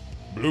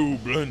 Blue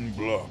Blend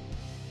Blop.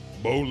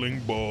 Bowling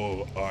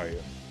Ball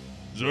Iron.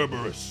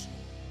 Zerberus.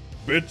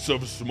 Bits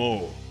of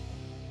Small.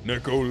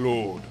 Neko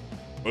Lord.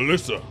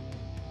 Alyssa.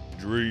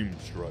 Dream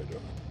Strider.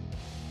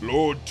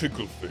 Lord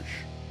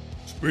Ticklefish.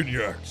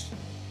 Spinax.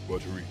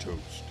 Buttery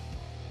Toast.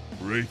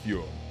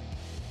 Raytheon.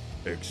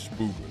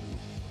 Ex-Boogaloo.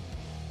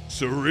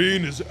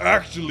 Serene is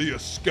actually a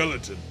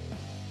skeleton.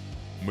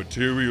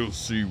 Material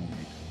Seaweed.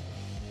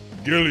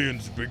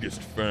 Gillion's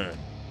biggest fan.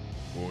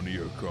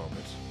 Orneo Comet.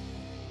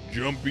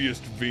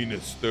 Jumpiest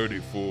Venus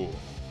 34.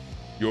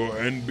 Your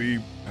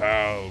NB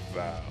pal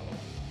Val.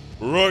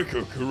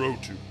 Riker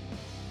Karotu.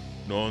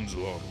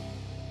 Nonslaughter.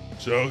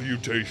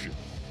 Salutation.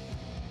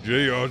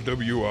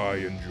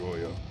 JRWI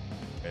Enjoyer.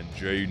 And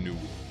J Newell.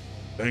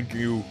 Thank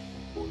you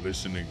for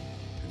listening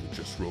to the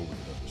Just Roll With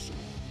It episode.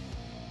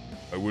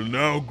 I will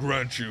now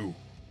grant you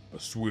a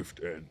swift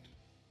end.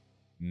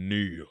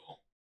 Kneel.